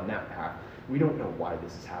went down that path. We don't know why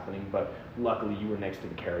this is happening, but luckily you were next to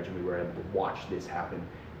the carriage, and we were able to watch this happen.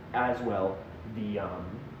 As well,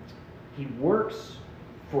 he works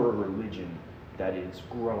for a religion that is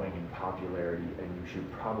growing in popularity, and you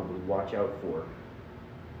should probably watch out for.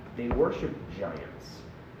 They worship giants,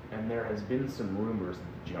 and there has been some rumors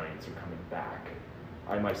that the giants are coming back.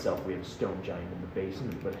 I myself, we have a stone giant in the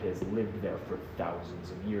basement, but it has lived there for thousands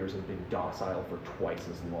of years and been docile for twice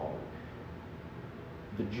as long.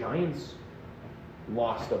 The giants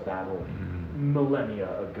lost a battle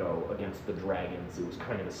millennia ago against the dragons. It was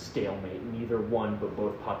kind of a stalemate. Neither one, but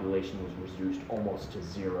both population was reduced almost to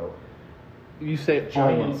zero. You say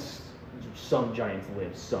Giants, some giants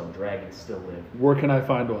live, some dragons still live. Where can I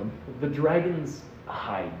find one? The dragons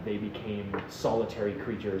hide. They became solitary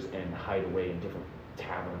creatures and hide away in different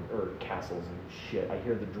taverns or castles and shit. I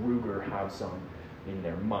hear the Druger have some in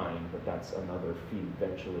their mine, but that's another feat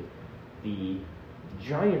eventually. The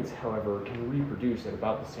giants, however, can reproduce at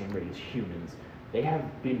about the same rate as humans. They have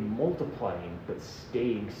been multiplying but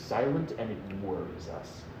staying silent, and it worries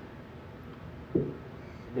us.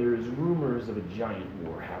 There's rumors of a giant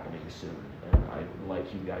war happening soon, and I'd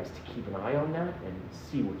like you guys to keep an eye on that and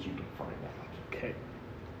see what you can find out. Okay.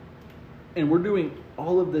 And we're doing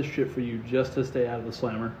all of this shit for you just to stay out of the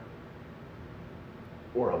slammer.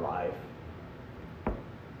 Or alive.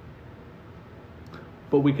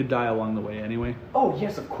 But we could die along the way anyway. Oh,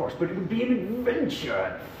 yes, of course, but it would be an adventure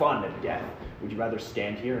and fun and death. Would you rather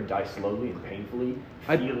stand here and die slowly and painfully,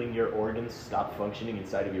 feeling your organs stop functioning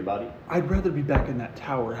inside of your body? I'd rather be back in that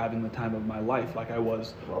tower having the time of my life like I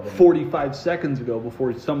was Well, then- 45 seconds ago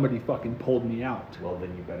before somebody fucking pulled me out. Well,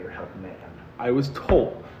 then you better help man. I was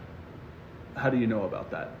told. How do you know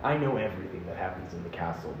about that? I know everything that happens in the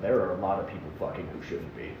castle. There are a lot of people fucking who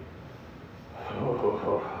shouldn't be.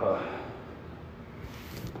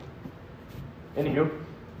 Anywho,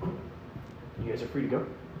 you guys are free to go.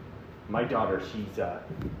 My daughter, she's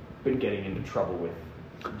been getting into trouble with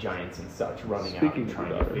giants and such, running out Speaking and of trying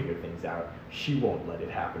your to daughter. figure things out. She won't let it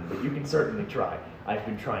happen, but you can certainly try. I've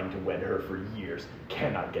been trying to wed her for years.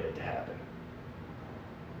 Cannot get it to happen.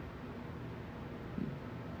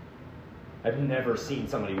 I've never seen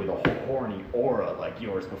somebody with a horny aura like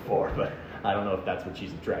yours before, but I don't know if that's what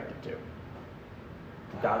she's attracted to.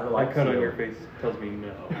 Daughter My likes cut on you. your face tells me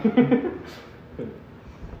no.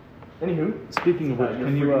 Anywho, Speaking of which, you're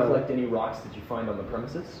can free you to collect any rocks that you find on the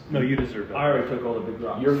premises. No, you deserve it. I already took all the big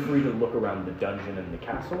rocks. You're free to look around the dungeon and the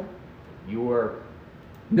castle. You are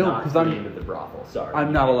No, not 'cause free I'm- into the brothel. Sorry,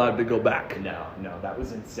 I'm not allowed to go back. No, that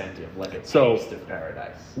was incentive, like a So- taste of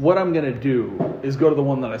paradise. What I'm gonna do is go to the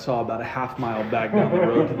one that I saw about a half mile back down the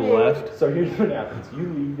road to the left. So here's what happens. You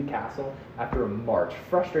leave the castle after a march,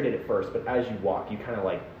 frustrated at first, but as you walk, you kind of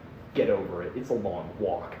like get over it. It's a long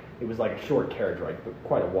walk. It was like a short carriage ride, but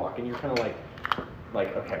quite a walk, and you're kind of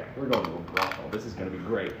like, okay, we're going to a brothel. This is going to be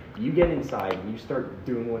great. You get inside and you start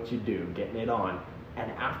doing what you do, getting it on,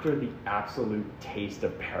 and after the absolute taste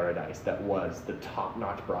of paradise that was the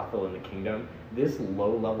top-notch brothel in the kingdom, this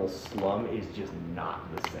low-level slum is just not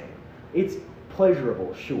the same. It's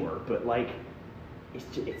pleasurable, sure, but like,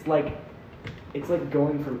 it's like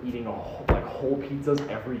going from eating whole pizzas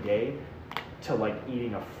every day to like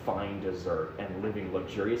eating a fine dessert and living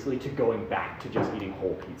luxuriously to going back to just eating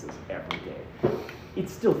whole pizzas every day. It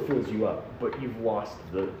still fills you up, but you've lost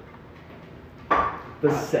the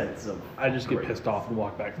sense of. I just get great. pissed off and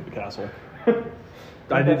walk back to the castle.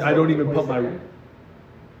 I don't even put my.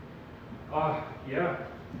 Yeah.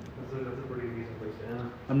 That's a pretty decent place to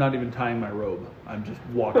end. I'm not even tying my robe. I'm just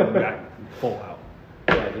walking back full out.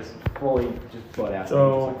 Yeah, just fully just butt ass,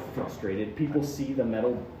 So- just like frustrated. People see the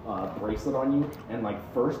metal bracelet on you, and like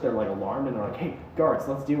first they're like alarmed, and they're like, "Hey, guards,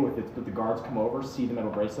 let's deal with it." But the guards come over, see the metal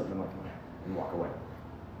bracelet, and they're like, "Okay," and walk away.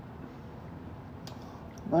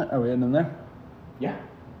 Right, are we ending there? Yeah,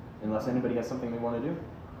 unless anybody has something they want to do.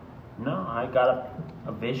 No, I got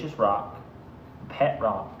a vicious rock, a pet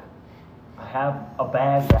rock. I have a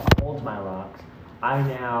bag that holds my rocks. I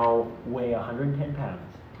now weigh 110 pounds.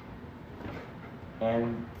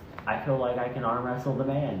 And I feel like I can arm wrestle the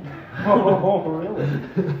man. Oh, really?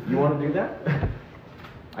 You want to do that?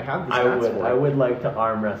 I have the stats for it. I would like to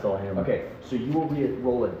arm wrestle him. Okay, so you will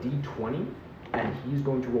roll a d20, and he's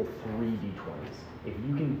going to roll 3 d20s. If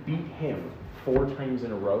you can beat him 4 times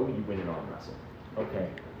in a row, you win an arm wrestle. Okay.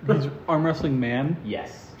 He's arm wrestling man.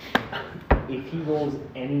 Yes. If he rolls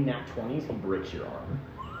any nat 20s, he breaks your arm.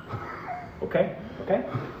 Okay. Okay?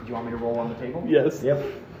 Do you want me to roll on the table? Yes. Yep.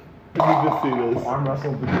 Let me just see this. Arm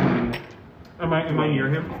wrestle between. Am I near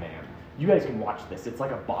him? Man. You guys can watch this. It's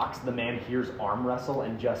like a box. The man hears arm wrestle,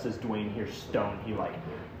 and just as Dwayne hears stone, he like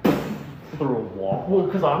through a wall. Well,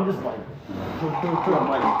 because I'm just like. I'm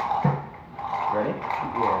like. Ready?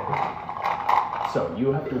 Yeah. So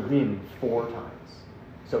you have to win 4 times.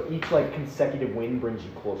 So each like consecutive win brings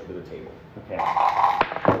you closer to the table. Okay.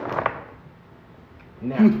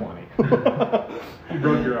 Nat 20. You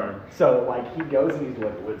broke your arm. So like he goes and he's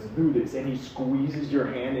like, "Let's do this," and he squeezes your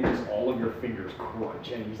hand and just all of your fingers crunch,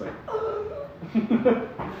 and he's like, okay.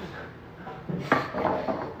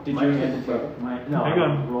 Did you end the table? No, Hang I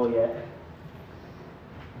on. didn't roll yet.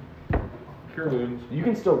 Cure wounds. You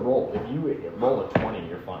can still roll. If you roll a 20,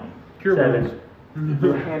 you're fine. Cure 7. wounds.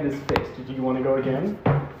 Your hand is fixed. Do you want to go again?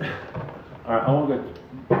 Alright, I want to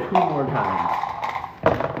go 2 more times.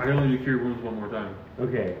 I can only do cure wounds 1 more time.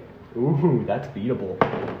 Okay. Ooh, that's beatable.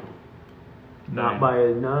 Not by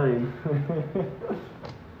a 9.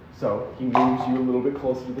 So he moves you a little bit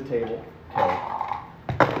closer to the table. Okay.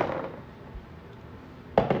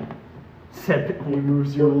 7. He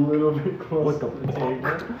moves you a little bit closer What to the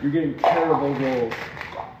table. You're getting terrible rolls.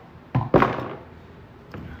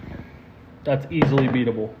 That's easily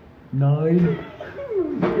beatable. 9.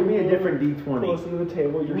 Give me a different D20. Closer to the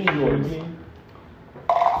table, you're Yours. shaking.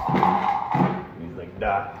 He's like,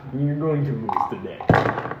 nah, you're going to lose today.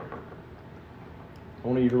 I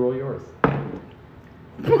want you to roll yours.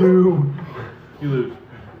 Boom. You lose.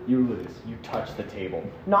 You lose. You touch the table.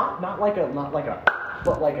 Not like a,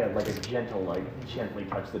 but like a gentle, gently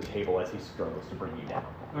touch the table as he struggles to bring you down.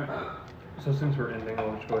 Alright. So since we're ending,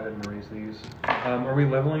 I'll just go ahead and erase these. Are we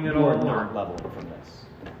leveling at You all? are not or- leveling from this.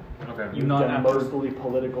 Okay. You've Not done after- mostly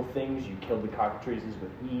political things. You killed the cockatrices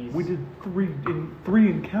with ease. We did three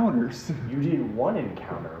encounters. You did one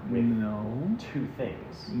encounter with No. 2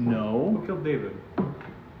 things. Who No. killed David?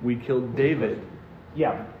 We killed David.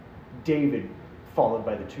 Yeah, David, followed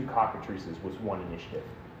by the 2 cockatrices, was 1 initiative.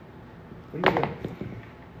 What are you doing?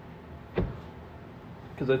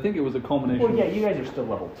 Because I think it was a culmination. Well, yeah, you guys are still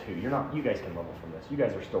level 2. You're not. You guys can level from this. You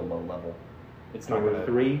guys are still low level. It's not So we're going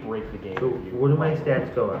to 3? break the game So for you. what do my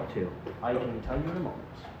stats go up to? I can tell you in a moment.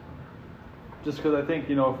 Just because I think,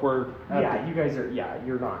 if we're. Yeah, you guys are. Yeah,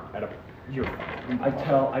 you're not at a. You're fine. I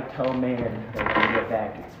tell a man that when we get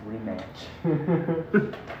back, it's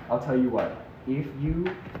rematch. I'll tell you what. If you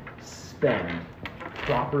spend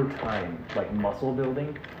proper time, like muscle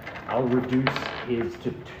building, I'll reduce his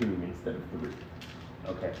to 2 instead of 3.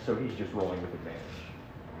 Okay, so he's just rolling with advantage.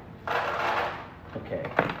 Okay,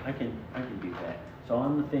 I can do that. So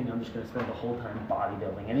on the thing, I'm just gonna spend the whole time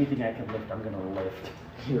bodybuilding. Anything I can lift, I'm gonna lift.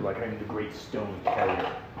 You're like, I'm the great stone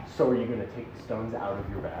carrier. So are you going to take the stones out of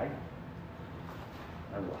your bag?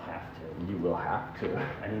 I will have to. You will have to.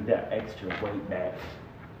 I need that extra weight back.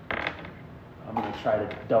 I'm gonna try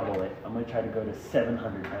to double it. I'm gonna try to go to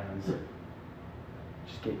 700 pounds.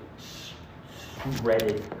 Just get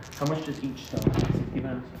shredded. How much does each stone have? 60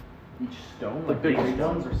 pounds? Each stone, The like big big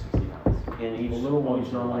stones, are 60 pounds. And each The little one's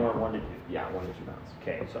ones are normally like at 1 to 2. Yeah, 1 to 2 pounds.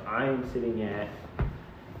 Okay, so I am sitting at.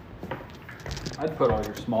 I'd put all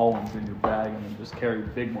your small ones in your bag and then just carry the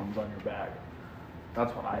big ones on your bag.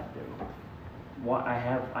 That's what I'd do. What I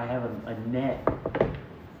have a net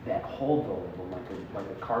that holds all of them, like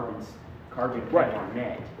a carbon Right. fiber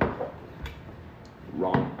net.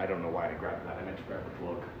 Wrong. I don't know why I grabbed that. I meant to grab the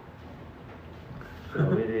plug.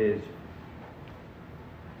 So it is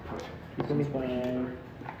 2.5.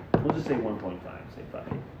 We'll just say 1.5. Say 5.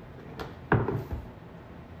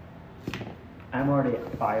 I'm already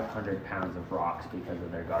at 500 pounds of rocks because of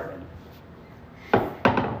their garden.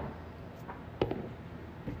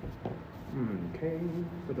 Okay.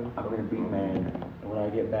 I'm gonna be man. And when I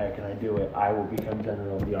get back and I do it, I will become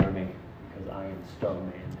general of the army because I am stone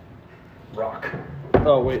man. Rock.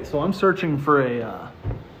 Oh, wait, so I'm searching for a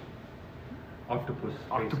Octopus. Space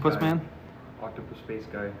octopus guy. man? Octopus space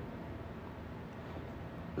guy.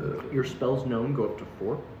 Your spells known go up to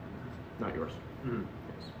 4. Not yours. Mm.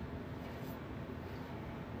 Yes.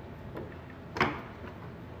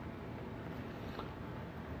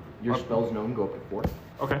 Your spells known go up to 4.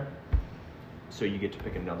 Okay. So you get to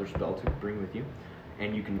pick another spell to bring with you,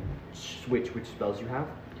 and you can switch which spells you have.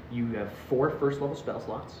 You have 4 first level spell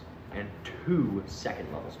slots and 2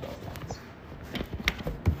 second level spell slots.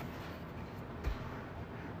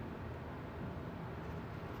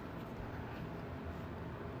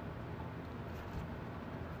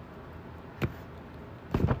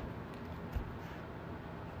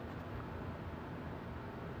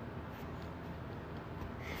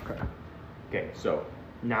 Okay, so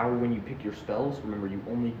now when you pick your spells, remember you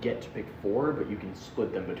only get to pick 4, but you can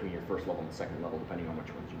split them between your first level and second level depending on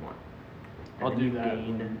which ones you want. And I'll then do you that.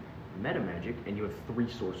 gain meta magic, and you have 3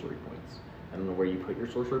 sorcery points. I don't know where you put your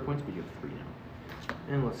sorcery points, but you have 3 now.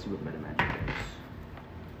 And let's see what meta magic is.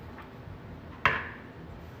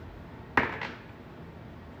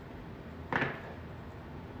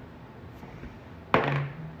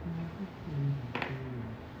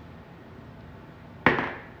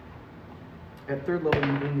 At 3rd level,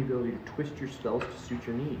 you gain the ability to twist your spells to suit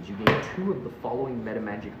your needs. You gain 2 of the following meta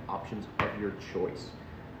magic options of your choice.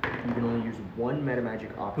 You can only use 1 meta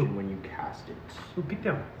magic option when you cast it. Oh, get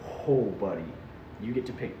down. Oh, buddy. You get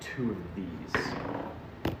to pick 2 of these.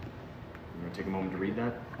 You want to take a moment to read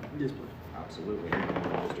that? Yes, please. Absolutely.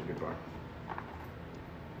 Just a good bar.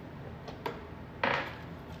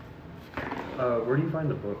 Where do you find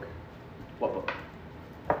the book? What book?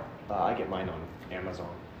 I get mine on Amazon.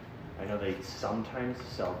 I know they sometimes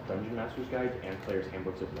sell Dungeon Master's Guides and Player's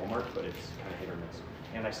Handbooks at Walmart, but it's kind of hit or miss.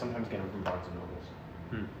 And I sometimes get them from Barnes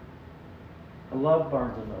 & Nobles. I love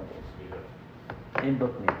Barnes and Nobles and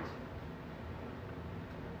Bookmates.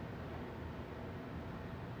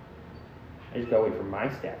 I just gotta wait for my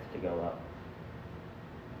stats to go up.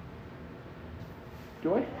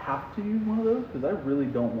 Do I have to use one of those? Because I really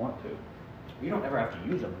don't want to. You don't ever have to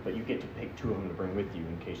use them, but you get to pick 2 of them to bring with you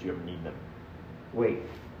in case you ever need them. Wait.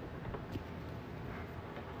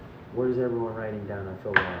 What is everyone writing down? I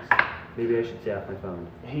feel lost. Maybe I should stay off my phone.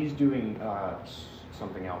 He's doing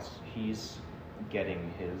something else. He's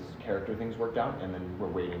getting his character things worked out, and then we're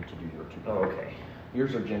waiting to do your 2. Oh, okay.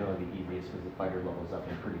 Yours are generally the easiest because the fighter level's up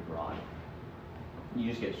and pretty broad. You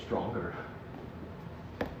just get stronger.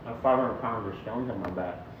 I have 500 pounds of stones on my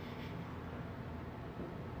back.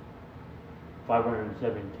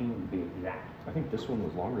 517 to be exact. I think this one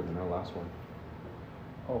was longer than our last one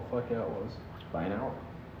Oh, fuck yeah, it was. by an hour.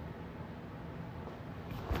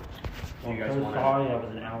 I'm You guys so wanna- sorry I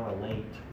was an hour late.